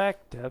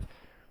perspective,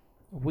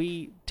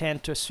 we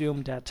tend to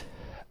assume that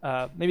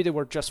maybe they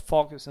were just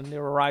focused on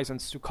their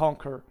horizons to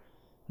conquer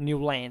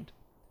new land.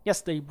 Yes,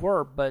 they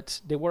were,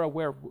 but they were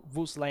aware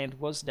whose land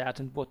was that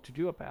and what to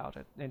do about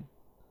it. And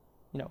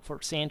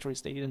for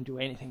centuries they didn't do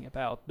anything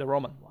about the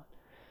Roman one.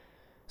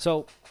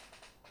 So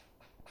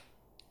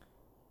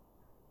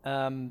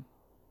as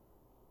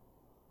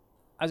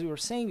we were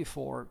saying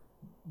before,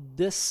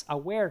 this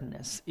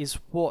awareness is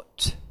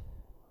what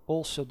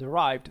also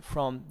derived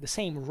from the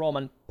same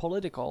Roman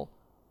political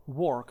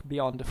work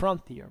beyond the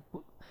frontier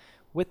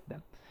with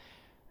them.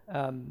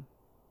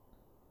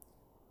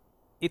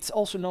 It's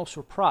also no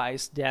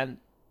surprise then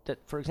that,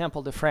 for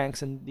example, the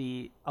Franks and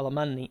the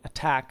Alamanni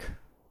attack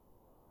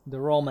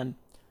the Roman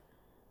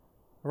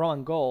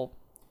Gaul,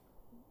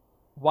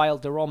 while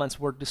the Romans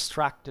were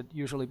distracted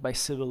usually by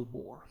civil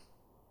war.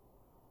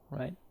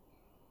 Right?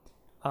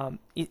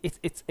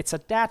 It's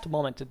at that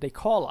moment that they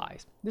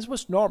coalesce. This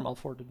was normal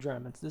for the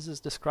Germans. This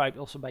is described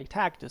also by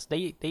Tacitus.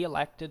 They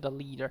elected a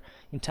leader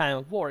in time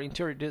of war. In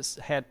theory, this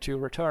had to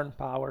return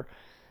power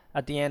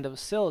at the end of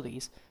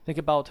hostilities. Think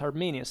about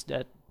Arminius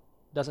that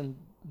doesn't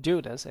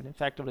do this and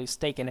effectively is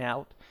taken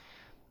out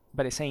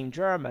by the same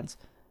Germans.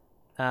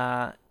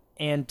 So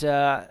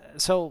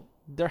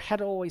there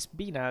had always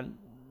been an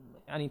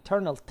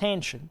internal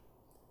tension,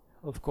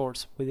 of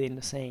course, within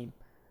the same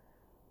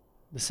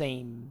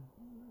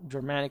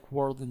Germanic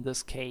world in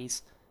this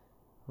case,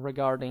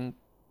 regarding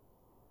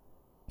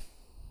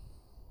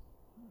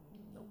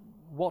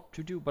what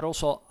to do, but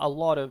also a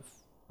lot of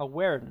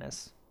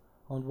awareness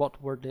on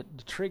what were the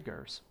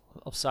triggers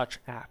of such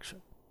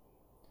action.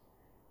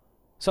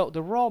 So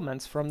the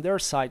Romans, from their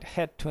side,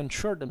 had to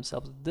ensure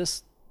themselves that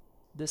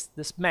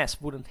this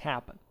mess wouldn't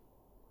happen.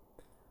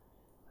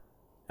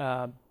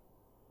 By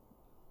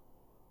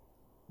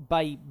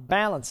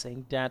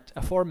balancing that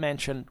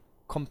aforementioned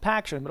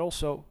compaction, but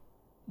also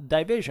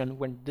division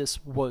when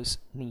this was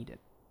needed.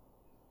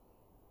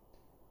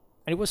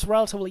 And it was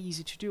relatively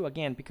easy to do,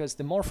 again, because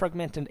the more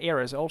fragmented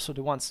areas are also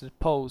the ones that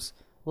pose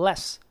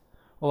less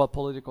of a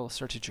political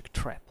strategic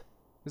threat,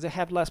 because they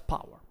have less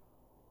power,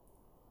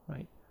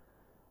 right?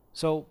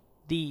 So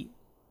the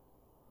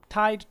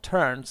tide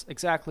turns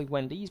exactly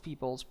when these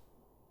peoples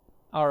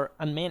are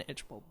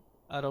unmanageable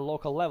at a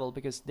local level,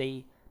 because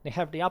they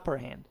have the upper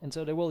hand, and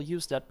so they will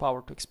use that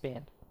power to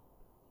expand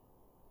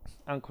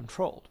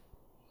uncontrolled.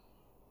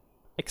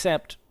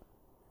 Except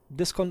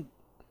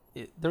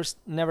there's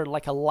never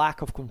like a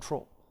lack of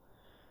control,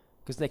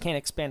 because they can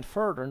expand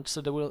further, and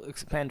so they will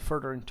expand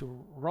further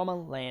into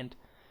Roman land,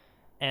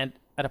 and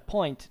at a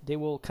point they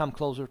will come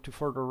closer to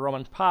further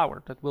Roman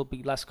power that will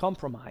be less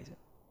compromising.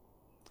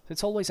 So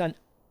it's always a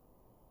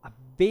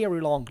very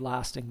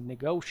long-lasting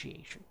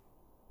negotiation,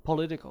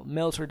 political,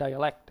 military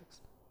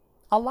dialectics,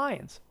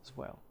 alliance as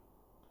well.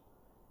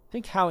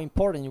 Think how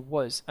important it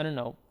was, I don't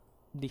know,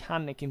 the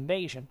Hunnic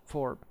invasion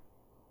for,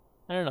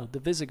 I don't know, the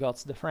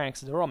Visigoths, the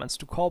Franks, the Romans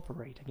to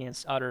cooperate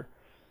against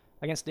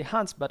the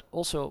Huns, but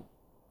also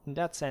in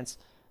that sense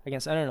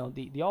against, I don't know,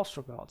 the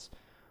Ostrogoths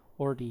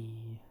or the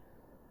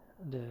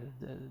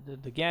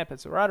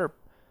Gepids or other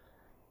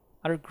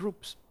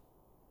groups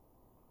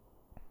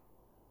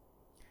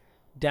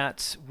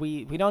that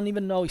we don't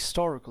even know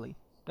historically.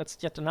 That's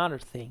yet another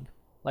thing.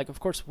 Like, of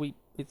course,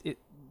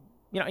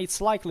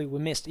 it's likely we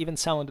missed even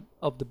some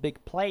of the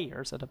big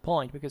players at a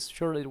point, because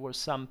surely there was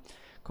some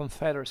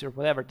confederacy or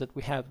whatever that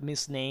we have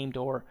misnamed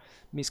or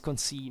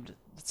misconceived,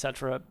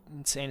 etc.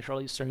 in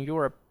Central Eastern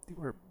Europe,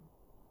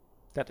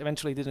 that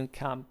eventually didn't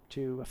come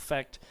to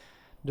affect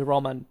the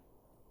Roman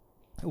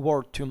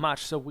world too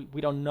much, so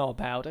we don't know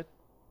about it,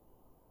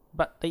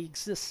 but they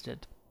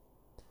existed.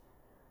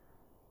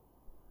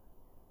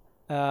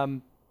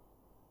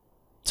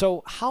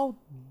 So how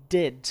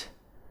did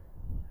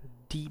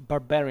the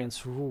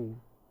barbarians rule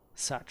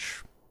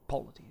such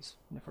polities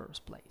in the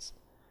first place?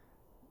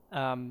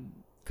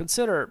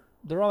 Consider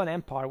the Roman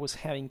Empire was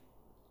having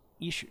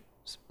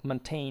issues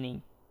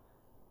maintaining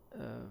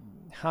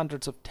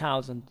hundreds of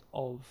thousands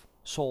of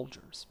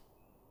soldiers.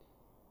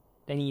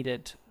 They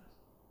needed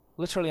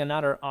literally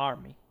another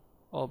army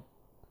of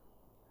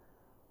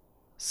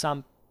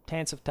some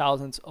tens of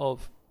thousands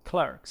of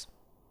clerics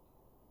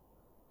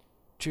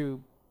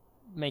to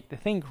make the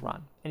thing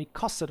run, and it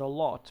costed a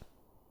lot,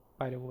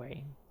 by the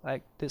way.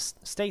 Like, the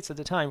states at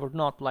the time were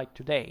not like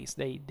today's.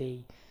 They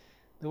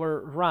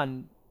were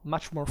run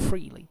much more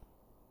freely.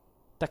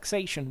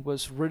 Taxation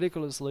was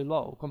ridiculously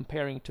low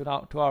comparing to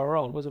our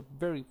own. It was a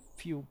very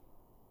few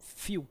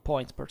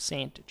points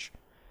percentage.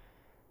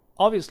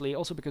 Obviously,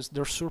 also because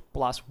their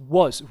surplus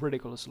was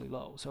ridiculously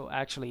low. So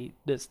actually,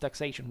 this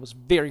taxation was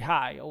very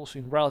high, also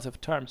in relative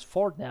terms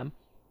for them.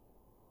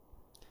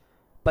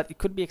 But it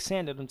could be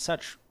extended on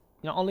such,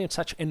 only on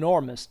such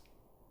enormous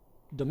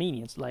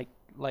dominions like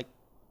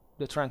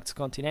the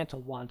transcontinental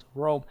one,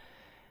 Rome,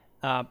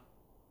 and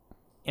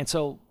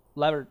so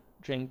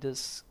leveraging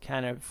this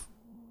kind of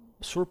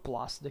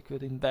surplus, they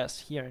could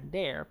invest here and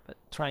there, but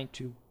trying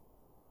to,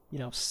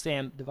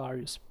 stem the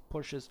various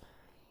pushes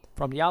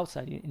from the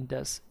outside in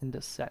this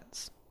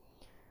sense.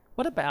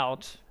 What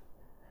about,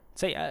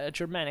 say, a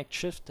Germanic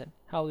chieftain?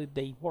 How did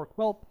they work?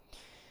 Well,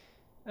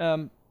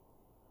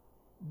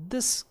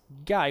 this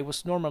guy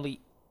was normally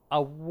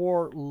a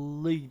war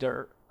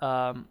leader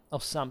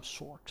of some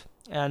sort,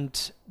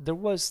 and there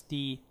was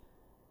the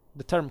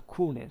term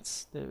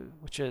kunitz,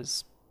 which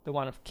is the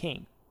one of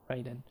king,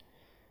 right? And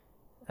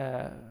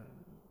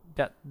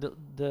that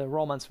the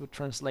Romans would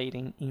translate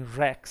in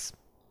rex,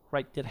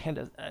 right? That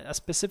had a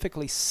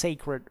specifically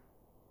sacred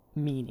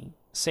meaning,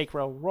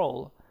 sacred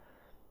role,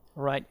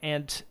 right?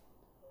 And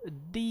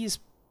these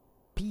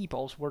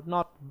peoples were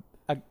not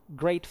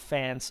great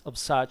fans of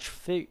such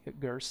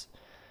figures,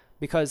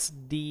 because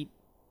the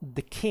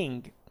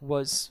king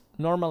was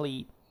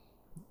normally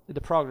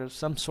the product of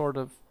some sort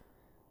of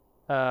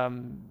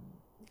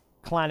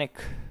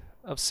clanic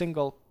of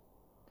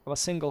a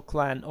single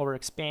clan over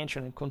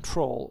expansion and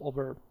control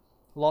over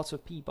lots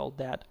of people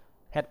that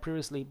had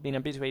previously been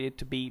habituated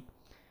to be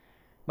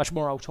much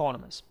more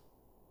autonomous.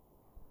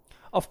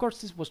 Of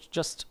course, this was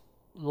just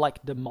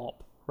like the mob,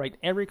 right?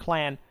 Every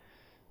clan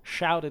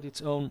shouted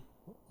its own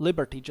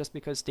liberty just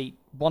because they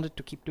wanted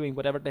to keep doing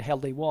whatever the hell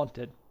they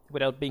wanted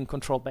without being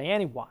controlled by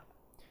anyone.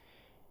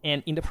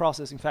 And in the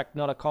process, in fact,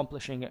 not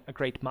accomplishing a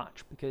great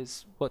much,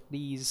 because what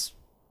these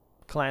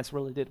clans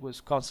really did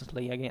was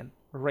constantly, again,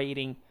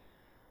 raiding,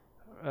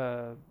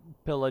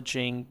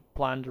 pillaging,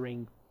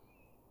 plundering.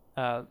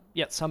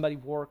 Yet somebody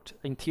worked.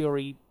 In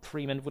theory,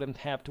 freemen wouldn't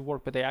have to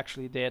work, but they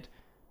actually did.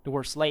 They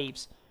were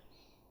slaves.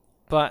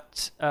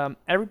 But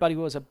everybody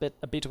was a bit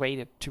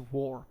habituated to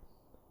war,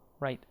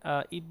 right?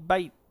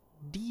 By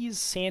these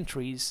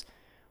centuries,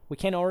 we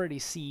can already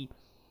see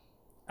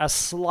a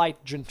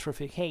slight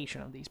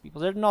gentrification of these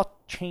people. They're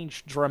not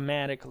changed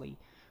dramatically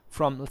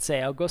from, let's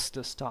say,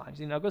 Augustus times.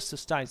 In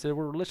Augustus times, there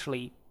were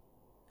literally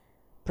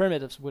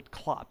primitives with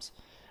clubs,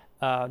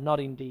 not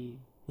in the,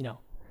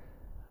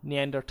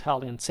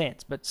 Neanderthalian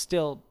sense, but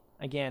still,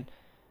 again,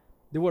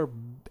 they were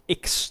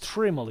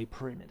extremely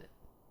primitive,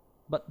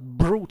 but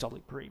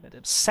brutally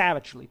primitive,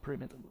 savagely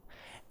primitive,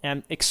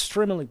 and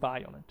extremely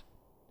violent.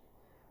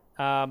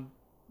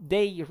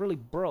 They really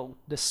brought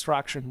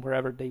destruction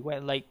wherever they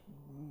went. Like,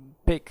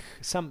 pick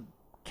some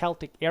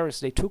Celtic areas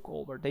they took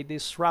over. They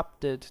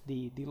disrupted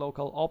the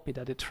local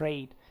oppida, the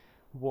trade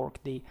work,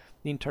 the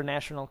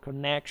international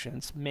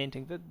connections,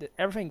 meaning that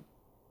everything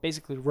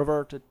basically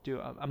reverted to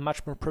a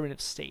much more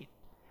primitive state.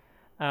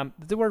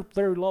 They were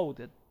very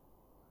loaded.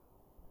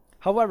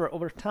 However,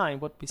 over time,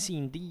 what we see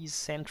in these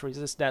centuries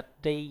is that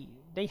they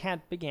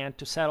had began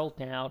to settle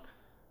down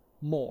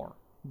more.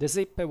 The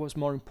Zippe was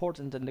more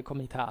important than the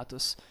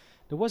Comitatus.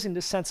 There was, in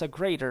this sense, a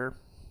greater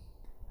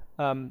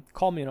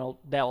communal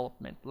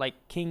development. Like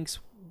kings,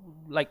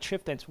 like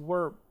chieftains,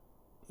 were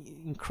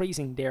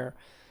increasing their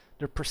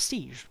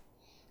prestige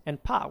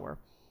and power.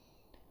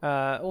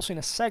 Also, in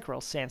a sacral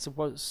sense, it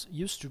was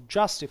used to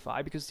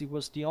justify, because it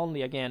was the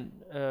only, again,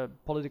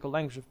 political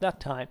language of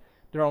that time,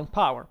 their own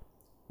power.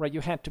 Right?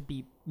 You had to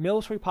be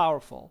military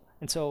powerful,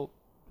 and so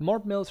the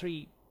more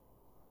military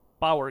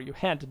power you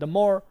had, the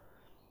more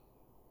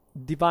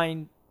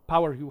divine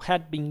power you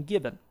had been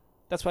given.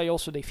 That's why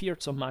also they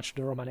feared so much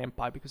the Roman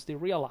Empire, because they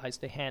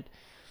realized they had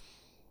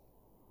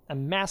a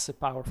massive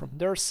power from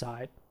their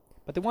side,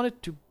 but they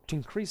wanted to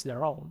increase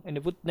their own, and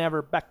they would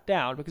never back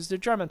down, because the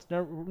Germans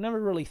never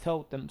really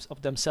thought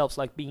of themselves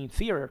like being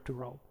inferior to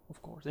Rome, of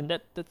course, and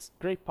that's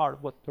a great part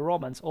of what the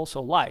Romans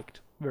also liked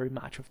very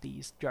much of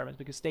these Germans,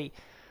 because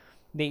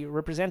they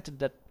represented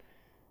that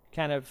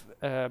kind of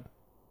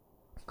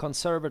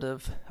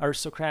conservative,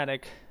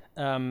 aristocratic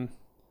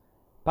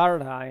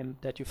paradigm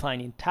that you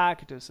find in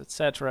Tacitus,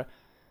 etc.,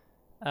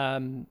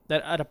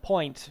 that at a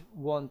point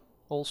want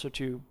also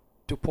to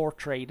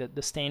portray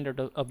the standard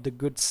of the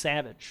good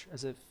savage,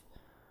 as if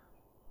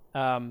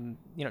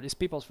these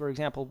peoples, for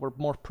example, were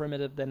more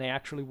primitive than they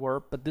actually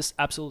were. But this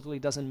absolutely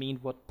doesn't mean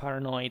what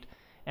paranoid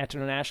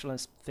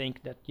ethno-nationalists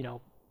think, that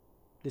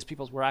these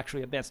peoples were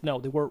actually advanced. No,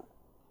 they were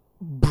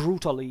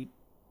brutally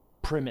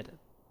primitive,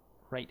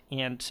 right?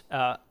 And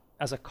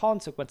as a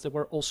consequence, they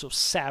were also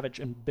savage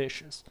and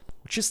vicious,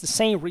 which is the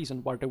same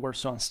reason why they were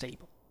so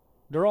unstable.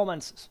 The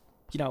Romans,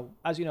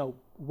 as you know,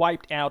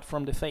 wiped out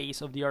from the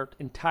face of the earth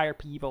entire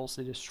peoples.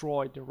 They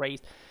destroyed, they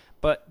razed,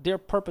 but their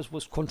purpose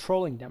was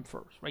controlling them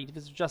first, right? If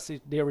it's just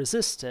if they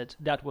resisted,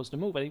 that was the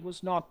move, but it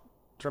was not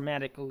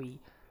dramatically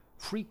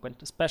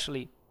frequent,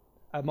 especially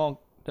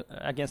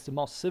against the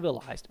most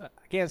civilized.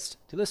 Against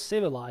the less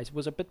civilized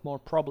was a bit more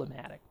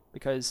problematic,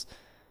 because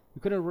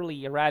you couldn't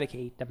really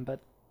eradicate them, but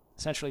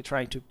essentially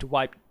trying to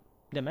wipe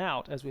them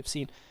out, as we've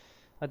seen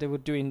they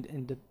would do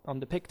on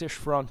the Pictish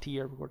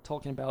frontier. We were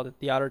talking about it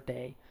the other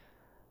day.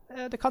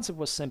 The concept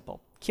was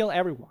simple: kill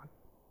everyone.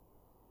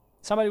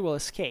 Somebody will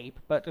escape,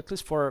 but at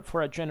least for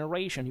a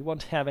generation, you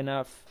won't have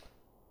enough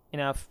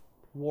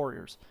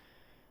warriors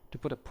to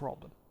put a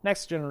problem.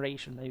 Next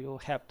generation, maybe you'll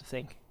have to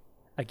think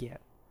again.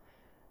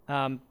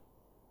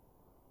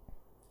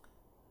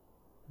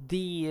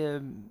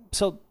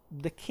 So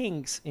the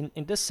kings,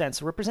 in this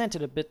sense,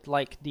 represented a bit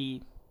like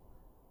the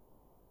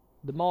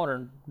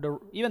modern,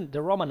 even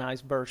the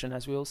Romanized version,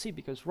 as we will see,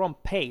 because Rome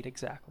paid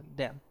exactly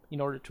them in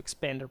order to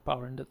expand their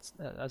power, and that's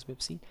as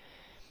we've seen,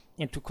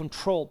 and to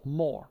control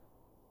more,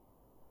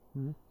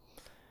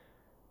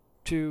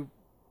 to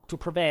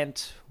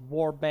prevent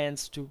war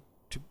bands to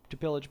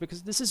pillage,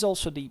 because this is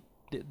also the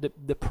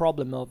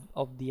problem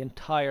of the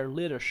entire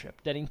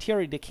leadership, that in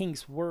theory the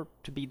kings were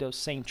to be those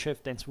same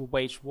chieftains who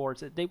waged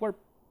wars. They were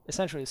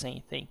essentially the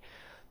same thing,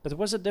 but there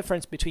was a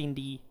difference between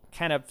the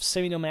kind of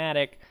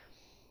semi-nomadic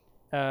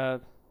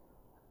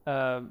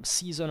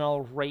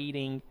seasonal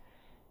raiding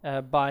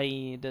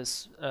by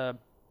this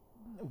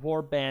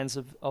war bands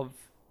of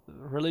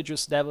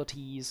religious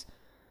devotees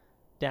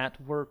that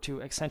were to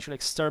essentially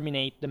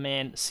exterminate the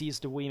men, seize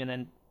the women,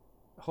 and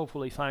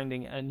hopefully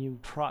finding a new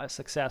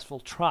successful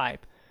tribe.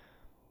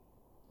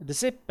 The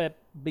Zippe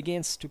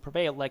begins to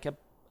prevail like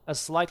a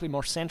slightly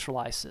more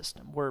centralized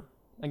system, where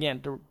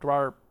again there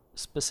are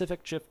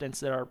specific chieftains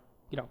that are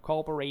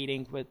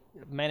cooperating with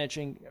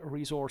managing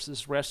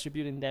resources,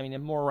 redistributing them in a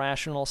more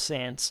rational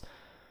sense.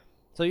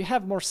 So you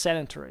have more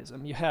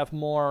sedentarism, you have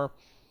more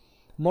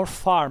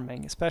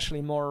farming,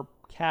 especially more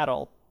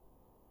cattle.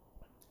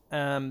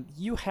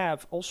 You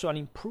have also an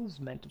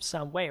improvement of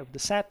some way of the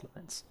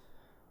settlements,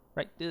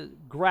 right?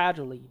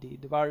 Gradually,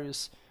 the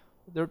various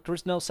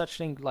there's no such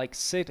thing like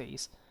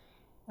cities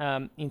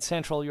in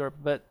Central Europe,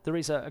 but there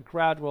is a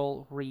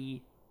gradual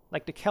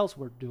like the Celts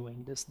were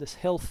doing this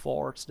hill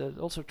forts that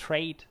also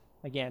trade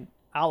again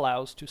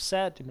allows to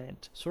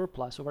sediment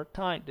surplus over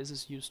time. This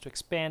is used to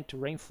expand, to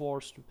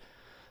reinforce,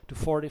 to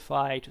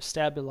fortify, to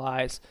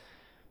stabilize.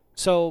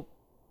 So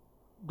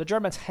the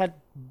Germans had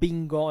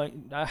been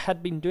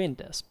doing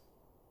this.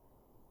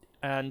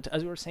 And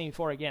as we were saying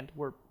before, again, there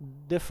were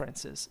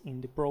differences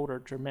in the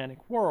broader Germanic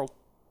world,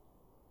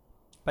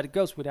 but it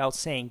goes without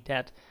saying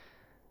that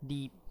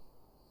the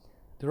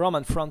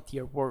Roman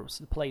frontier was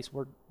the place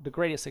where the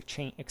greatest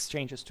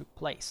exchanges took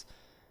place.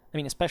 I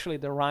mean, especially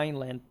the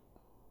Rhineland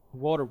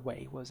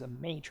waterway was a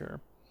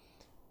major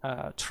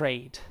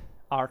trade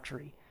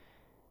artery.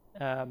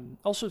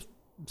 Also,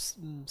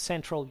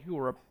 Central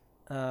Europe,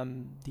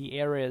 the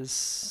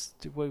areas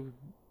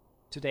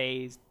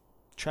today,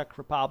 Czech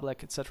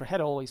Republic, etc.,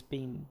 had always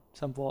been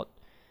somewhat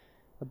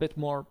a bit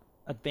more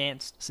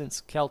advanced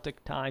since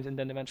Celtic times, and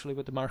then eventually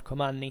with the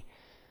Marcomanni.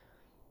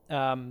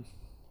 And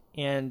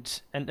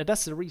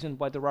that's the reason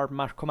why there are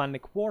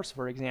Marcomannic wars,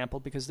 for example,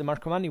 because the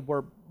Marcomanni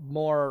were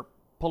more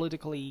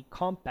politically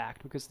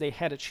compact because they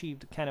had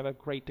achieved kind of a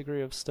great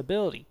degree of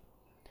stability.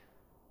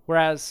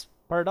 Whereas,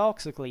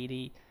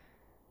 paradoxically,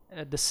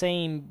 the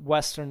same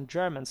Western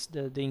Germans,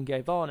 the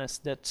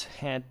Ingvaevones, that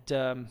had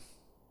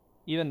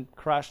even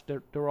crushed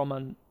the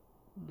Roman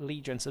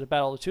legions at the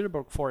Battle of the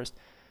Teutoburg Forest,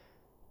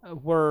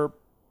 were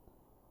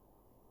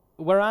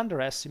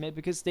underestimated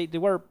because they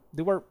were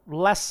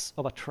less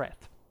of a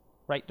threat,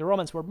 right? The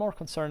Romans were more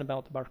concerned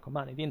about the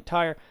Marcomanni. The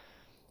entire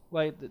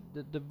way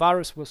the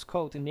Varus was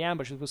caught in the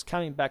ambush, it was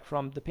coming back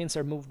from the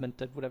pincer movement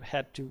that would have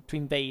had to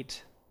invade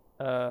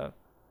the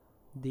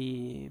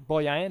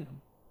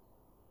Boiaenum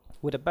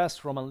with the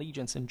best Roman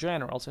legions in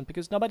general, and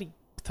because nobody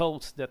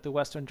thought that the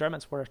Western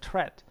Germans were a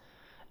threat.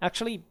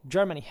 Actually,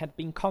 Germany had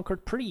been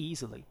conquered pretty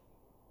easily,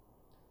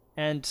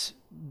 and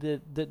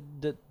the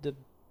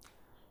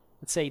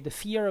let's say the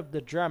fear of the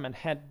German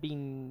had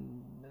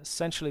been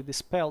essentially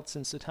dispelled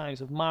since the times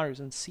of Marius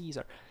and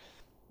Caesar.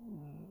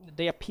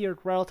 They appeared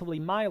relatively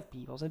mild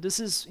peoples, and this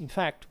is in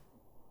fact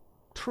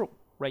true,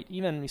 right?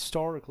 Even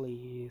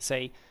historically,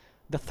 say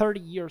the 30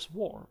 Years'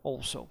 War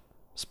also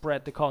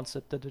spread the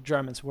concept that the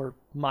Germans were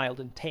mild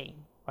and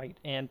tame, right?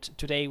 And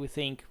today we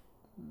think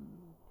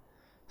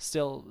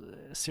still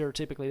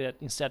stereotypically that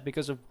instead,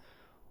 because of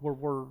World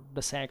War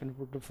II,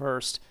 World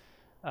War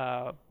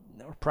I,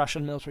 or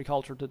Prussian military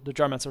culture, the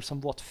Germans are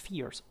somewhat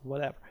fierce,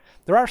 whatever.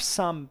 There are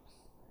some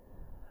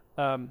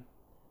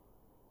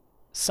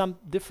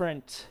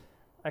different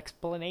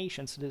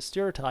explanations to the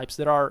stereotypes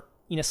that are,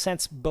 in a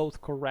sense,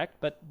 both correct,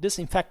 but this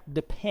in fact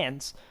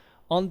depends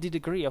on the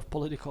degree of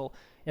political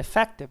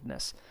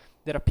effectiveness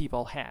that a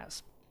people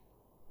has,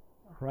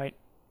 right?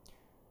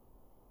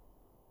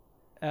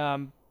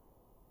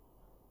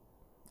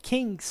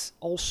 Kings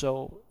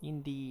also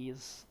in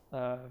these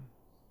and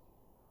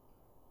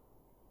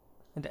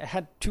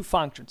had two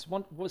functions.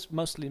 One was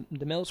mostly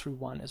the military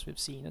one, as we've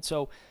seen, and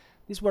so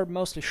these were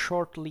mostly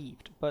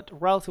short-lived but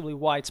relatively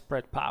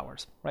widespread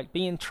powers, right?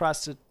 Being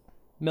entrusted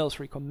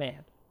military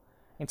command,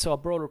 and so a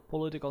broader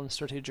political and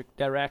strategic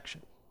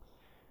direction.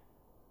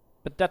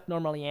 But that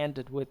normally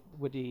ended with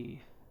the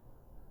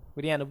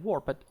end of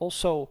war. But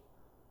also,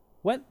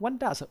 when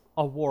does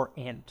a war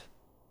end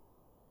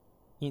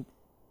in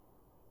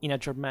a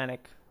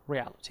Germanic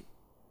reality?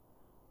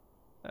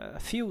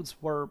 Feuds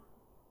were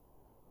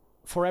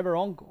forever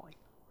ongoing,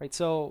 right?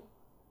 So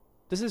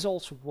this is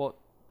also what,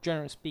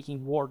 generally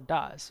speaking, war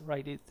does,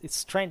 right? It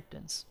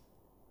strengthens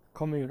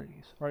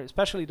communities, right?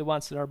 Especially the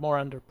ones that are more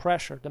under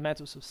pressure, the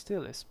metus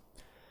hostilis.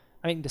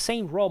 I mean, the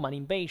same Roman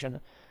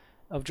invasion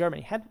of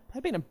Germany had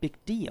been a big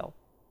deal.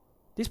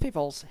 These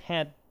peoples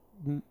had,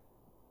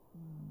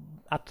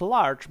 at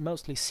large,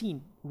 mostly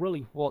seen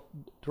really what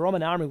the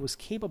Roman army was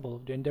capable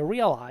of doing. They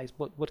realized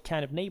what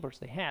kind of neighbors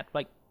they had.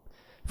 Like,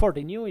 before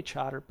they knew each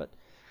other, but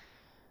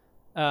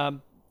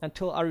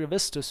until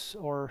Ariovistus,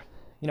 or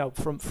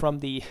from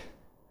the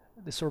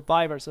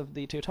survivors of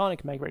the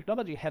Teutonic migration,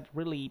 nobody had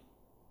really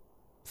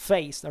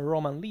faced a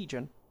Roman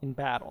legion in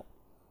battle.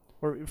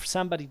 Or if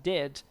somebody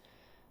did,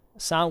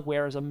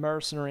 somewhere as a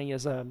mercenary,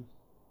 as a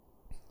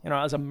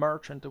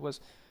merchant that was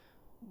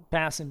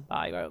passing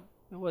by,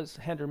 well,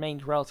 had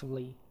remained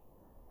relatively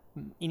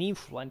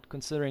influential,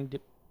 considering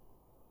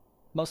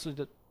mostly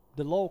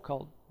the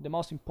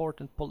most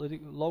important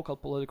local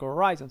political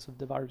horizons of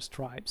the various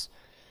tribes.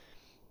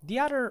 The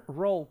other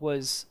role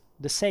was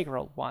the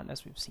sacral one,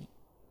 as we've seen.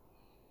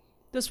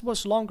 This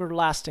was longer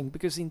lasting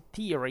because, in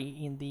theory,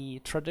 in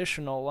the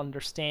traditional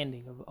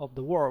understanding of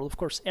the world, of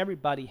course,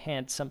 everybody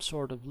had some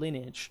sort of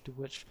lineage to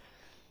which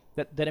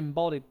that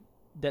embodied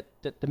that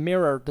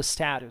mirrored the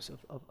status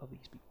of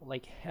these people.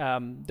 Like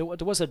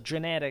there was a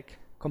genetic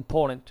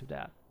component to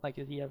that. Like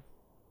you have,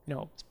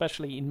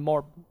 especially in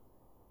more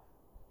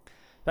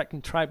back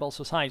in tribal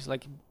societies,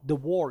 like the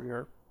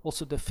warrior,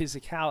 also the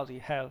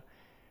physicality had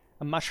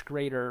a much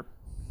greater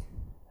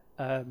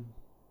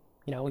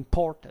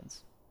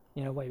importance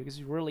in a way, because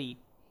you really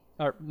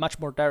are much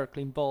more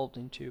directly involved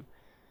into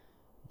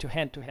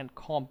hand-to-hand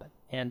combat.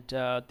 And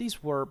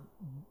these were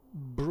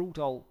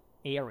brutal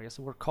areas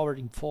that were covered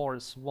in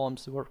forests,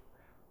 swamps that were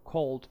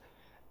cold,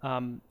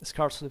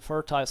 scarcely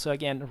fertile. So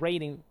again,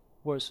 raiding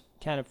was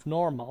kind of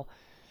normal,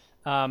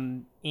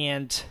 and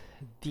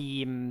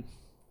the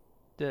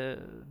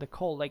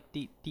cold, like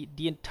the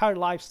entire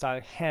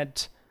lifestyle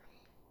had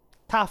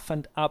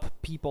toughened up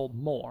people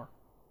more,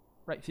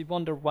 right? If you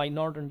wonder why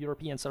Northern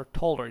Europeans are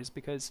taller, it's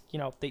because, you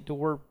know, they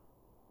were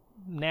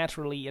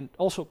naturally and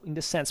also in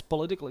this sense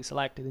politically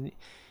selected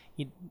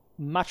in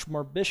much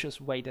more vicious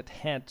way that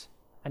had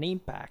an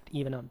impact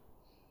even on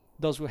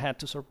those who had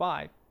to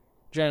survive,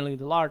 generally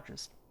the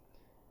largest.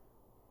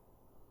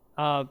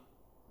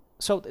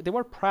 So they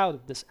were proud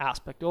of this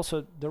aspect.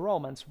 Also, the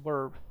Romans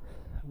were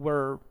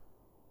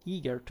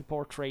eager to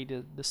portray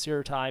the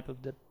stereotype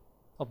of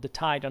the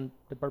Titan,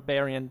 the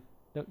barbarian,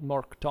 the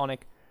more chthonic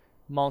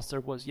monster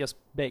was just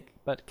big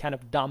but kind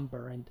of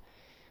dumber, and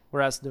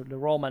whereas the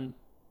Roman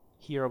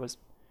hero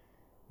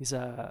is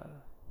a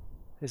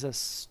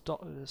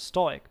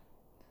stoic,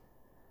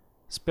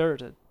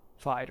 spirited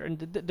fighter. And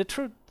the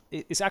truth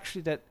is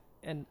actually that,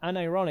 and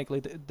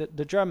unironically,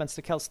 the Germans,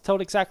 the Celts,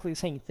 thought exactly the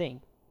same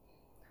thing.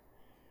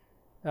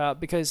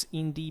 Because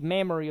in the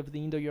memory of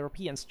the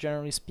Indo-Europeans,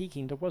 generally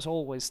speaking, there was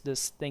always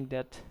this thing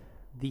that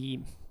the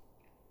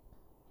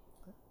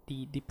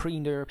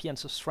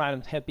pre-Indo-Europeans of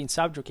Stridon had been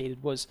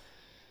subjugated was,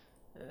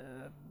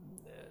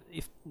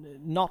 if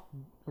not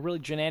really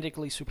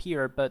genetically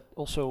superior, but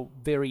also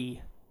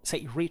very,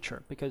 say,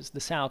 richer, because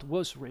the South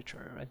was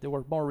richer, right? There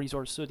were more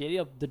resources. So the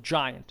idea of the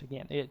giant,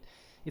 again,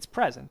 it's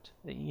present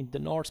in the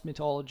Norse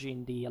mythology,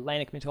 in the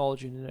Hellenic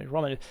mythology, in the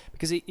Roman,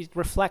 because it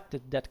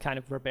reflected that kind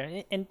of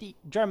barbarian, and the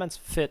Germans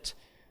fit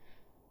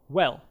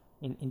well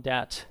in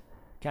that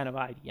kind of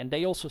idea, and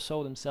they also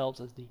saw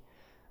themselves as the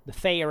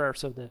fairer,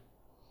 so the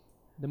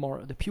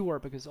pure,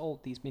 because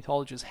all these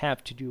mythologies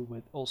have to do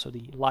with also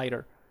the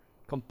lighter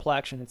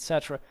complexion,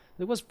 etc.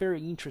 It was very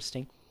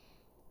interesting.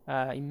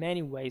 In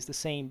many ways, the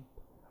same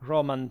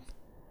Roman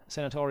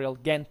senatorial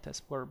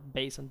gentes were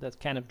based on that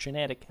kind of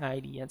genetic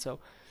idea, and so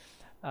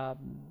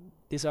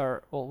these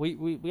are all,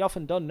 we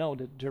often don't know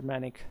the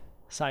Germanic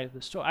side of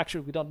the story.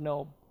 Actually, we don't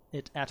know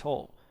it at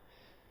all.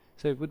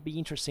 So it would be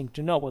interesting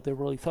to know what they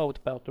really thought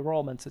about the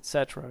Romans,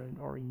 etc.,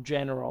 or in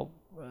general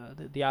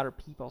the other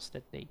peoples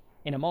that they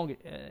and among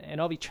and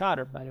of each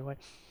other, by the way.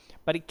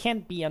 But it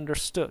can't be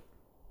understood,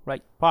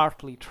 right?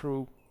 Partly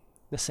through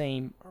the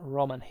same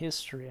Roman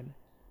history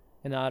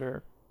and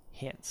other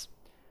hints.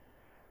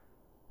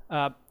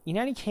 In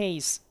any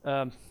case,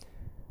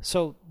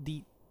 so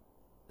the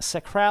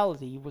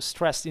sacrality was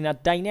stressed in a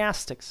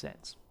dynastic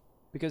sense,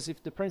 because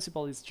if the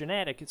principle is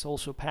genetic, it's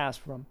also passed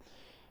from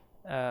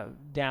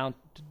down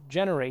to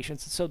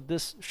generations. So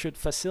this should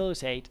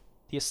facilitate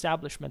the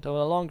establishment of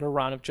a longer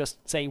run of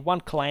just, say,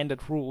 one clan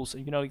that rules.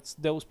 You know, it's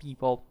those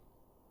people.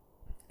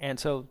 And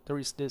so there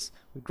is this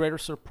with greater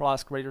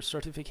surplus, greater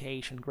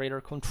certification, greater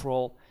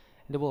control,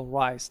 and it will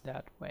rise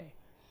that way.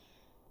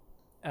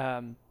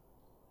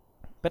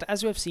 But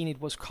as we have seen, it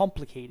was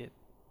complicated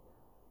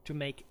to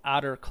make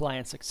other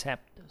clans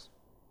accept this.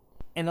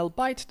 And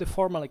albeit the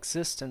formal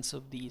existence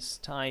of these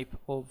type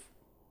of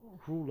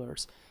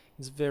rulers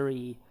is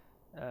very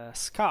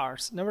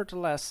scarce,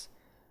 nevertheless,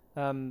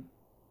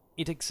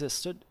 it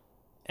existed,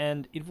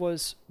 and it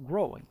was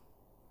growing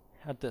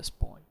at this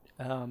point.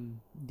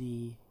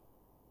 The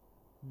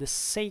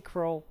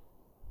sacral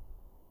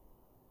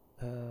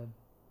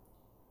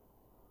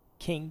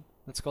king,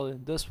 let's call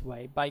it this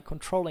way, by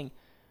controlling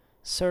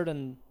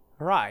certain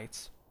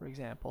rites, for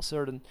example,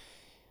 certain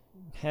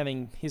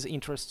having his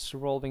interests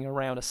revolving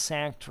around a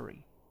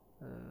sanctuary,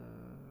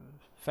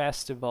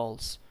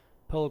 festivals,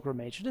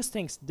 pilgrimage. These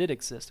things did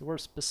exist. They were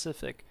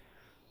specific,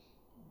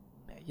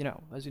 you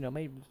know, as you know,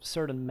 maybe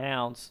certain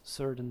mounds,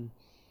 certain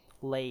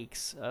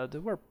lakes.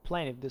 There were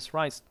plenty of these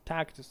rites.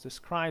 Tacitus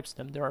describes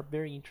them. There are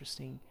very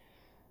interesting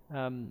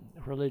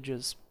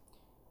religious,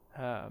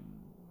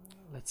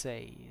 let's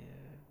say,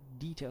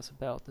 details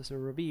about this. It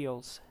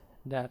reveals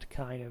that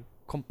kind of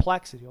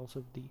complexity also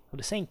of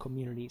the same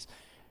communities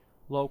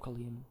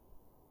locally in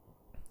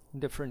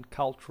different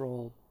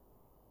cultural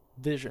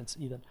visions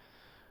even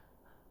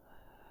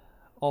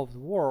of the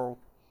world,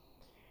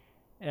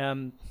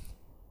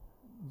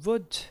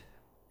 would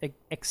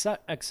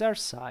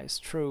exercise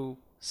through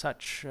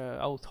such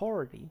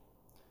authority,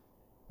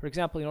 for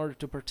example, in order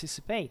to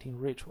participate in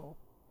ritual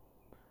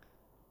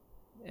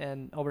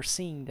and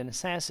overseeing the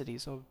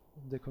necessities of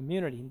the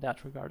community in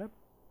that regard,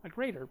 a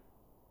greater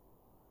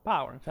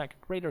power, in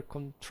fact, greater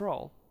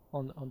control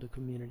on the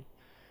community.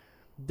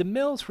 The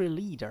military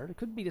leader, it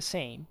could be the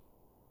same,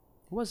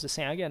 was the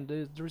same, again,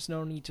 there is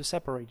no need to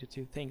separate the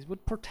two things,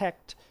 would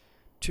protect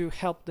to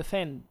help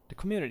defend the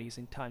communities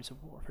in times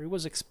of warfare. It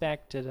was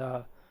expected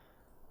a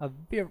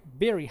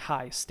very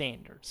high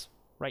standards,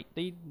 right?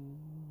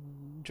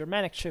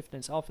 Germanic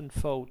chieftains often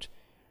fought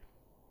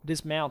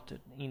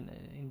dismounted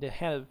in the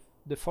head of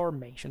the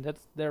formation.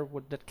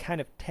 That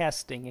kind of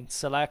testing and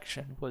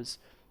selection was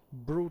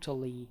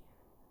brutally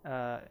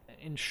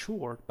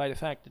ensured by the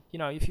fact that, you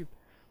know,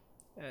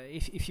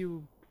 if you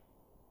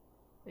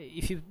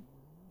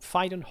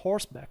fight on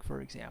horseback,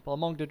 for example,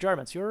 among the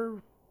Germans,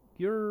 you're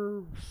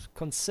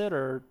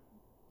considered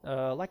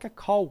like a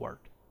coward.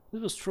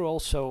 This was true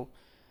also,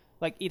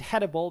 like it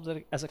had evolved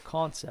as a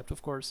concept.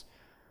 Of course,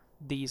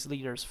 these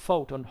leaders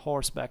fought on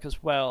horseback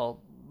as well.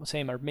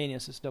 Same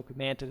Arminius is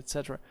documented,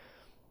 etc.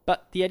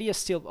 But the idea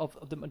still of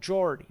the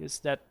majority is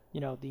that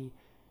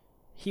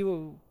he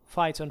who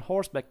fights on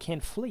horseback can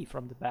flee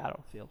from the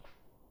battlefield.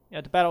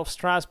 At the Battle of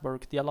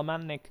Strasbourg, the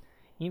Alamannic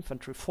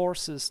infantry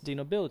forces the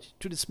nobility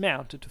to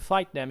dismount to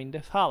fight them in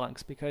the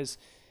phalanx, because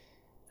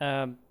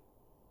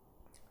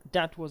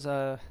that was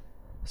a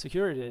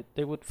security.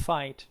 They would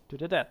fight to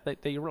the death.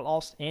 They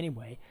lost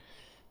anyway,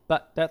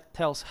 but that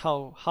tells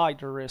how high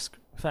the risk,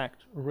 in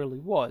fact, really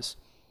was.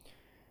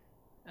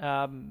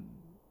 And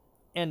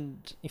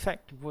in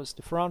fact, it was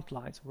the front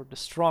lines were the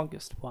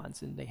strongest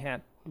ones,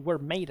 and were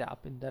made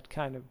up in that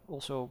kind of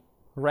also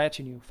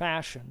retinue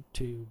fashion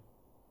to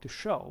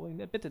show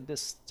a bit of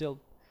this still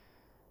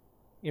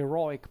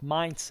heroic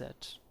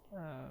mindset.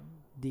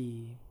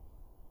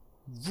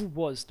 Who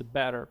was the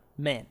better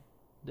man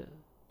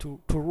to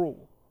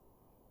rule,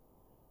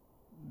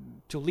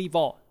 to live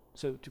on,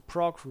 so to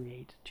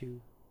procreate,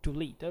 to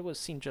lead. That was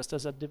seen just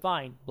as a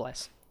divine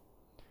blessing.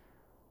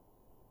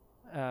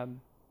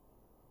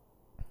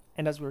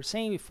 And as we were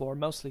saying before,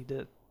 mostly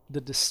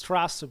the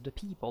distrust of the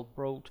people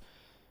brought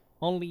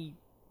only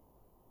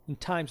in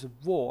times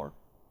of war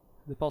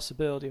the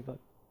possibility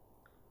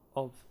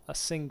of a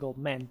single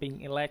man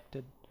being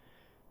elected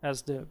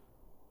as the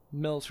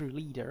military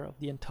leader of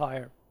the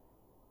entire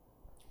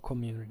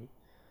community,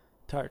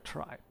 entire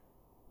tribe.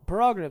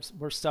 Prerogatives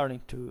were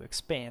starting to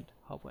expand,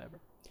 however.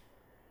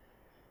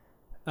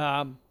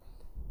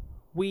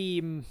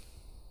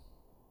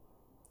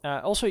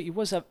 Also, it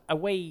was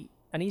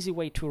an easy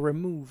way to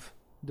remove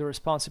the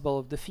responsible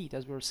of defeat,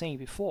 as we were saying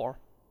before,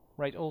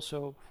 right?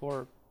 Also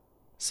for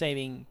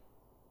saving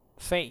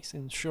face,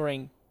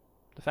 ensuring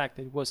the fact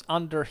that it was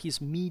under his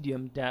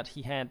medium that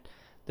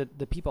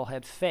the people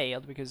had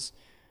failed, because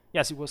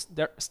yes, it was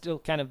still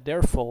kind of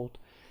their fault,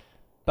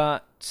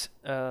 but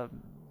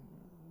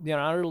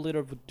another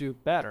leader would do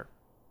better.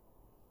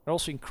 It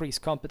also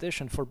increased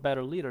competition for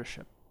better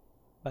leadership,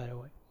 by the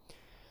way.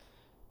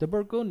 The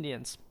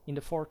Burgundians in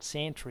the 4th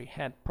century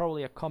had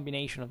probably a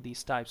combination of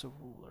these types of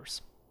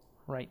rulers,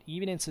 right?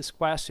 Evidence is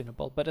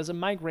questionable, but as a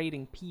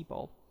migrating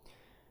people,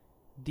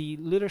 the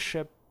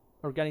leadership,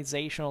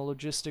 organizational,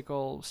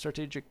 logistical,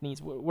 strategic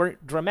needs were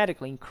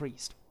dramatically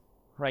increased,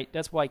 right?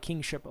 That's why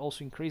kingship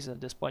also increased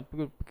at this point,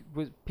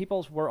 because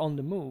peoples were on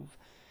the move.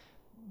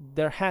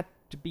 There had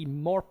to be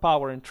more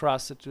power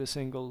entrusted to the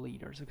single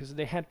leaders, because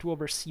they had to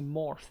oversee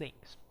more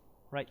things,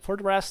 right? For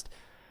the rest,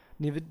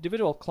 the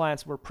individual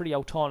clans were pretty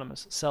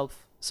autonomous,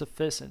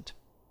 self-sufficient.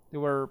 They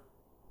were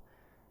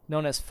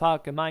known as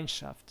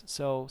Volksgemeinschaft,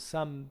 so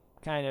some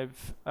kind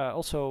of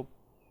also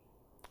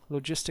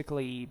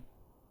logistically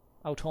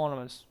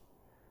autonomous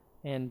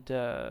and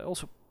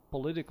also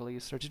politically,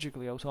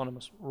 strategically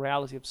autonomous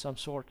reality of some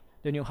sort.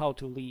 They knew how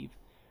to leave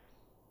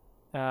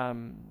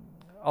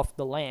off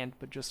the land,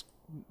 but just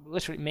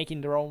literally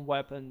making their own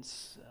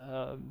weapons,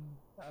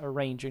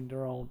 arranging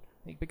their own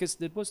thing, because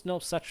there was no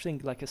such thing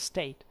like a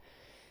state.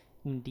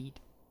 Indeed,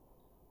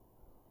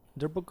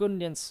 the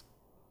Burgundians,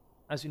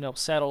 as you know,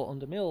 settle on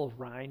the middle of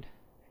Rhine,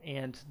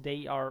 and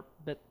they are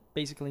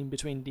basically in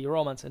between the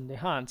Romans and the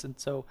Huns, and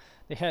so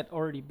they had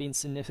already been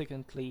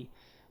significantly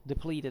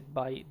depleted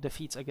by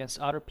defeats against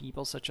other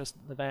people, such as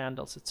the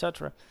Vandals,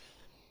 etc.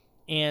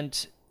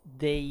 And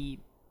they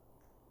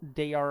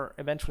are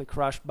eventually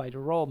crushed by the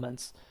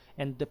Romans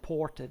and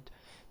deported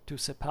to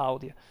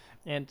Sepaudia.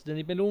 And the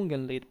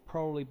Nibelungenlied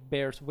probably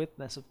bears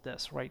witness of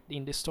this, right?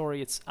 In this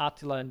story, it's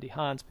Attila and the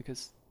Huns,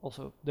 because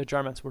also the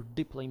Germans were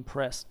deeply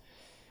impressed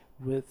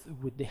with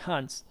the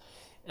Huns.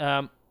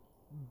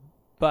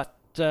 But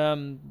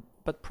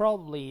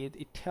probably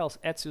it tells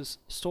Ezio's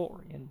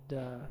story, and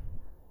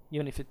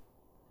even if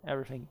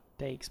everything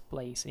takes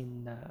place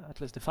in,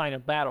 at least the final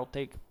battle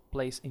take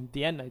place in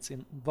Vienna, it's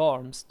in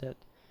Worms, that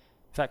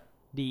in fact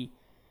the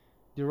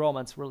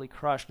Romans really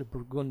crushed the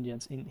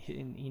Burgundians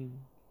in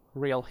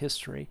real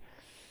history.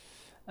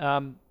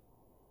 And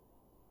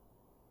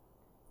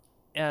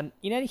in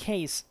any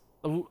case,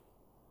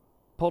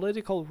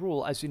 political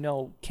rule, as you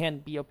know, can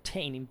be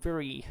obtained in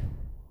very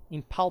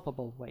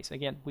impalpable ways.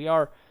 Again, we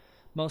are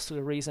mostly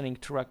reasoning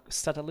through a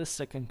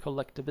statalistic and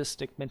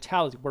collectivistic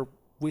mentality, where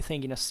we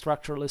think in a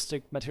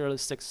structuralistic,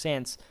 materialistic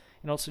sense,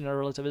 and also in a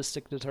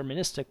relativistic,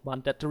 deterministic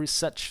one, that there is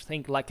such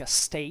thing like a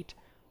state.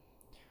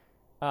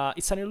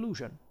 It's an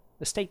illusion.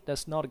 The state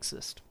does not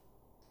exist,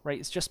 right?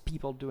 It's just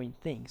people doing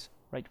things,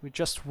 right? We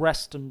just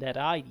rest on that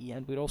idea,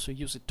 and we also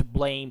use it to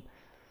blame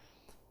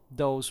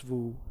those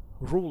who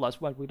rule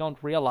us, when we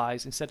don't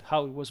realize instead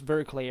how it was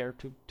very clear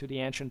to the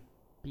ancient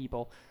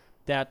people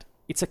that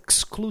it's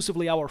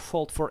exclusively our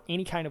fault for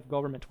any kind of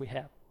government we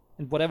have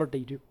and whatever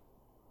they do,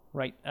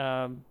 right?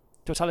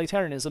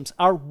 Totalitarianisms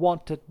are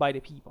wanted by the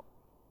people.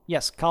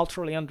 Yes,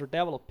 culturally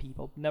underdeveloped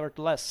people,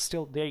 nevertheless,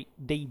 still they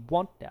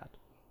want that.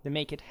 They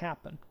make it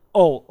happen.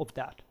 All of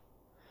that.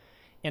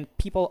 And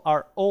people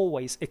are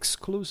always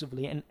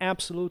exclusively and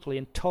absolutely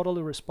and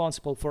totally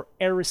responsible for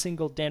every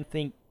single damn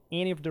thing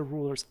any of the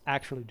rulers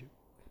actually do,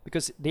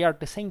 because they are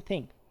the same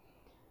thing.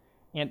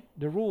 And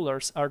the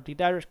rulers are the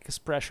direct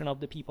expression of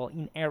the people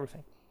in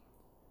everything.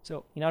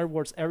 So, in other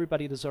words,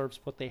 everybody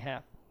deserves what they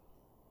have.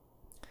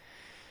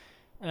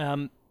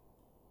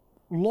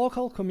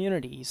 local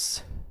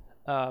communities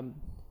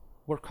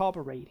were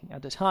cooperating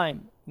at the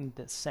time in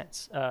this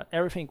sense.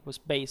 Everything was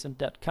based on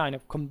that kind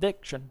of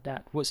conviction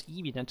that was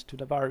evident to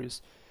the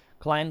various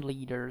clan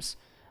leaders,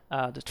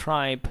 the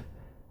tribe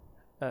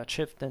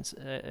chieftains,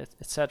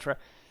 etc.,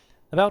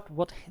 about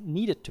what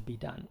needed to be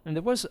done. And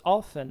there was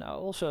often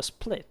also a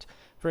split.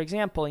 For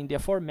example, in the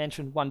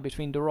aforementioned one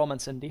between the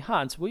Romans and the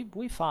Huns,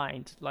 we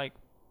find, like,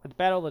 at the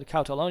Battle of the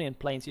Catalaunian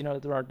Plains,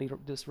 there are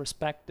this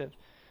respective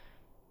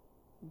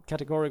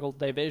categorical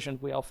division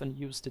we often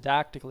use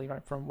didactically,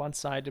 right? From one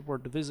side there were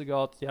the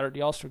Visigoths, the other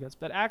the Ostrogoths,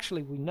 but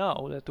actually we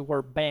know that there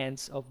were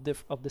bands of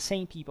the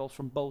same people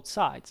from both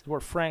sides. There were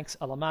Franks,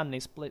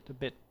 Alamanni, split a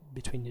bit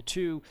between the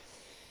two,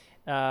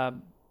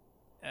 and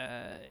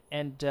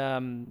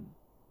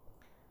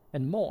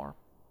more,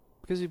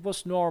 because it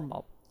was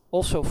normal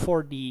also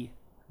for the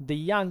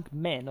young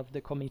men of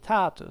the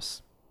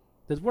comitatus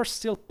that were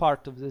still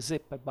part of the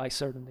Zip by a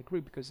certain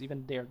degree, because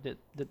even there the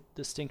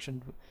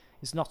distinction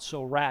is not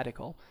so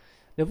radical.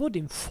 They would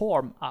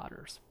inform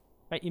others.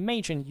 Right?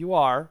 Imagine you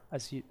are,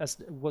 as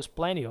was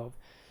plenty of,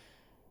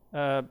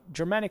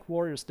 Germanic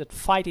warriors that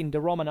fight in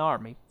the Roman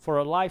army for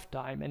a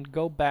lifetime and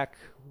go back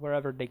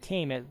wherever they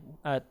came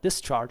at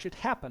discharge. It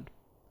happened,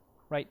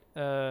 right?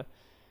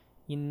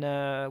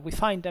 We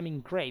find them in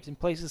graves in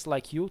places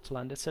like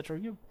Jutland, etc.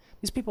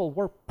 These people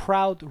were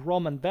proud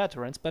Roman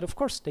veterans, but of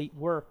course they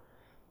were,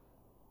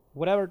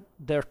 whatever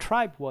their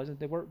tribe was, and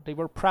they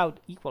were proud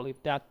equally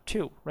of that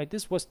too, right?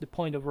 This was the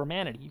point of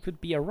Romanity. You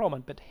could be a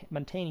Roman, but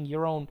maintaining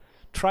your own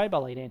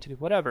tribal identity,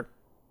 whatever.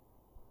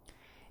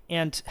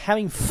 And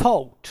having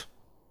fought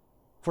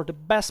for the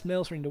best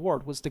military in the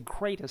world was the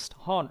greatest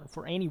honor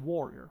for any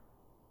warrior.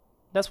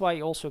 That's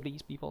why also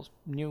these people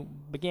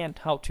began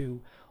how to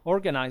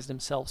organize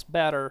themselves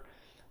better.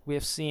 We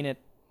have seen it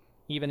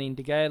even in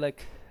the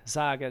Gaelic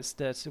sagas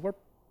that they were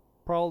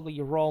probably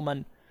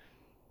Roman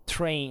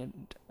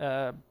trained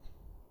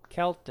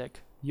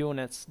Celtic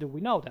units. Do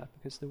we know that?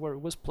 Because there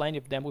was plenty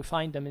of them. We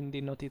find them in the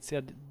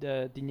Notitia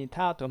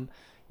Dignitatum,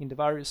 in the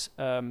various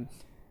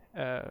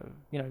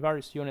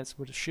various units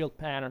with the shield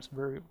patterns,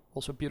 very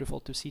also beautiful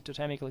to see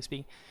totemically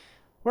speaking,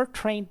 were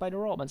trained by the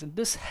Romans, and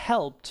this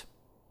helped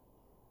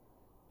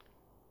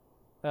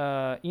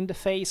in the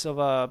face of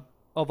a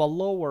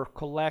lower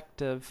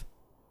collective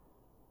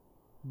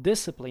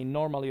discipline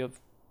normally of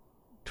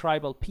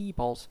tribal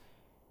peoples,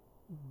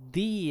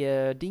 the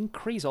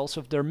increase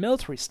also of their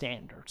military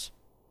standards.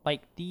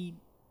 Like the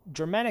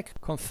Germanic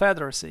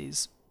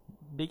confederacies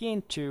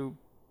begin to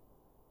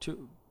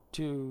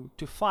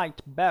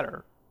fight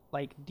better.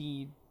 Like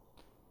the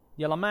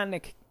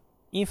Alamannic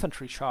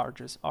infantry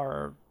charges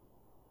are,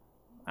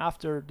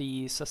 after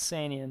the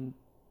Sasanian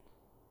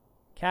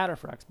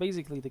cataphracts,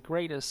 basically the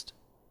greatest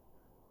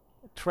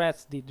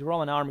threats the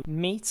Roman army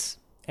meets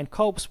and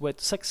copes with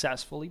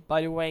successfully,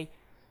 by the way.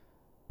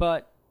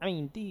 But I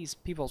mean, these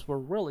peoples were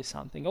really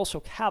something.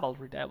 Also,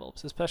 cavalry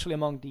develops, especially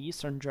among the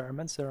Eastern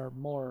Germans. They are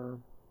more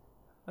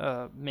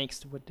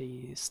mixed with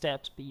the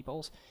steppe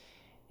peoples,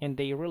 and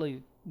they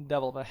really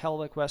develop a hell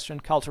of a equestrian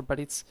culture. But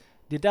it's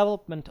the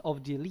development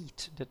of the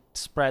elite that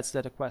spreads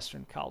that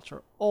equestrian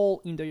culture.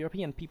 All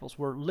Indo-European peoples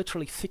were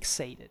literally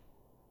fixated,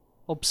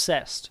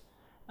 obsessed,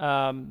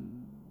 overly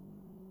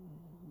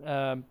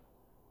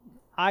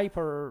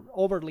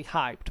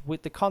hyped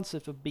with the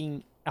concept of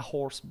being a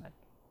horseman.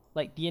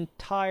 Like the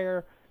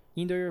entire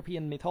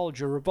Indo-European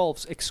mythology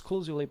revolves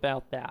exclusively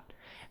about that,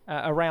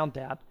 around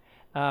that.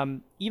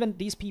 Even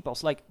these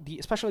peoples, like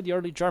especially the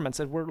early Germans,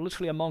 that were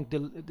literally among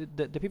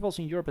the peoples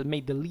in Europe that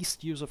made the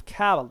least use of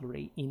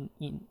cavalry in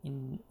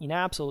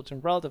absolute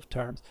and relative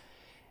terms,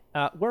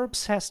 were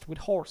obsessed with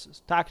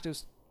horses.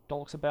 Tacitus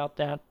talks about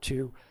that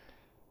too.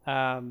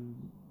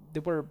 They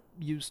were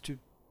used to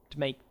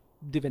make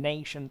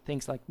divination,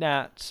 things like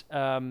that.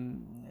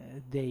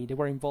 They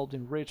were involved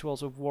in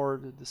rituals of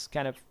war, this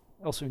kind of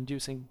also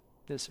inducing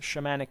this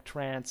shamanic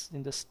trance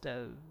in this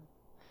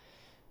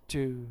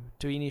to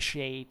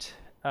initiate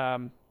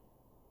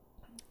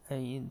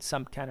in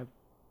some kind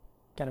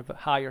of a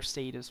higher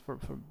status for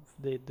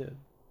the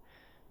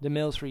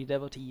military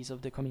devotees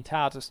of the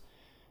comitatus.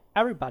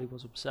 Everybody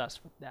was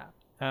obsessed with that.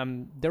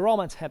 The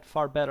Romans had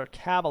far better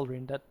cavalry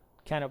in that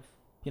kind of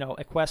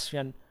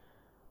equestrian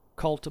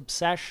cult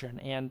obsession,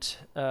 and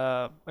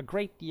a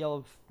great deal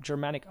of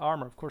Germanic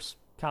armor, of course,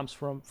 comes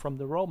from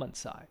the Roman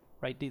side,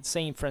 right? The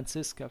Saint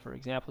Francisca, for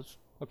example,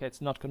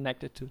 it's not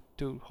connected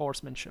to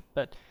horsemanship,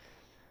 but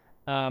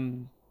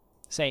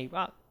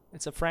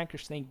it's a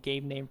Frankish thing,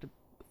 gave name to,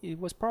 it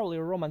was probably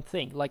a Roman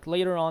thing. Like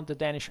later on, the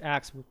Danish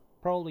axe was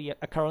probably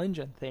a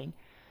Carolingian thing.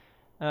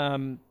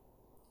 There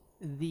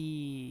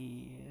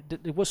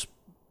was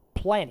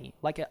plenty,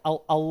 like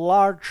a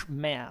large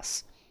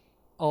mass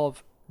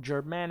of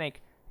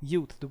Germanic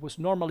youth that was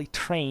normally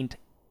trained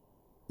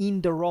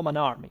in the Roman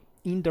army,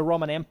 in the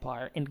Roman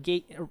Empire, and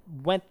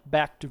went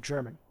back to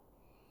Germany.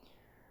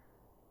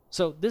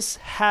 So this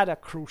had a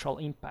crucial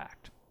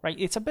impact, right?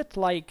 It's a bit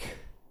like,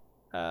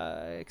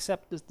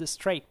 except this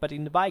trait, but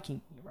in the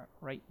Viking era,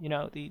 right?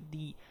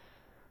 The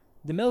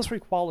military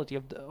quality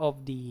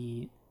of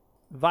the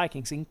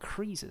Vikings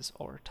increases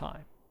over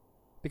time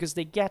because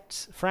they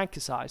get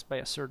Francicized by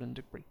a certain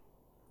degree,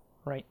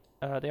 right?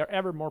 They are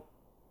ever more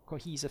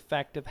cohesive,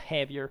 effective,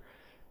 heavier.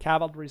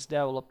 Cavalry is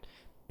developed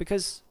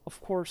because,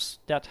 of course,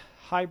 that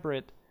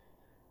hybrid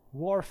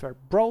warfare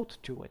brought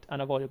to it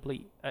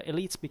unavoidably.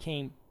 Elites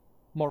became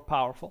more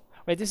powerful.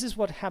 Right? This is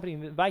what happened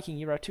in the Viking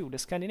era too. The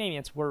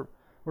Scandinavians were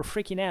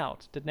freaking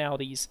out that now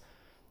these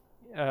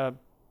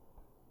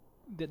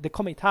the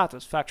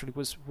comitatus factory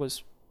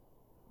was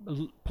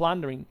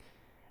plundering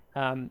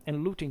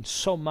and looting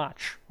so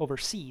much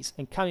overseas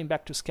and coming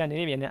back to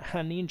Scandinavia and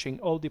unhinging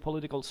all the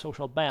political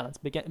social balance,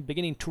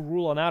 beginning to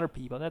rule on other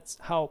people. That's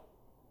how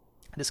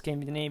the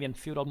Scandinavian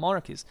feudal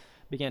monarchies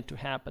began to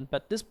happen.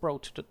 But this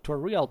brought to a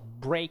real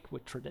break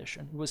with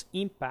tradition. It was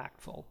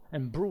impactful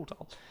and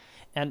brutal.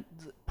 And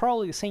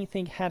probably the same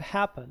thing had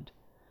happened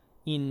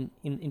in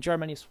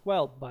Germany as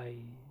well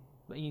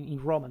in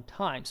Roman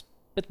times,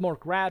 but more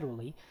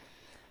gradually.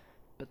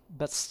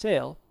 But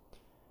still,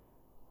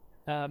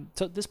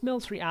 so this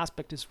military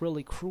aspect is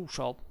really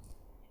crucial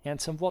and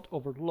somewhat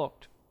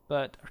overlooked,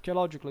 but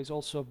archaeologically is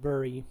also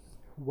very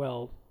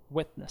well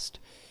witnessed.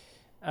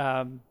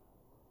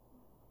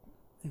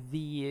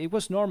 It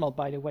was normal,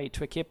 by the way,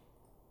 to equip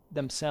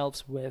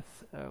themselves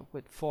with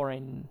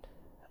foreign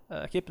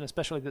equipment,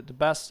 especially the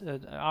best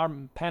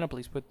arm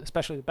panoplies, but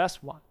especially the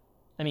best one.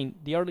 I mean,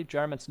 the early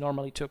Germans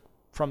normally took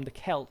from the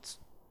Celts,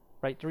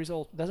 right? The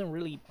result doesn't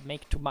really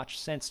make too much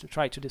sense to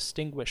try to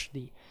distinguish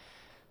the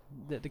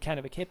kind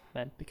of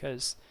equipment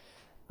because,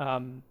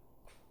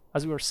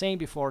 as we were saying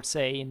before,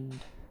 say in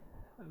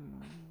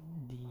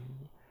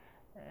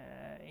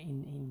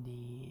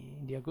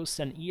the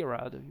Augustan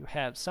era, you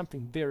have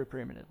something very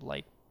primitive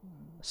like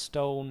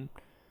stone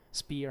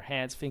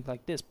spearheads, things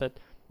like this. But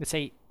let's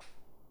say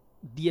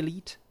the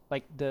elite,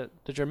 like the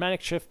Germanic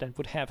chieftain,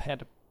 would have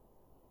had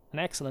an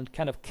excellent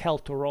kind of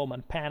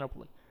Celto-Roman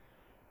panoply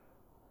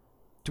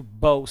to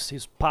boast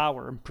his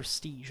power and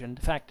prestige and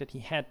the fact that he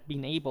had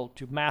been able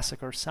to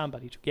massacre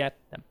somebody to get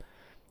them,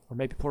 or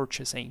maybe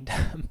purchasing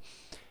them.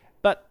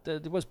 But there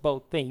was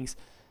both things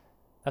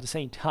at the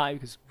same time,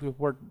 because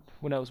who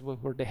knows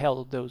where the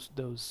hell those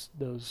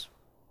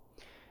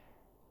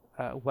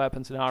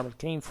weapons and armor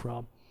came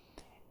from.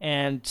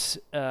 And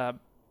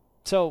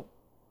so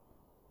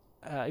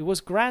it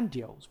was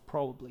grandiose,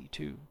 probably,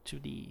 to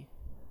the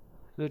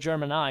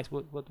German eyes,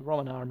 what the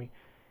Roman army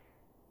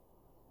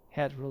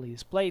had really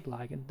displayed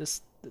like. And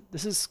this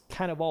is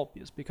kind of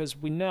obvious because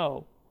we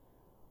know,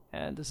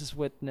 and this is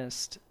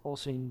witnessed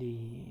also in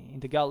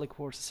the Gallic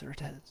Wars,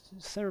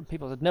 certain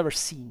people had never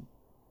seen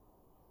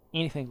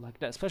anything like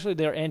that, especially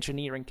their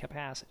engineering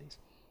capacities,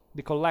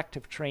 the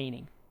collective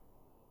training,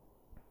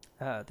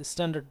 the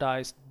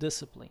standardized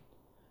discipline,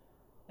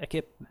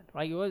 equipment,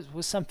 right? It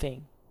was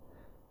something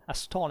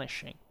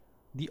astonishing.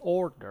 The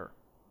order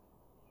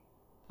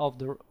of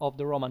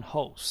the Roman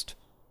host,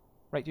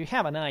 right? You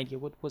have an idea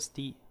what was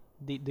the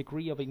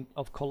degree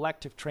of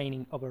collective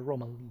training of a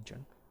Roman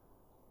legion,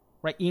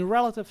 right? In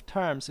relative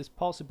terms, it's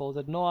possible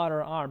that no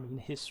other army in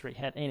history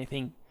had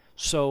anything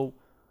so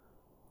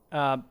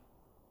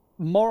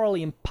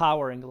morally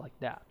empowering like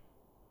that,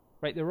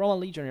 right? The Roman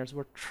legionaries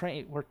were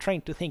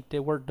trained to think they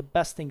were the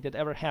best thing that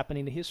ever happened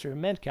in the history of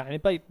mankind,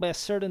 and by a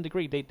certain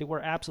degree, they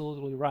were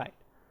absolutely right.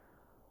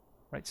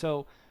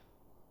 So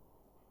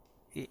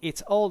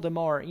it's all the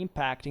more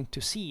impacting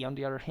to see, on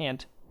the other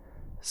hand,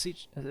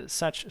 such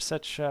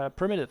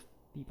primitive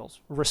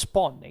peoples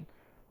responding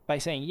by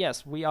saying,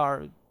 yes, we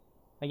are,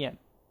 again,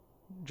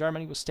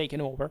 Germany was taken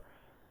over,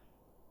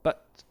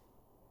 but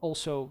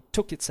also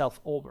took itself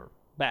over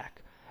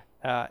back.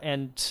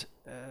 And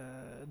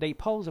they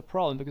pose a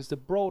problem because the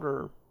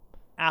broader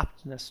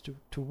aptness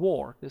to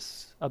war,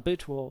 this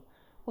habitual,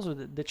 also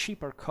the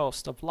cheaper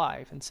cost of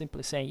life, and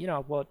simply saying, you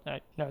know what,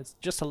 it's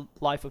just a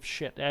life of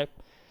shit.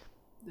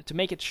 To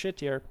make it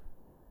shittier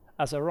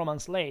as a Roman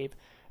slave,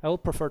 I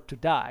would prefer to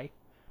die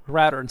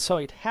rather. And so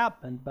it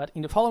happened, but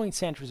in the following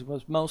centuries it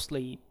was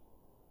mostly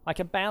like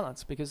a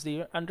balance, because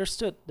they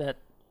understood that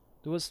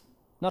there was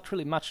not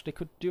really much they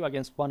could do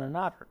against one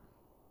another,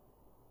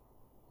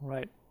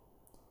 right?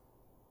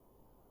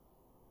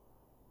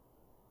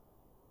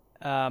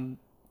 A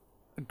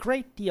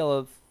great deal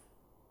of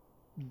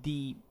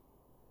the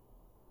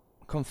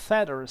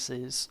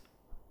confederacies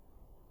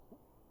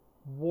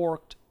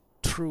worked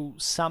through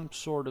some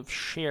sort of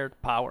shared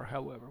power,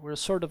 however, where a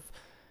sort of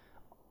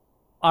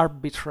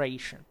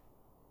arbitration.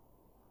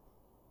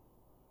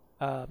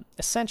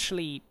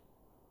 Essentially,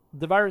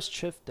 the various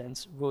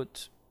chieftains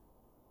would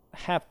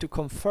have to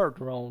confer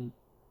their own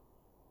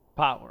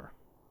power,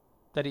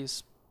 that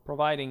is,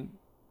 providing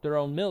their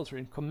own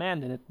military and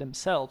commanding it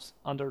themselves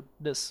under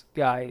this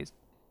guy's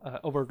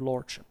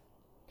overlordship.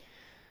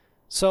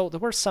 So there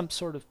were some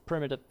sort of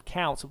primitive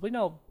council. We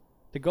know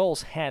the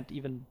Gauls had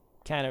even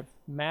kind of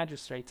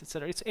magistrates,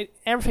 etc.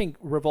 Everything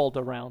revolved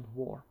around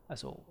war,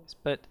 as always.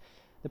 But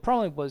the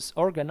problem was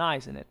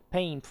organizing it,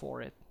 paying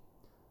for it,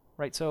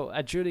 right? So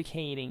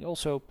adjudicating,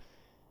 also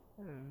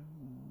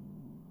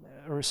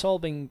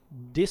resolving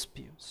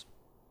disputes.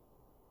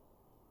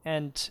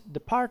 and the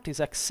parties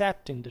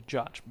accepting the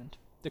judgment.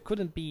 There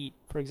couldn't be,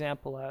 for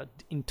example, an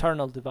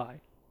internal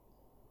divide.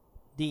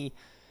 The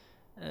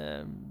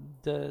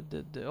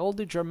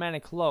older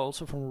Germanic law,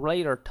 also from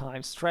later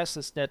times,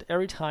 stresses that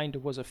every time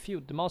there was a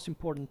feud, the most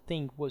important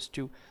thing was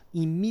to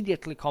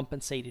immediately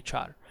compensate each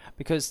other,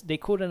 because they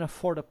couldn't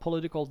afford a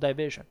political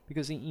division,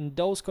 because in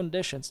those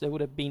conditions they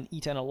would have been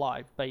eaten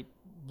alive by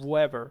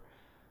whoever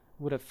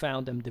would have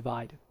found them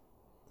divided.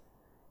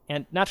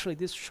 And naturally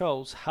this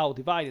shows how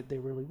divided they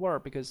really were,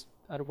 because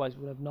otherwise it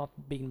would have not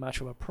been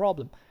much of a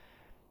problem.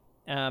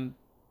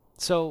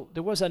 So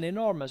there was an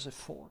enormous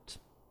effort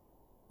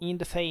in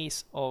the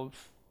face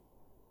of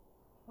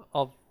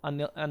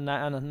an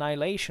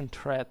annihilation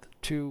threat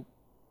to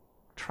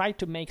try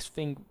to make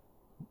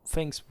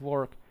things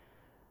work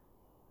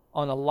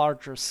on a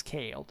larger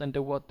scale than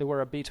what they were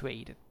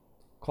habituated,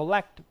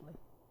 collectively,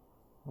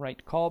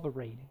 right,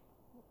 cooperating.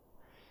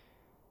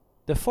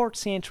 The 4th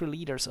century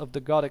leaders of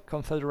the Gothic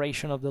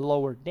Confederation of the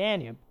Lower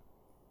Danube,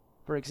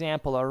 for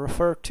example, are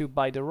referred to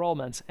by the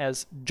Romans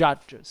as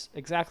judges,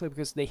 exactly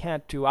because they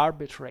had to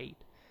arbitrate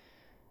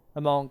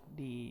among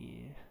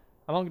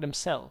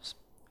themselves,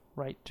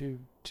 right, to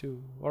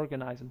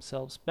organize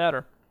themselves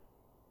better.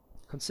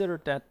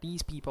 Consider that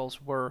these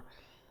peoples were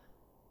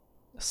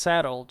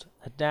settled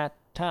at that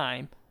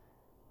time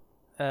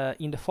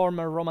in the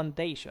former Roman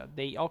Dacia.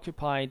 They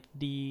occupied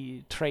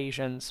the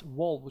Trajan's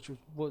wall, which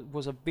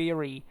was a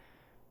very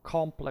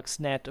complex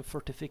net of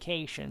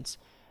fortifications,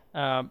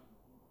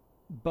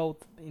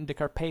 both in the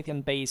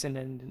Carpathian Basin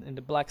and in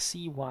the Black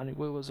Sea one. It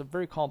was a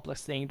very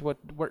complex thing.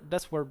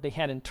 That's where they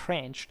had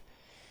entrenched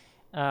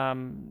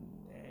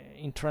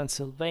in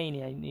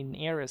Transylvania, in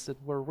areas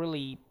that were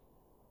really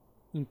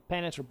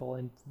impenetrable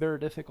and very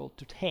difficult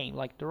to tame.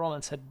 Like the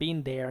Romans had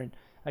been there and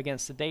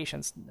against the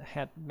Dacians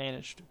had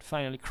managed to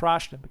finally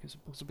crush them,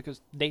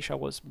 because Dacia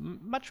was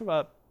much of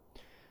a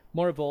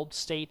more evolved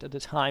state at the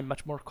time,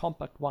 much more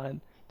compact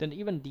one than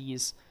even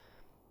these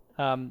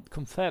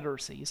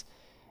confederacies.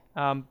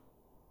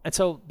 And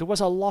so there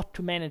was a lot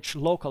to manage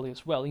locally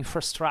as well,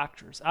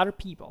 infrastructures, other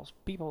people's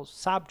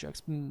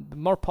subjects,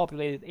 more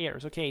populated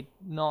areas. Okay,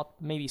 not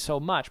maybe so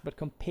much, but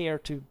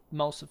compared to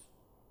most of,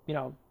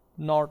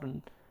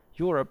 Northern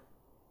Europe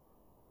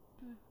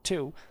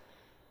too,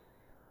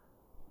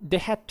 they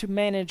had to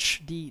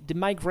manage the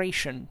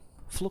migration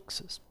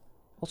fluxes,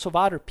 also of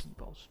other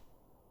peoples,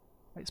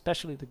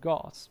 especially the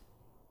Goths.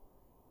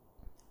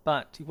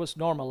 But it was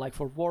normal, like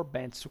for war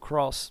bands to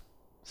cross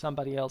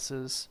somebody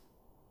else's.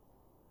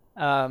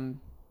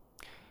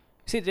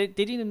 See, they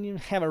didn't even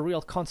have a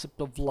real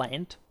concept of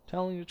land,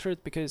 telling you the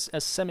truth, because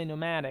as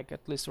semi-nomadic,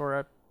 at least,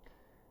 were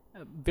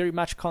very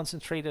much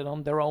concentrated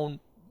on their own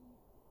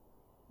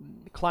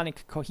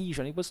clanic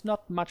cohesion. It was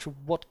not much of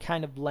what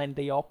kind of land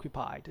they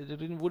occupied.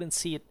 They wouldn't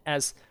see it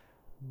as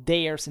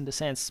theirs in the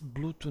sense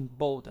Blut und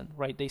Boden,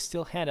 right? They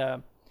still had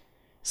a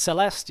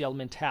celestial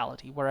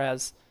mentality,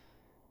 whereas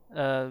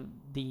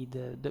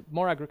the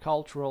more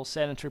agricultural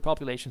sedentary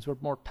populations were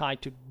more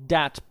tied to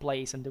that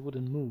place and they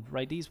wouldn't move,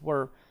 right? These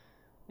were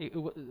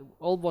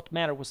all what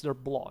mattered was their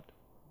blood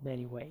in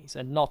many ways,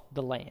 and not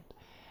the land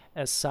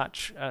as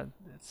such.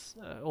 It's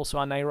also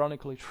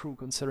unironically true,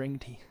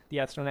 considering the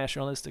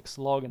ethno-nationalistic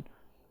slogan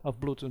of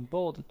Blut und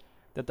Boden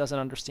that doesn't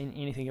understand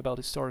anything about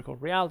historical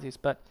realities,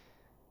 but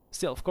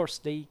still, of course,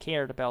 they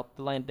cared about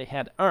the land they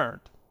had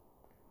earned,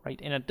 right?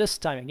 And at this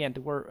time, again,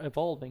 they were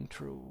evolving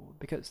through,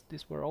 because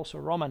these were also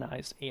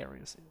Romanized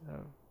areas.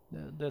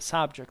 The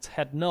subjects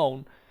had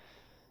known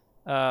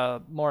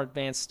more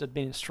advanced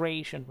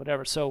administration,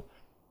 whatever, so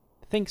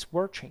things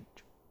were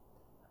changed.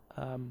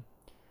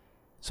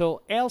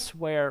 So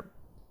elsewhere,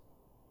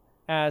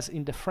 as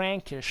in the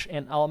Frankish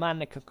and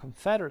Alemannic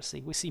Confederacy,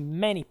 we see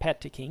many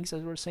petty kings,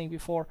 as we were saying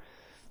before,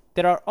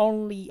 that are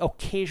only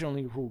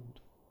occasionally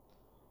ruled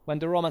when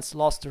the Romans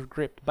lost their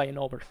grip by an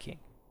over-king.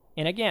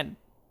 And again,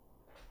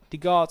 the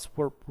Goths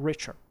were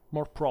richer,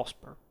 more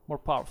prosperous, more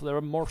powerful. They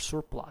were more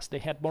surplus. They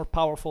had more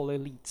powerful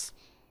elites.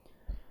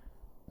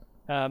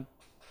 The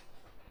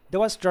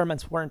West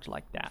Germans weren't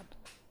like that.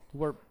 They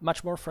were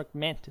much more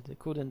fragmented. They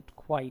couldn't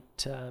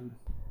quite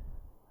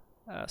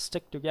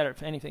stick together,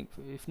 if anything,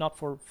 if not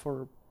for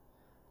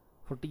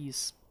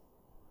these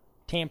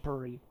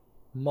temporary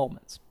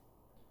moments.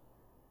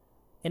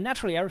 And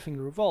naturally, everything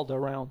revolved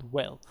around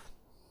wealth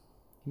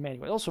in many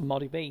ways, also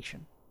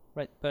motivation,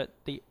 right? But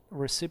they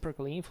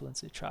reciprocally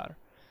influence each other.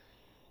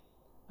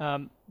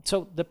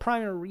 So the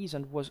primary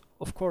reason was,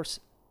 of course,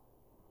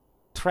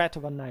 threat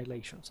of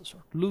annihilation, so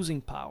sort of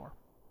losing power,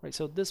 right?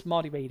 So this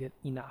motivated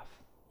enough,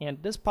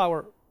 and this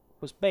power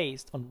was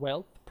based on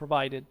wealth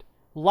provided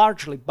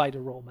largely by the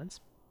Romans.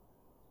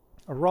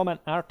 Roman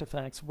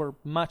artifacts were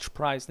much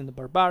prized in the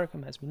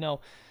Barbarian, as we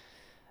know.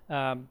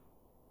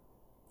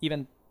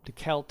 Even the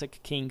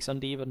Celtic kings on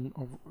the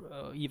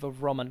eve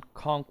of Roman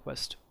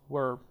conquest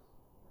were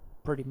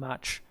pretty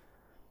much,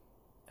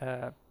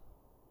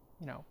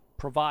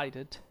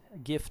 provided,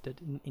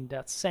 gifted in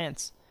that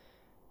sense.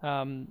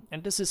 And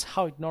this is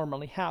how it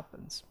normally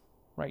happens,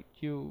 right?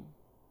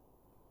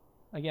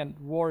 again,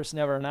 war is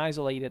never an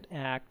isolated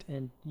act,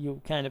 and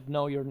you kind of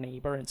know your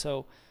neighbor, and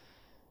so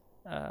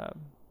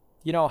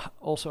you know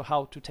also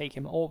how to take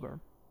him over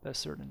to a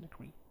certain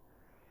degree.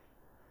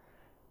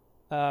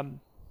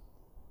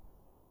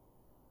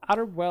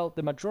 Other wealth,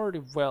 the majority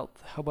of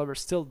wealth, however,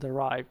 still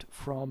derived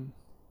from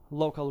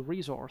local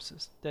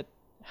resources that,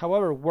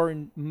 however, were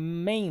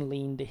mainly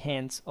in the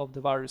hands of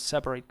the various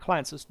separate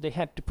clans. So they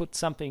had to put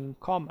something in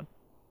common,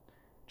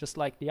 just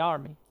like the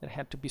army that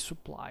had to be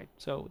supplied.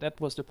 So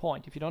that was the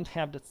point. If you don't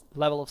have that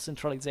level of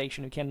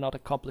centralization, you cannot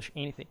accomplish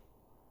anything,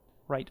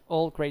 right?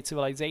 All great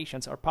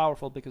civilizations are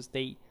powerful because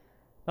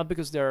not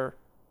because they're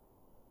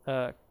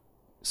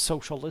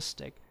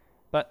socialistic,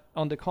 but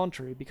on the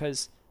contrary,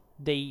 because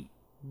they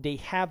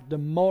have the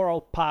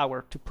moral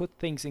power to put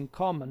things in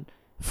common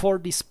for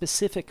the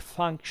specific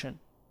function,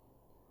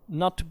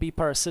 not to be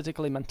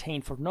parasitically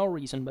maintained for no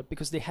reason, but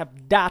because they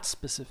have that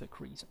specific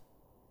reason.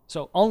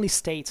 So only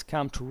states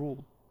come to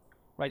rule,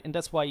 right? And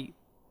that's why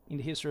in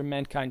the history of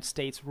mankind,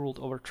 states ruled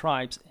over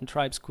tribes, and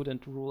tribes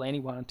couldn't rule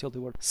anyone until they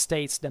were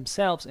states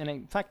themselves. And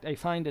in fact, I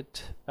find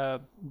it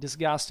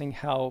disgusting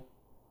how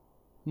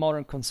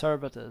modern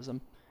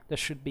conservatism, that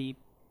should be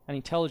an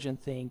intelligent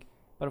thing,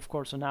 but of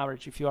course, on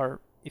average, if you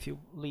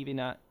live in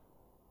a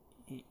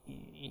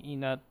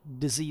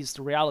diseased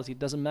reality, it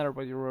doesn't matter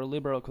whether you're a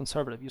liberal or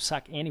conservative, you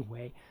suck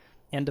anyway.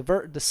 And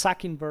the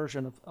sucking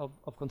version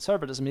of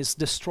conservatism is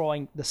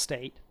destroying the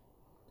state.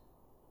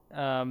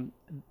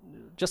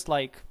 Just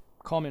like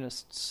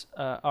communists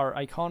are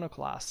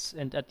iconoclasts,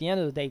 and at the end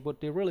of the day,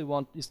 what they really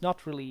want is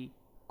not really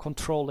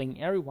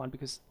controlling everyone,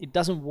 because it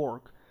doesn't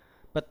work,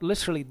 but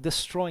literally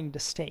destroying the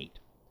state,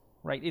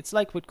 right? It's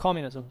like with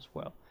communism as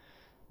well.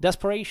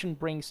 Desperation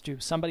brings to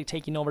somebody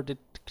taking over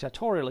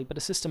dictatorially, but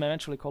the system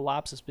eventually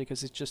collapses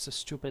because it's just a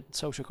stupid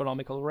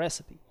socio-economical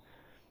recipe.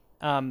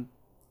 And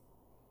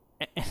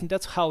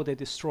that's how they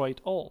destroy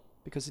it all,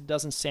 because it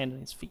doesn't stand on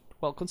its feet.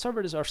 Well,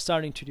 conservatives are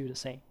starting to do the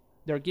same.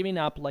 They're giving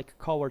up like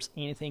cowards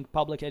anything,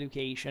 public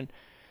education,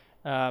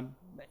 and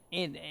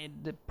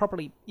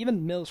properly,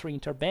 even military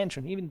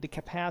intervention, even the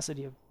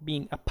capacity of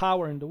being a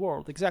power in the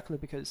world, exactly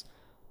because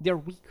they're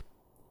weak,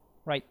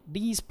 right?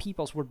 These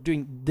peoples were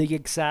doing the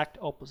exact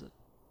opposite.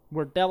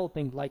 Were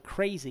developing like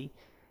crazy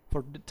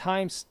for the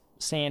times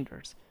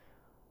standards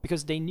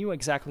because they knew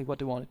exactly what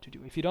they wanted to do.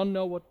 If you don't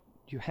know what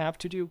you have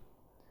to do,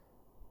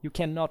 you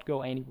cannot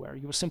go anywhere.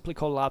 You will simply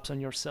collapse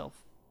on yourself,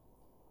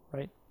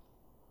 right?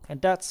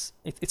 And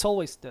it's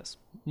always this.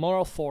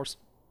 Moral force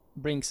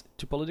brings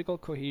to political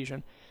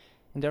cohesion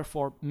and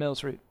therefore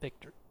military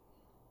victory.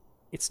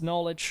 It's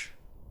knowledge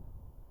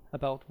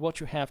about what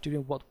you have to do,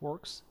 what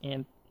works,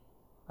 and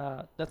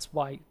that's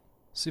why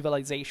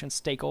civilizations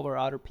take over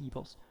other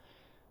peoples.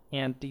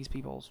 And these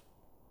peoples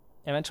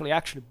eventually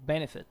actually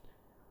benefit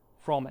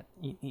from it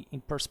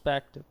in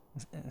perspective,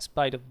 in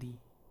spite of the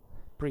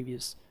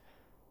previous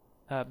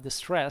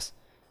distress,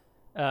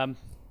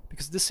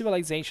 because the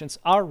civilizations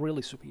are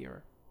really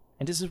superior.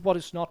 And this is what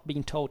is not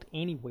being taught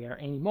anywhere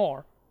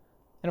anymore.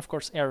 And of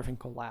course, everything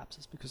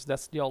collapses, because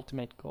that's the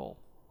ultimate goal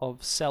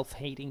of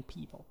self-hating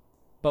people,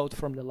 both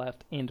from the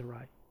left and the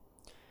right.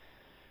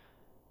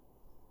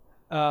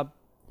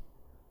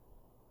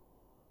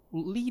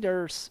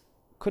 Leaders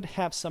could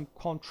have some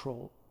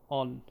control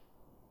on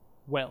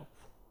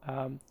wealth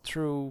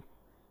through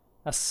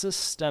a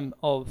system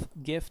of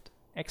gift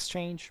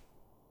exchange,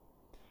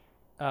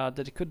 that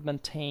it could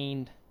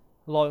maintain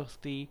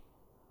loyalty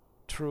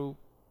through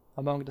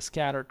among the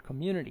scattered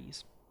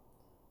communities,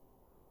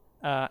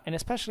 and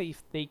especially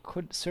if they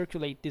could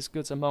circulate these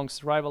goods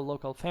amongst rival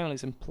local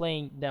families and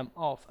playing them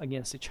off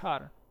against each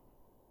other.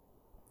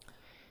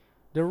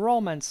 The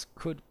Romans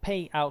could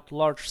pay out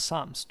large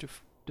sums to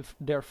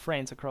their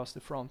friends across the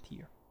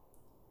frontier,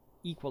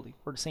 equally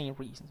for the same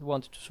reasons. They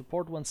wanted to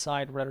support one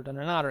side rather than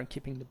another and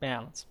keeping the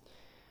balance.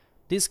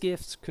 These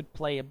gifts could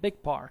play a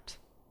big part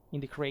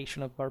in the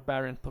creation of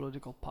barbarian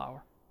political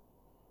power.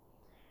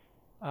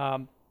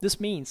 This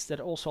means that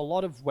also a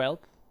lot of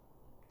wealth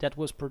that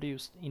was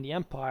produced in the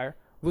empire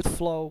would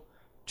flow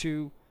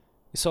to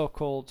the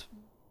so-called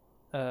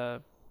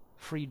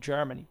Free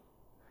Germany,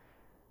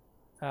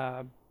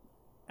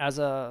 as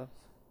a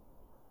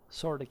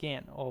sort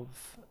again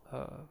of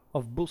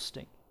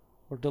boosting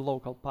for the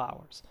local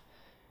powers,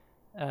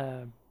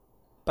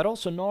 but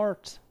also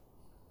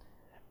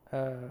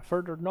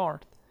further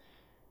north,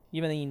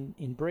 even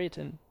in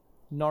Britain,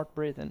 North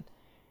Britain.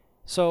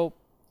 So,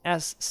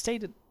 as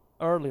stated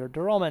earlier,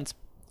 the Romans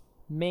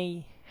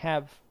may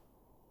have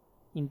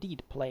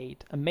indeed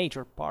played a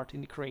major part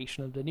in the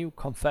creation of the new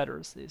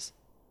confederacies,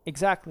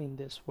 exactly in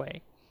this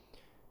way,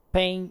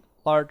 paying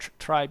large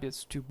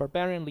tributes to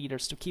barbarian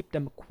leaders to keep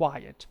them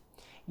quiet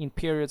in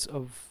periods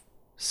of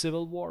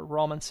civil war,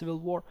 Roman civil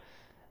war,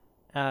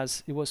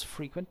 as it was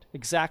frequent,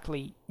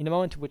 exactly in the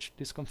moment in which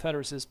these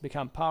confederacies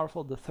become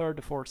powerful, the 3rd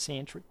to 4th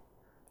century.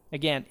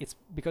 Again, it's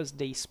because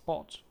they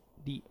spot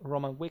the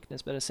Roman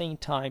weakness, but at the same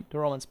time, the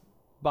Romans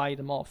buy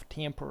them off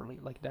temporarily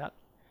like that.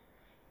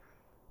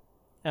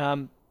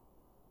 And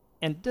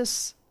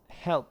this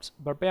helped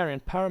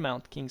barbarian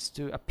paramount kings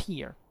to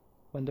appear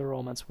when the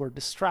Romans were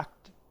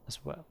distracted as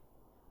well.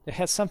 They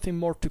had something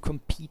more to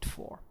compete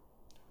for,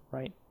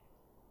 right?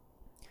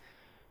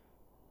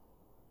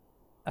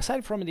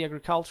 Aside from the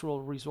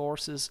agricultural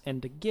resources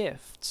and the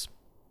gifts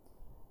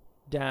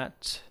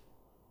that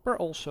were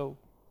also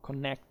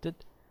connected,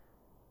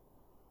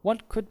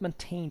 one could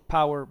maintain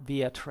power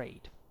via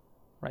trade,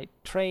 right?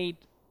 Trade,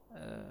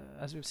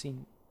 as we've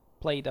seen,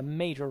 played a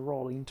major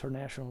role in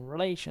international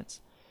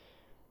relations.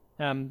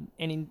 And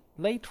in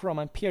late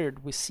Roman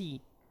period, we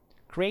see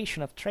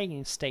creation of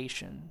trading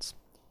stations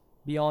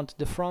beyond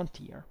the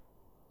frontier.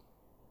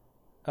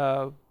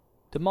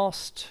 The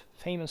most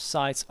famous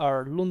sites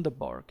are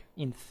Lundeborg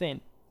in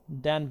Fyn,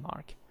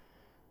 Denmark,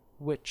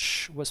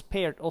 which was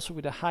paired also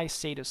with a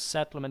high-status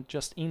settlement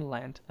just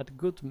inland at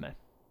Gudme.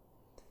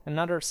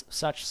 Another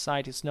such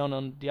site is known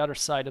on the other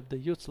side of the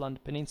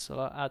Jutland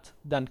Peninsula at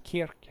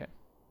Dunkirke,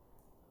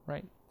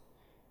 right?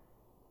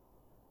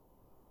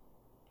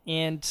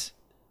 And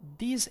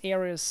these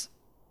areas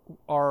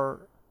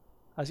are,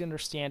 as you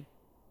understand,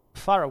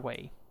 far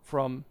away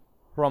from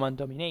Roman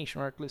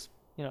domination, or at least,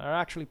 you know, are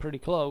actually pretty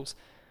close,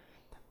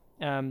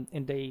 and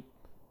they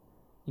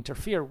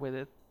interfere with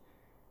it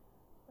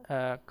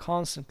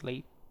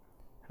constantly.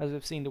 As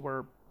we've seen, there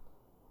were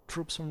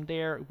troops from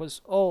there. It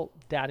was all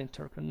that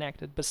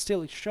interconnected, but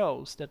still it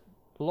shows that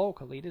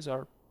locally, these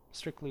are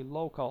strictly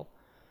local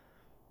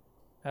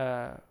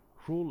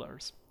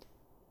rulers.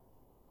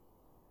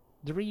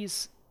 There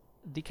is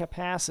the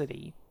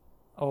capacity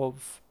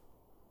of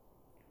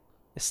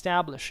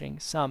establishing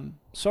some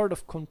sort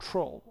of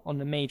control on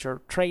the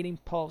major trading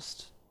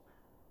posts,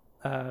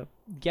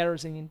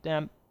 garrisoning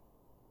them,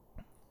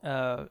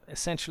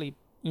 essentially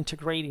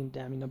integrating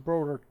them in a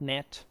broader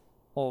net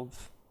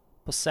of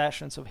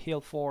possessions, of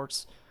hill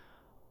forts,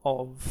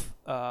 of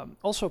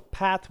also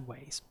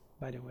pathways,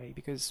 by the way,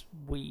 because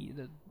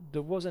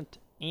there wasn't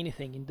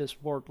anything in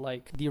this world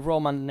like the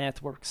Roman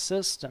network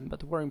system,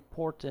 but there were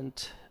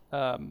important,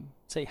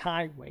 say,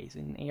 highways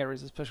in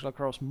areas, especially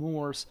across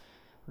moors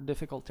or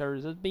difficult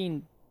areas, that had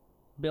been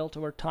built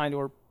over time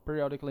or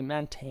periodically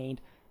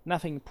maintained.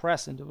 Nothing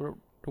present. There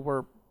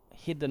were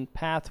hidden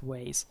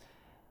pathways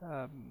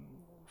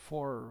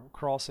for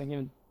crossing,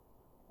 even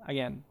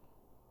again,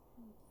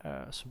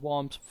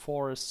 swamps,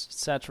 forests,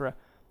 etc.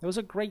 There was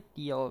a great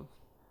deal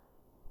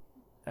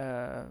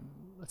of,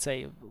 let's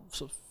say,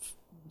 sort of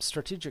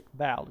strategic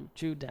value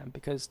to them,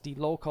 because the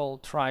local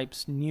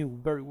tribes knew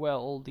very well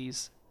all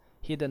these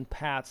hidden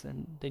paths,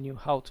 and they knew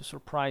how to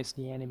surprise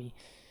the enemy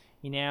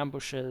in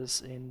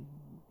ambushes, in,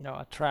 you know,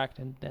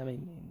 attracting them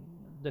in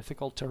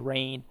difficult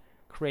terrain,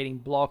 creating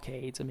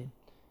blockades. I mean,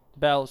 the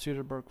Battle of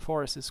Teutoburg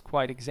Forest is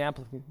quite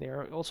exemplified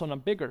there. Also on a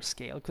bigger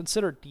scale,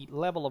 consider the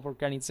level of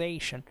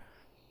organization,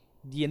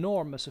 the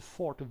enormous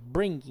effort of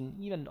bringing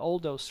even all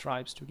those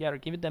tribes together,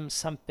 giving them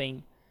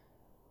something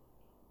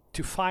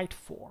to fight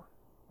for,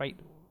 right?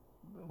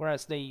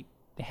 Whereas they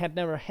had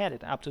never had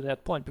it up to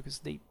that point, because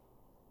they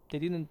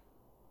didn't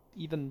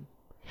even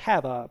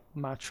have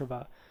much of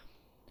a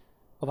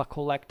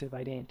collective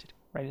identity,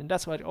 right? And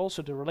that's why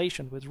also the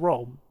relation with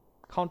Rome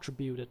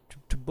contributed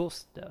to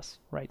boost this,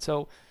 right?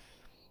 So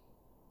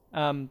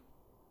we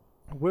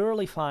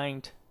really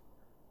find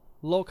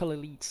local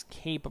elites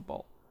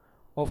capable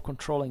of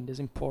controlling these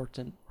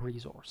important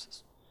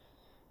resources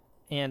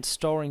and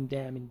storing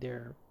them in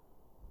their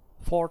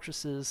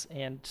fortresses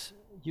and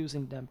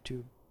using them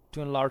to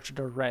enlarge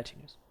their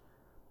retinues.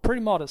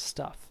 Pretty modest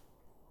stuff,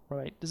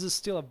 right? This is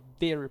still a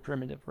very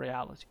primitive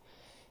reality.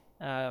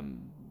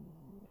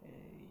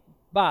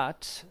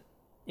 But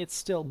it's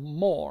still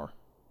more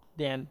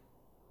than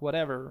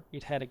whatever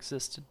it had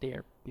existed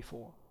there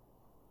before,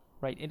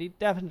 right? And it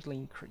definitely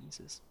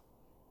increases.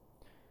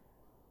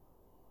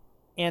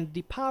 And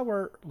the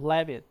power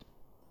levied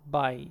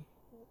by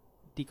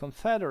the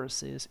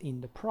confederacies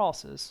in the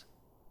process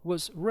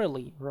was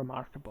really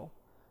remarkable,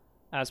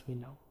 as we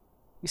know.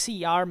 We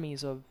see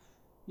armies of,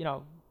 you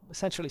know,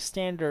 essentially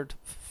standard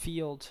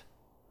field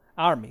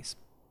armies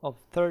of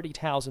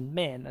 30,000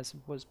 men, as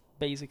was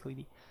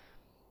basically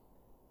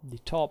the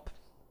top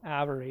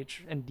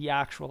average and the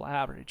actual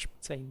average,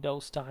 say, in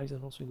those times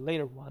and also in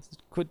later ones.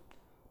 Could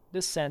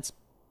this sense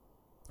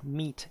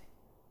meet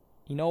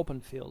in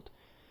open field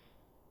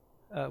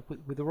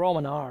with the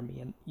Roman army,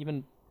 and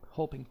even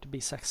hoping to be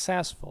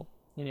successful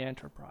in the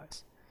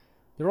enterprise?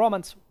 The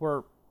Romans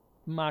were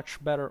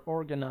much better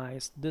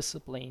organized,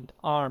 disciplined,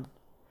 armed,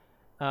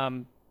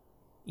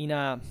 in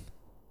a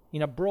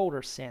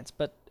broader sense.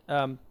 But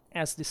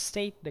as the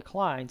state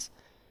declines,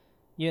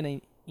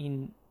 even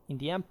in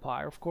the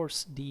empire, of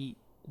course, the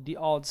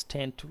odds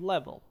tend to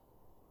level,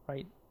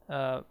 right?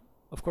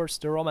 Of course,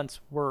 the Romans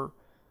were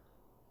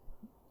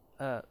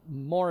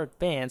more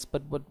advanced,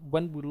 but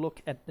when we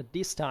look at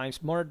these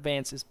times, more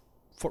advanced is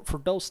for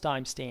those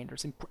time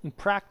standards. In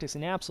practice,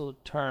 in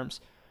absolute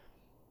terms,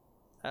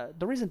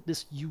 there isn't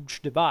this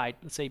huge divide,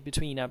 let's say,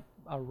 between a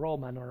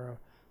Roman or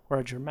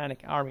a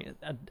Germanic army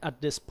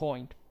at this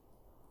point,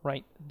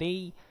 right?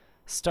 They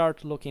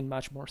start looking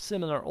much more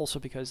similar, also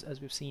because,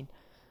 as we've seen,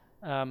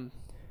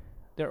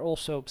 they're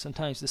also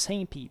sometimes the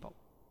same people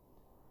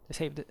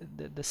They have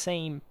the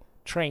same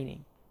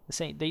training, the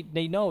same.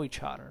 They know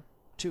each other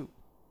too,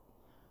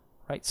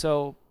 right?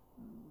 So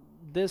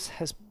this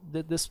has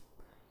this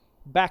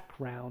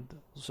background,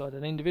 so at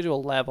an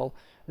individual level,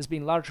 has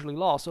been largely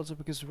lost, also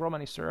because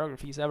Roman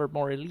historiography is ever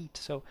more elite.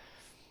 So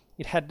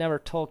it had never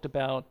talked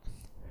about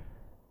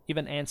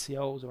even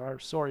NCOs or other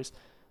stories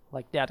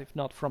like that, if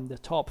not from the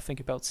top. Think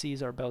about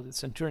Caesar, about the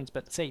centurions,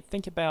 but say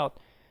think about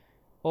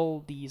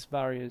all these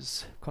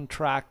various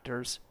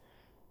contractors,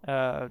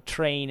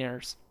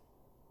 trainers.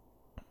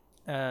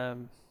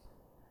 In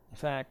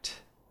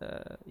fact,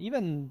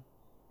 even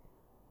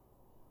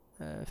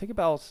think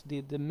about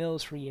the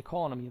military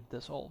economy of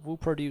this all. Who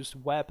produced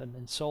weapons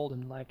and sold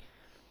them, like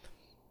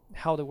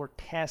how they were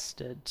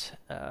tested.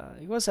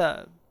 It was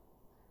an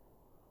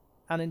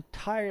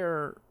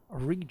entire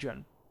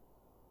region,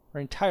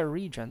 or entire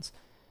regions,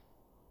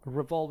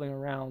 revolving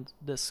around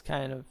this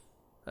kind of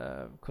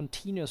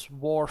continuous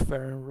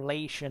warfare and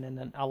relation and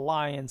an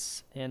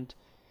alliance and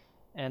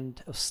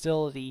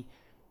hostility.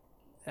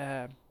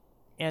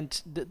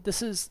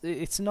 This is,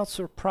 it's not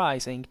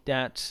surprising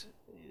that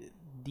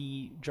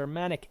the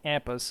Germanic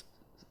epos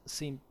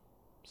seems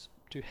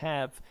to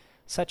have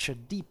such a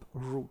deep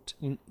root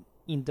in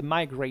the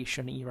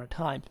migration era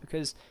times,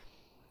 because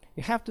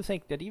you have to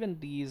think that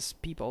even these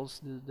peoples,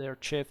 their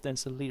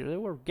chieftains and leaders, they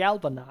were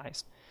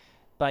galvanized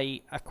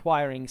by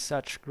having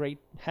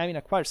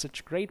acquired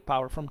such great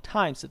power from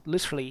times that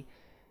literally,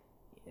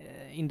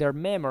 in their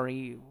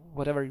memory,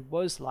 whatever it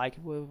was like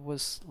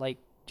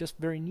just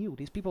very new.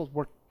 These people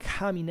were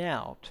coming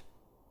out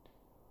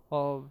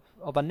of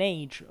an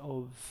age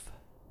of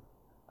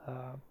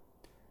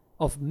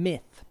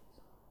myth,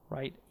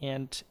 right?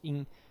 And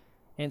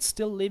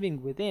still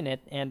living within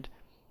it and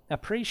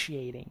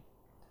appreciating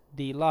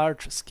the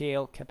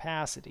large-scale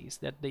capacities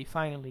that they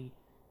finally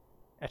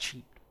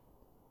achieved.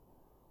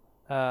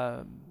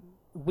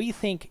 We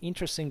think,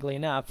 interestingly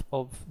enough,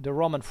 of the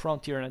Roman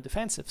frontier in a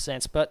defensive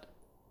sense, but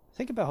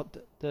think about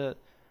the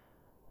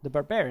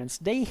barbarians.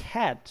 They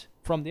had,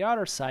 from the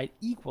other side,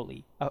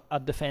 equally a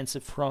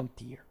defensive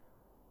frontier.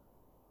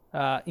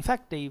 In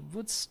fact, they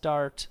would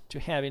start to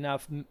have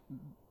enough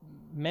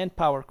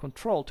manpower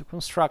control to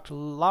construct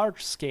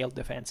large-scale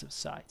defensive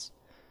sites,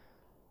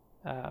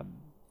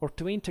 or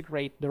to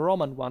integrate the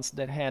Roman ones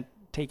that had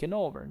taken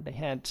over. They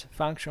had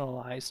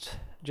functionalized,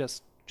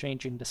 just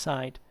changing the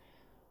site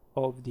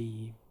of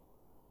the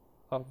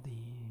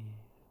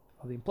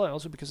employment.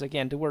 Also because,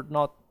 again, they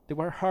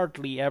were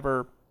hardly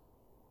ever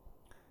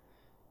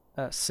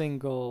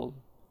single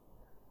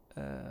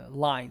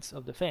lines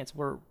of defense.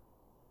 Were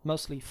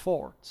mostly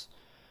forts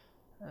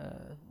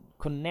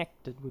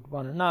connected with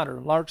one another,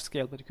 large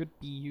scale, but it could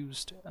be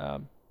used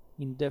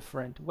in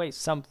different ways.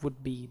 Some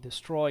would be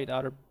destroyed,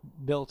 other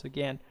built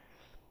again.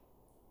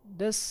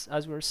 This,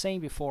 as we were saying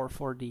before,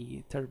 for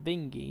the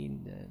Tervingi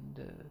and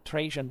the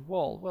Trajan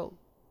wall, well,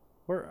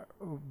 were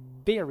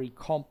very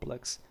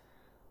complex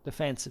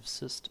defensive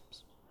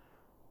systems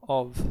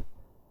of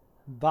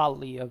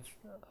valley of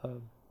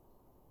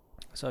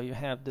so you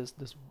have this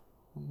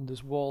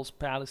walls,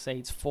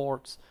 palisades,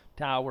 forts,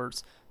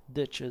 towers,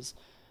 ditches,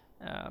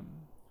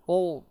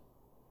 all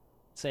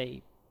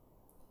say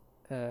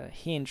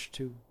hinged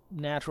to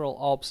natural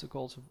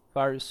obstacles of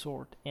various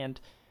sort,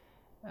 and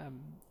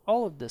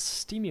all of this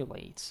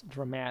stimulates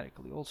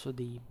dramatically also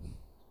the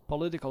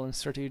political and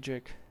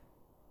strategic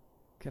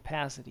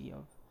capacity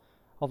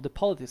of the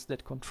politics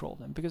that control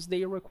them, because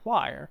they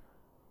require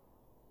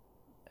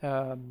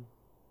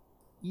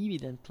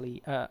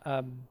evidently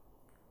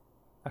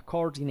a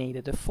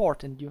coordinated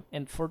effort,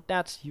 and for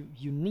that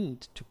you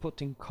need to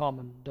put in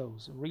common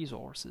those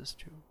resources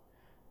to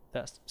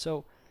best.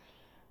 So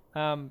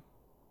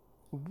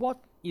what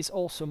is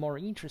also more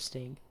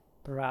interesting,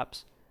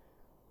 perhaps,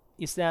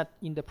 is that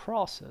in the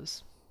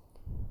process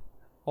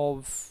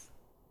of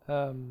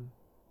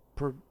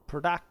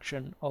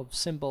production of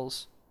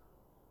symbols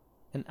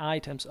and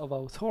items of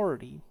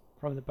authority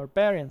from the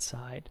barbarian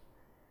side,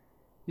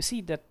 you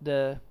see that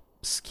the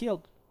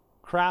skilled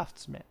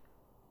craftsmen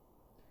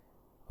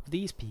of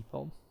these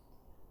people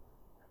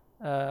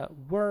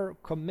were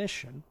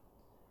commissioned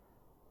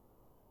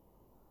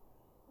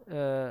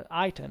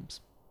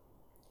items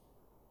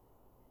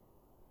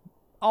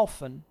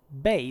often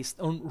based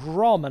on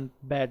Roman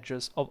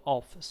badges of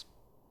office.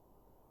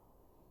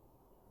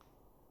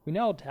 We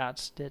know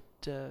that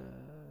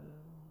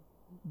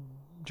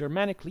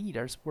Germanic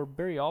leaders were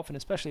very often,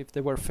 especially if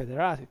they were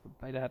federative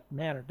by that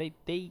manner,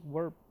 they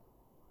were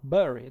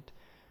buried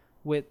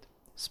with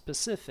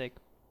specific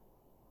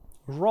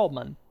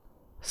Roman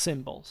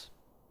symbols.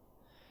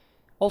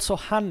 Also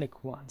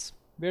Hunnic ones,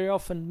 very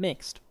often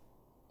mixed.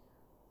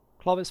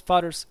 Clovis'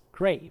 father's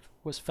grave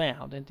was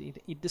found, and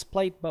it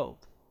displayed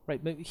both.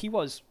 Right, but he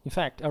was, in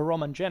fact, a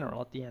Roman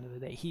general at the end of the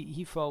day.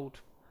 He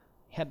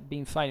had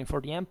been fighting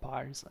for the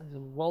empire his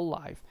whole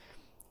life,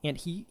 and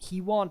he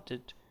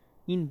wanted,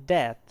 in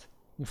death,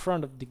 in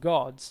front of the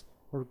gods,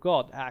 or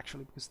God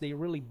actually, because they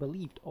really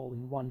believed all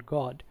in one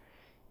God,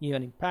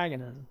 even in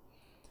paganism,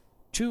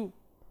 to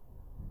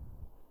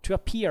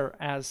appear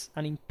as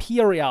an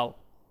imperial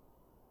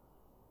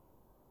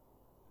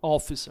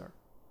officer,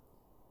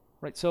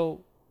 right?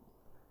 So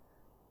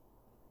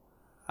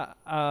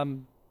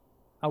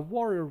a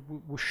warrior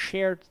who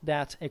shared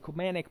that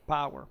ecumenic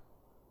power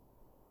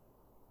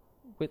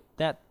with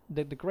that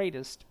the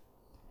greatest,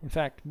 in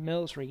fact,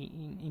 military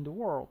in the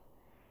world.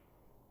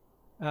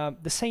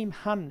 The same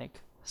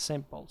Hunnic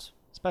symbols,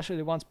 especially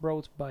the ones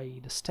brought by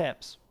the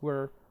steppes,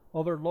 where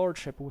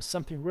overlordship was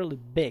something really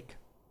big,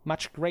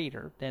 much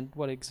greater than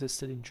what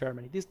existed in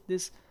Germany.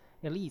 These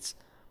elites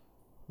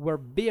were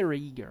very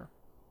eager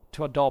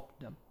to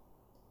adopt them,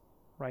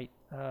 right?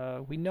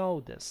 We know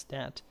this,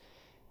 that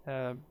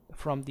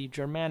from the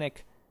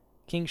Germanic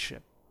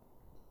kingship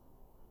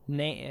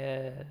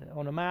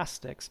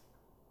onomastics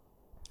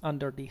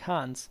under the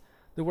Huns,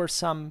 there were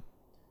some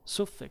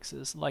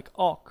suffixes like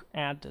 "ok"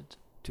 added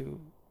to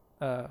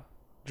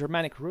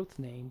Germanic root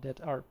name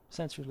that are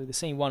essentially the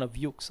same one of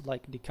Yux,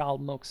 like the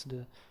Kalmuks,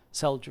 the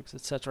Seljuks,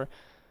 etc.,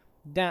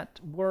 that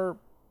were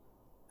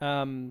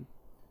in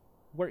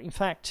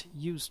fact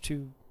used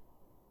to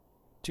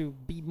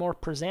be more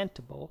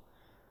presentable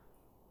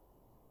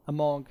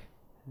among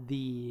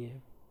the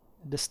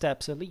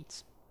steppes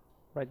elites,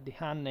 right? The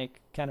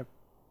Hunnic, kind of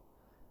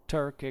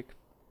Turkic,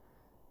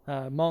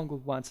 Mongol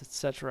ones,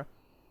 etc.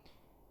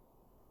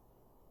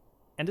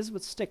 And this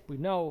would stick. We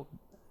know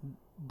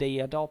they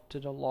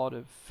adopted a lot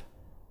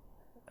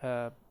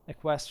of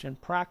equestrian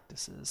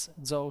practices,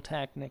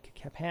 zootechnic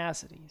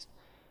capacities.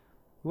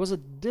 It was a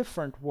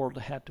different world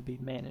that had to be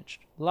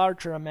managed.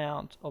 Larger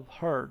amount of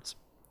herds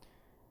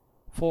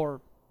for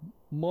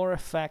more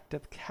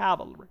effective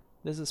cavalry.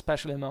 This is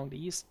especially among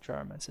the East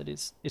Germans. It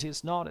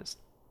is noticed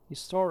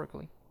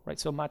historically, right?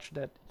 So much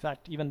that, in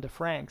fact, even the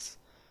Franks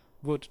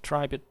would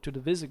tribute to the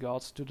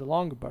Visigoths, to the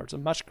Longobards, a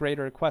much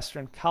greater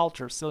equestrian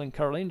culture still in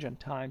Carolingian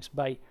times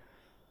by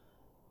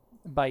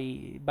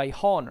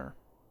honor,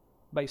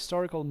 by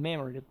historical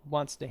memory, that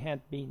once they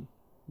had been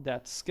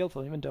that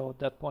skillful, even though at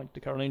that point the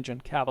Carolingian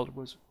cavalry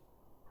was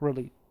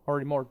really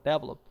already more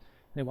developed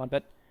than one.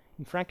 But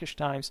in Frankish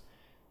times,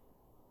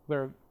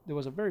 where there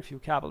was a very few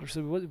cavalry,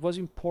 so it was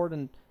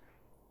important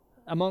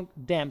among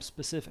them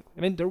specifically.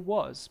 I mean, there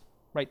was,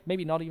 right,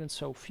 maybe not even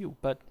so few,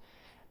 but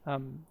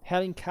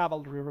having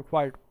cavalry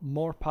required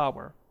more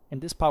power,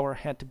 and this power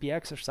had to be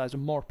exercised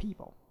on more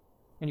people,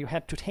 and you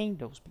had to tame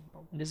those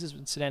people. And this is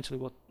incidentally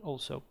what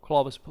also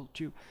Clovis pulled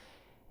to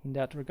in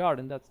that regard,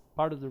 and that's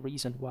part of the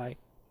reason why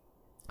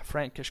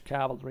Frankish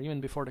cavalry,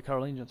 even before the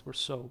Carolingians, were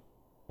so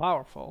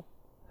powerful.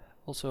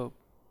 Also,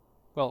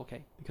 well,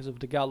 okay, because of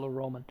the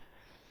Gallo-Roman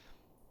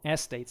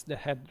estates that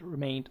had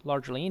remained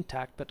largely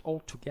intact, but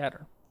all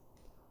together,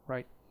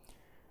 right?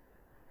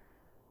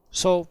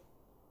 So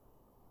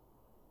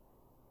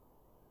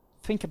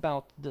think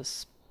about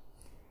this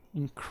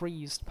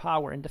increased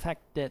power and the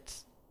fact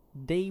that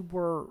they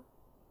were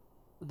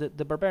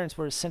the barbarians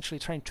were essentially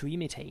trying to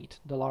imitate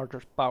the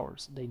larger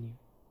powers they knew,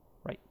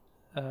 right?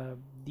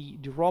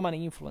 The Roman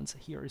influence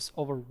here is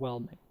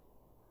overwhelming,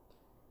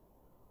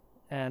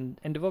 and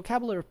the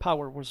vocabulary of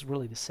power was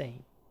really the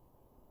same.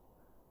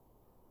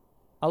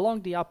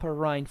 Along the upper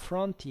Rhine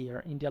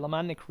frontier in the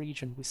Alamannic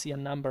region, we see a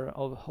number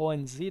of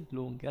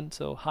Hohensiedlungen,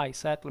 so high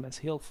settlements,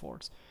 hill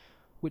forts,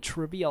 which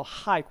reveal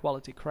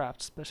high-quality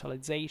craft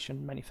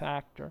specialization,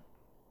 manufacture,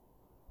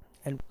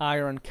 and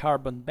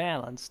iron-carbon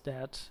balance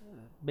that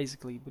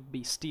basically would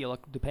be steel,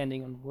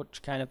 depending on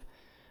which kind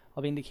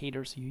of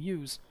indicators you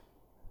use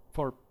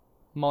for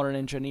modern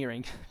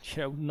engineering.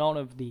 None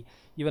of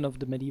even of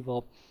the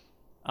medieval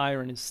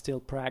iron is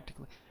still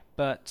practically,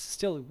 but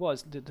still it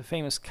was. The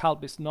famous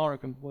Calbis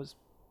Noricum was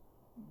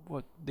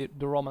what the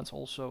Romans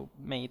also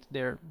made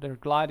their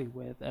gliding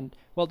with. And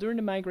well, during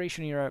the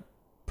migration era,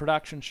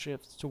 production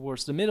shifts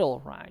towards the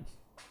middle Rhine,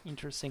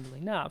 interestingly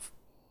enough.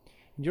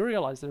 And you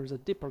realize there's a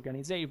deep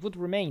organization. It would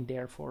remain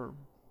there for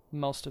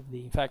most of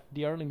in fact,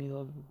 the early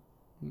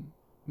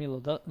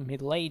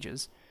Middle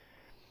Ages,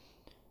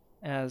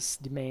 as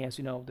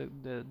you know,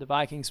 the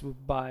Vikings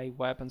would buy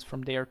weapons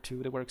from there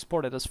too. They were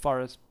exported as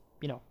far as,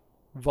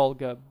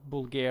 Volga,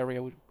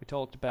 Bulgaria. We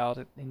talked about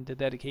it in the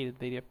dedicated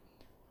video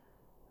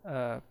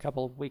a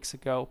couple of weeks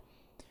ago.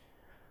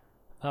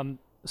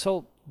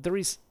 So there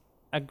is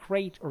a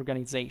great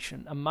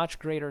organization, a much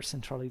greater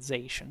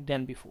centralization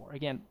than before.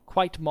 Again,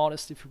 quite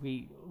modest if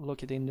we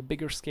look at it in the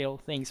bigger scale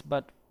of things,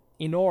 but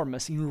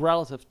enormous in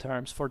relative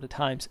terms for the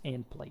times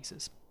and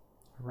places,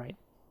 right?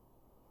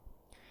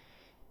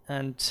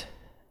 And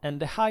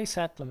the high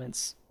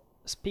settlements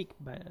speak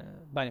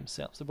by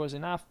themselves. There was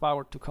enough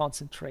power to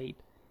concentrate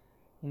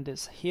in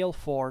these hill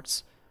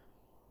forts,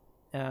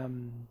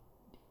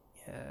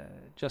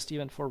 just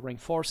even for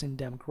reinforcing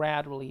them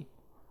gradually,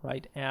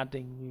 right?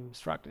 Adding new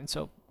structure, and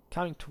so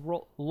coming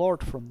to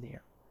lord from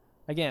there.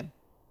 Again,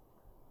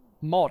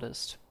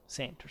 modest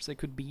centers. They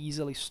could be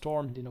easily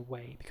stormed in a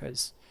way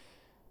because,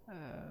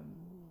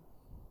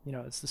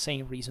 it's the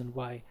same reason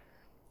why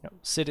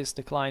cities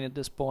decline at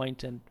this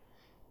point, and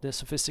the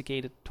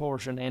sophisticated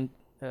torsion and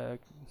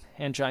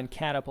engine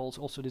catapults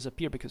also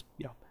disappear because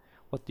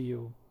what do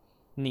you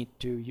need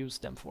to use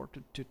them for?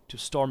 To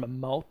storm a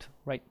moat,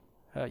 right?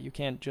 You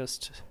can't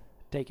just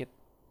take it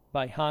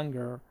by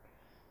hunger,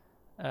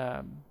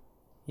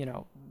 you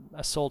know,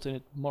 assaulting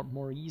it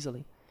more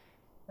easily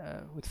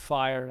with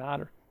fire and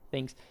other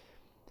things.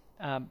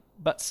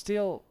 But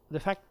still, the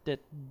fact that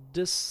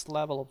this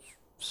level of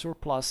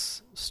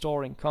surplus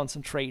storing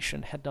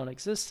concentration had not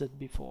existed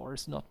before,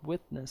 is not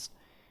witnessed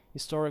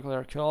historically,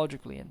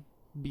 archaeologically, and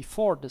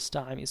before this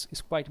time is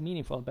quite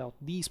meaningful about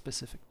these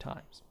specific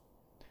times.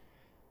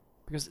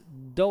 Because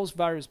those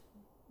various,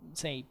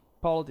 say,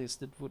 polities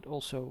that would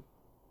also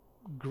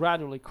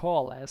gradually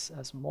coalesce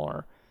as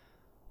more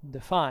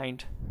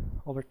defined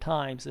over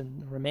times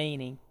and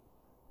remaining,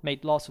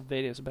 made lots of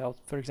videos about,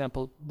 for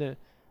example, the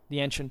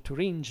ancient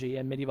Thuringi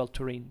and medieval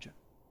Thuringia,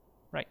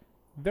 right?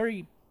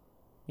 Very,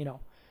 you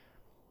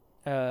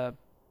know,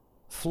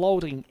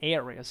 floating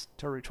areas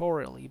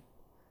territorially,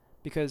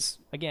 because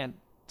again,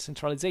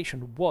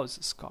 centralization was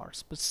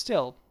scarce, but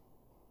still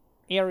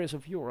areas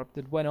of Europe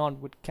that went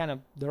on with kind of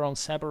their own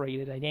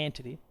separated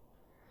identity,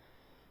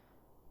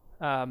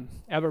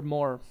 ever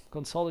more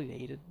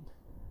consolidated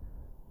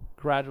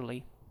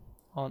gradually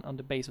on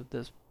the base of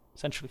this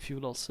essentially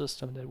feudal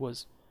system that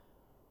was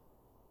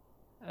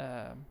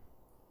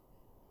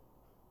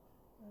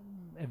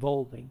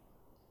evolving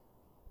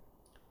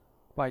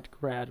quite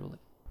gradually.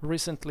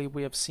 Recently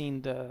we have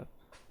seen the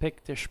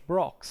Pictish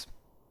Brochs.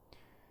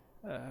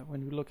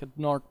 When we look at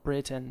North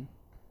Britain,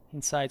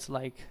 in sites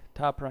like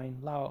Tapra in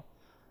Lao,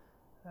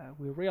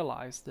 we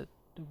realize that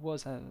it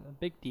was a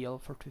big deal,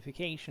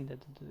 fortification,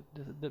 that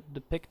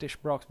the Pictish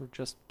Brochs were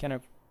just kind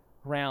of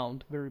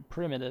round, very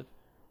primitive,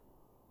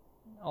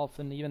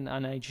 often even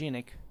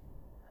unhygienic,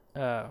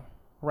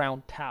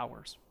 round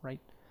towers, right,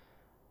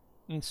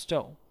 in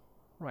stone,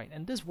 right,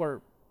 and these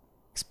were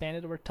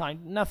expanded over time.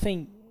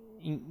 Nothing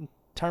in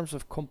terms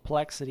of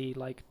complexity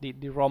like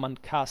the Roman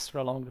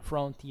castra along the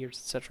frontiers,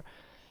 etc.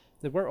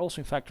 They were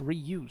also in fact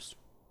reused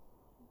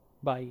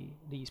by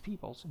these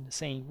peoples in the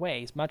same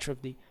ways. Much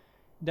of the,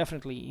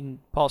 definitely in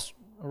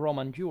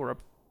post-Roman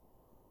Europe,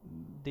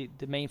 the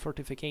main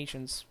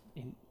fortifications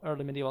in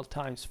early medieval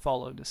times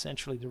followed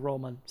essentially the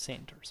Roman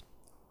centers,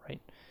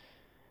 right?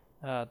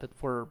 That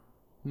were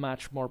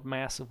much more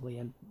massively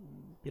and,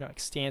 you know,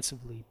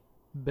 extensively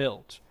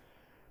built.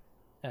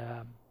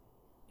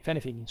 If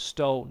anything, in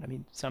stone. I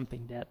mean,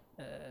 something that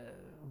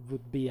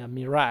would be a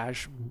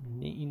mirage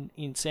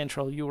in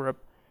Central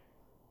Europe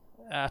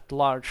at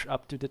large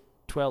up to the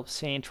 12th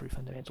century,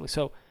 fundamentally.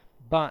 So,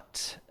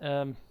 but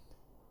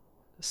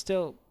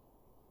still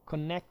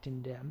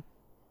connecting them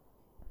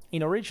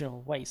in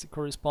original ways that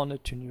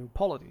corresponded to new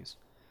polities,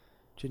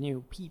 to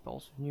new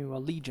peoples, new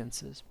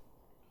allegiances,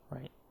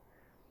 right?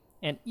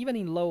 And even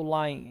in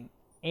low-lying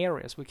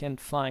areas, we can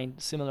find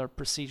similar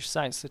prestige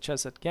sites, such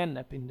as at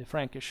Gennep in the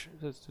Frankish,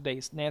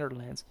 today's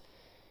Netherlands,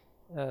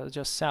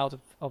 just south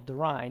of the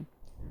Rhine.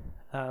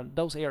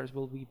 Those areas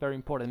will be very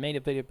important. I made a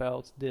video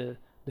about the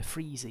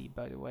Frisi,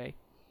 by the way,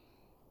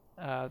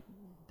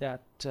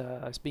 that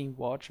is being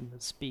watched and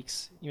that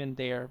speaks even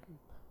there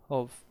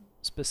of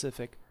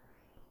specific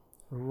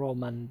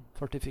Roman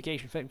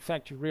fortification. In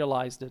fact, you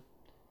realize that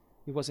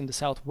it was in the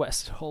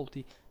southwest all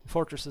the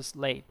fortresses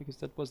laid, because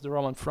that was the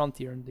Roman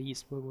frontier, and the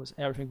east was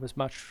everything was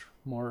much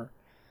more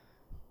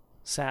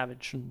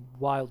savage and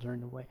wilder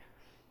in a way,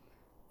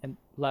 and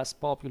less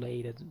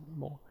populated,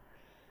 more.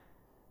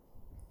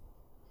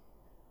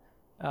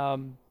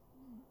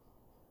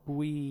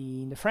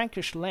 In the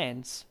Frankish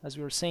lands, as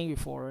we were saying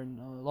before, and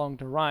along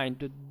the Rhine,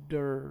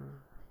 there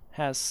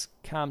has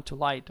come to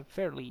light a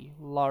fairly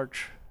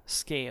large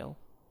scale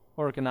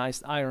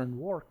organized iron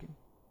working.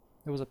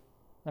 There was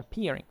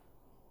appearing,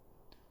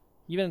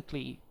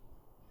 evidently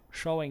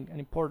showing an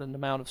important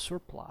amount of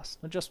surplus,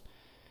 not just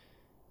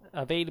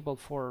available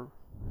for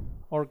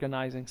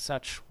organizing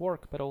such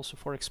work, but also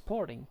for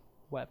exporting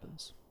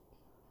weapons.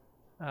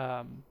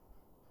 And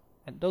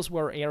those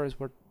were areas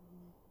where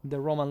the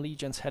Roman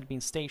legions had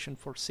been stationed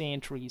for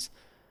centuries.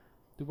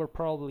 There were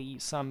probably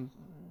some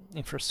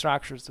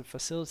infrastructures that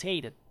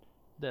facilitated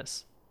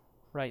this,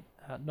 right?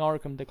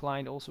 Noricum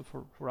declined also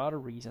for other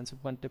reasons. It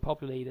went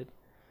depopulated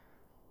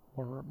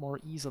more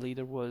easily.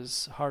 There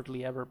was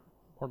hardly ever,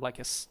 or like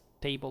a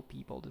stable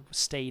people that would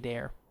stay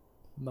there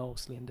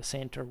mostly, and the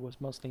center was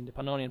mostly in the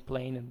Pannonian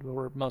plain, and we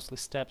were mostly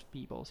steppe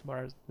peoples,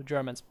 whereas the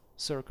Germans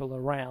circled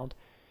around,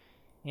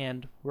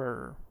 and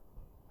were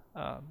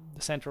the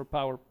center of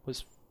power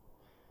was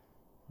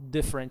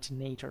different in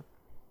nature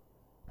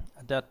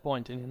at that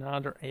point in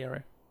another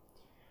area.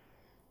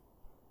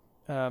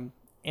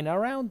 And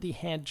around the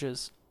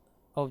edges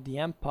of the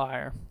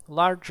empire,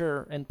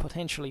 larger and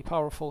potentially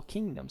powerful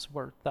kingdoms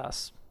were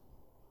thus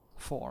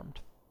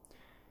formed.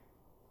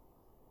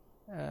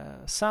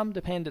 Some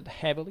depended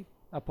heavily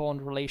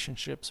upon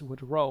relationships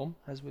with Rome,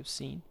 as we've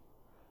seen,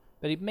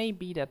 but it may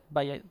be that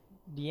by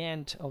the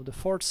end of the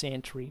 4th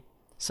century,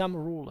 some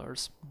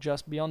rulers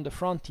just beyond the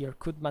frontier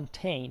could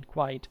maintain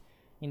quite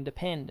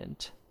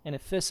independent and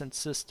efficient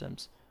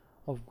systems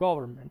of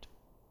government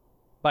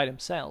by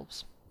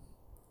themselves.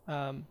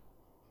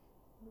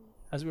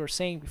 As we were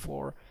saying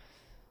before,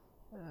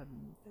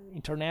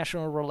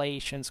 international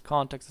relations,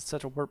 contacts,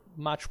 etc., were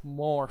much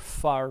more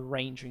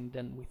far-ranging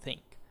than we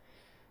think.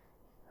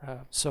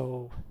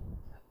 So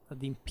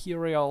the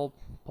imperial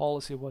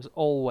policy was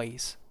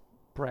always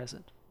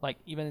present. Like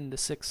even in the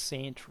 6th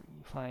century,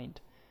 you find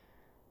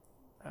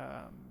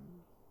a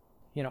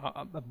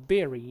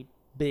very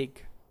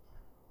big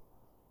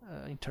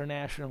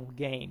international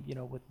game,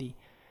 with the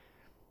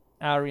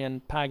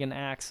Aryan pagan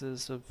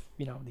axis of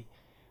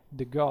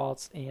the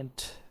Goths and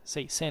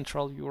say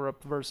Central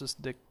Europe versus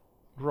the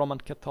Roman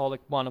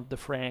Catholic one of the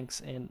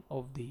Franks and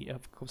of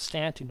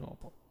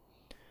Constantinople.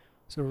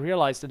 So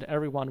realize that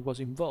everyone was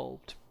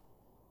involved.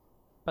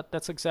 But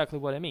that's exactly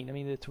what I mean. I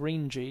mean, the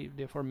Thuringi,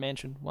 the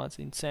aforementioned ones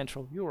in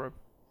Central Europe,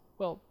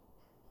 well,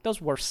 those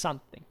were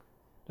something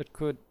that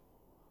could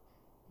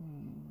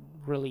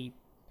really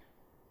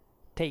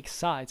take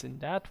sides in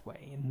that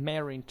way and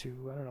marry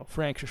into,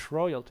 Frankish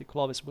royalty.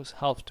 Clovis was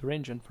half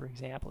Thuringian, for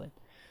example. And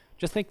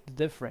just think the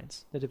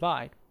difference, the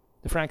divide.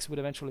 The Franks would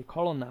eventually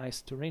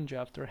colonize Thuringia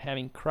after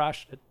having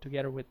crushed it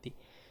together with the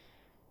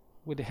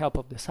help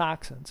of the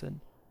Saxons, and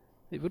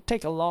it would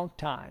take a long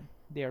time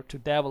there to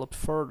develop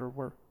further,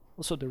 where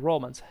also the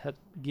Romans had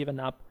given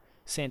up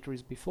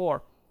centuries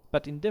before,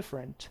 but in a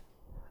different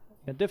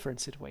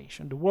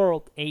situation. The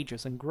world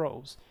ages and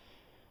grows.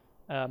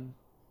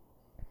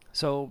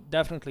 So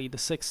definitely the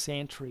 6th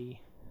century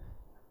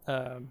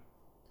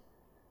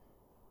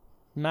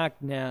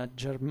Magna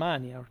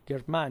Germania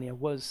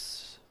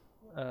was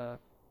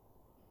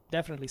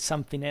definitely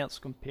something else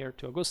compared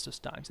to Augustus'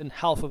 times, and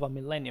half of a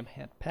millennium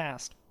had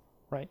passed,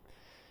 right?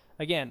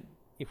 Again,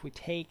 if we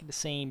take the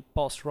same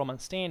post-Roman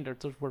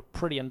standards, those were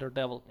pretty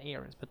underdeveloped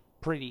areas, but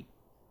pretty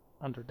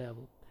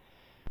underdeveloped.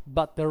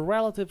 But the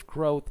relative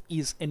growth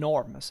is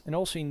enormous, and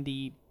also in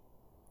the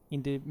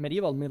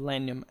medieval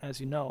millennium, as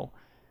you know,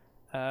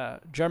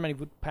 Germany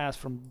would pass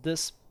from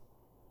this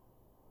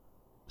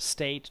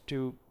state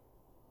to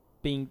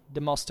being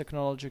the most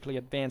technologically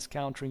advanced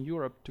country in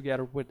Europe,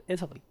 together with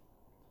Italy,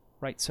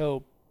 right?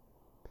 So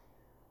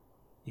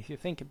if you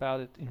think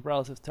about it in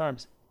relative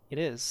terms, it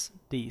is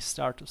the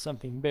start of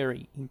something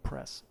very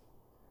impressive.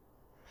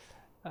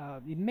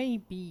 It may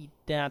be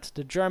that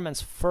the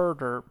Germans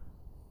further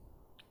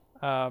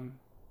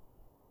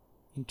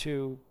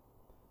into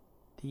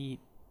the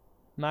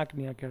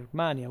Magna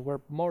Germania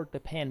were more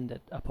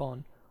dependent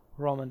upon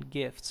Roman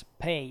gifts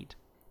paid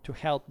to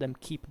help them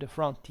keep the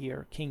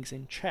frontier kings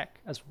in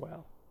check as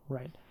well,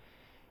 right?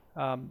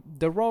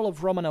 The role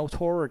of Roman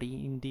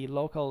authority in the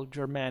local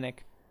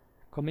Germanic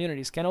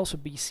communities can also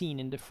be seen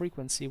in the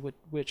frequency with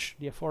which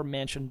the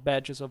aforementioned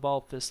badges of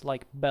office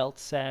like belt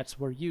sets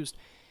were used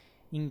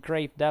in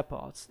grave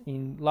depots,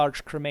 in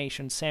large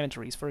cremation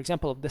cemeteries, for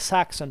example, of the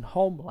Saxon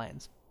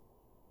homelands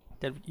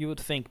that you would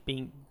think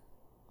being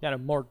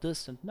more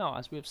distant. No,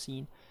 as we have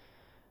seen,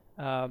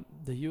 the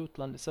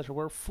Jutland, etc.,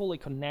 were fully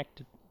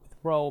connected with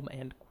Rome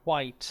and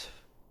quite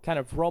kind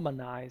of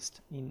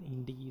Romanized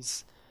in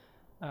these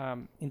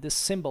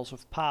symbols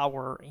of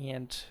power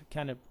and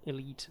kind of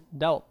elite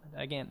development.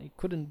 Again, it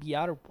couldn't be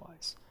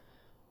otherwise.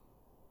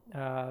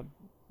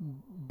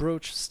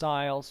 Brooch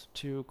styles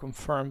to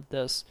confirm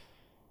this.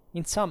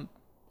 In some,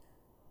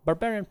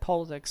 barbarian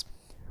politics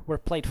were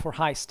played for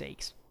high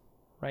stakes,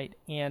 right?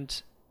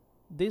 And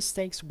these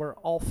stakes were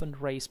often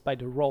raised by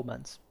the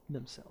Romans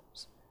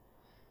themselves.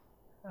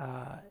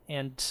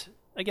 And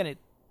again,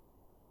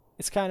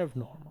 it's kind of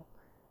normal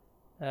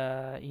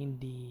in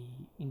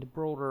the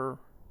broader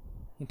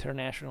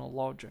international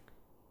logic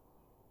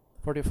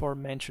for the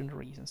aforementioned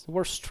reasons. There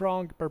were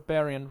strong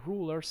barbarian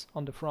rulers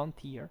on the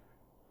frontier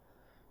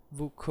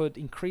who could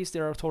increase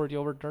their authority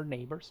over their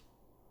neighbors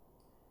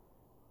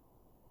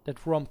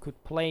that Rome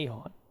could play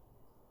on.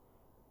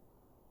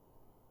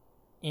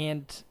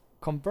 And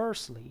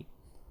conversely,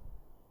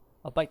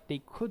 albeit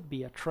they could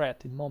be a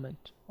threat in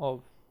moment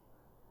of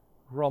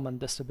Roman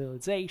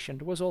destabilization,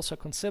 there was also a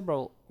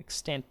considerable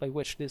extent by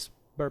which these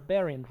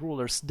barbarian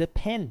rulers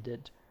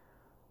depended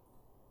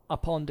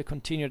upon the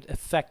continued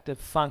effective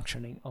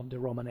functioning of the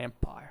Roman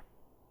Empire,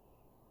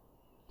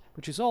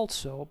 which is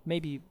also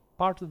maybe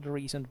part of the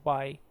reason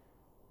why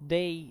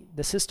the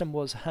system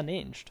was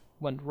unhinged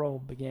when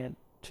Rome began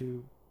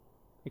to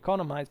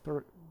economize,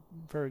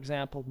 for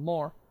example,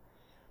 more,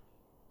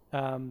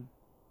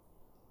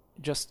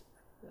 just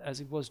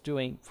as it was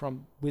doing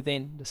from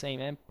within the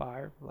same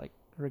empire, like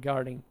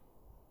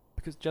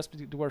because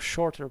they were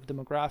shorter of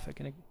demographic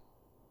and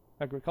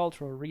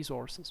agricultural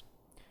resources.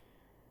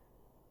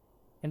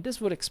 And this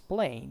would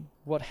explain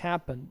what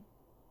happened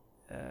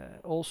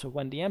also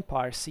when the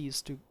empire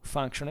ceased to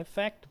function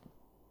effectively,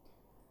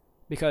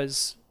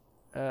 because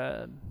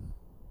the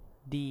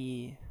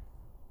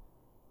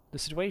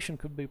situation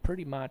could be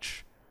pretty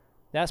much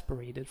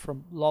aspirated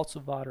from lots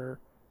of other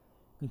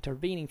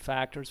intervening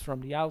factors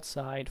from the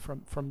outside,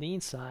 from the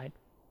inside,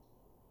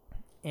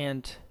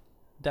 and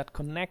that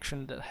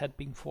connection that had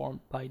been formed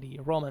by the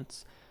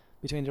Romans,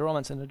 between the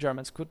Romans and the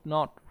Germans, could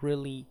not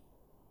really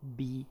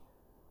be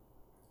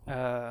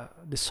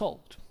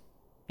dissolved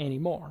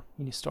anymore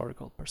in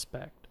historical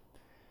perspective.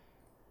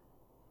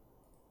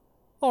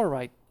 All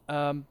right.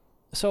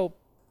 So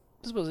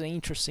this was an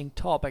interesting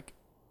topic,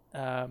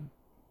 and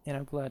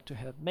I'm glad to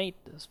have made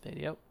this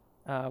video.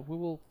 We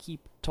will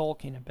keep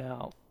talking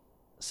about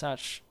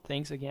such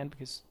things again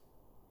because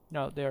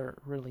they're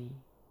really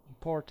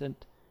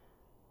important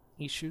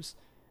issues.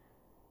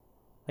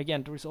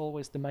 Again, there is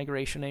always the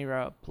migration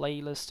era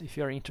playlist if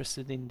you're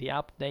interested in the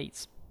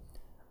updates.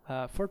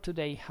 For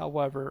today,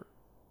 however,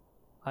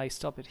 I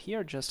stop it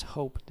here. Just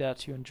hope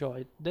that you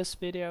enjoyed this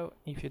video.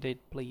 If you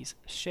did, please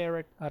share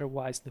it.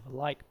 Otherwise, leave a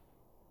like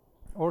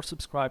or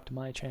subscribe to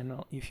my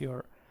channel if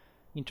you're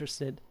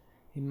interested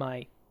in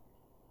my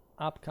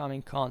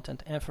upcoming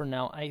content. And for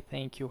now, I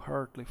thank you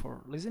heartily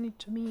for listening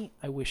to me.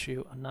 I wish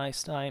you a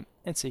nice time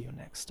and see you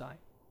next time.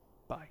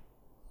 Bye.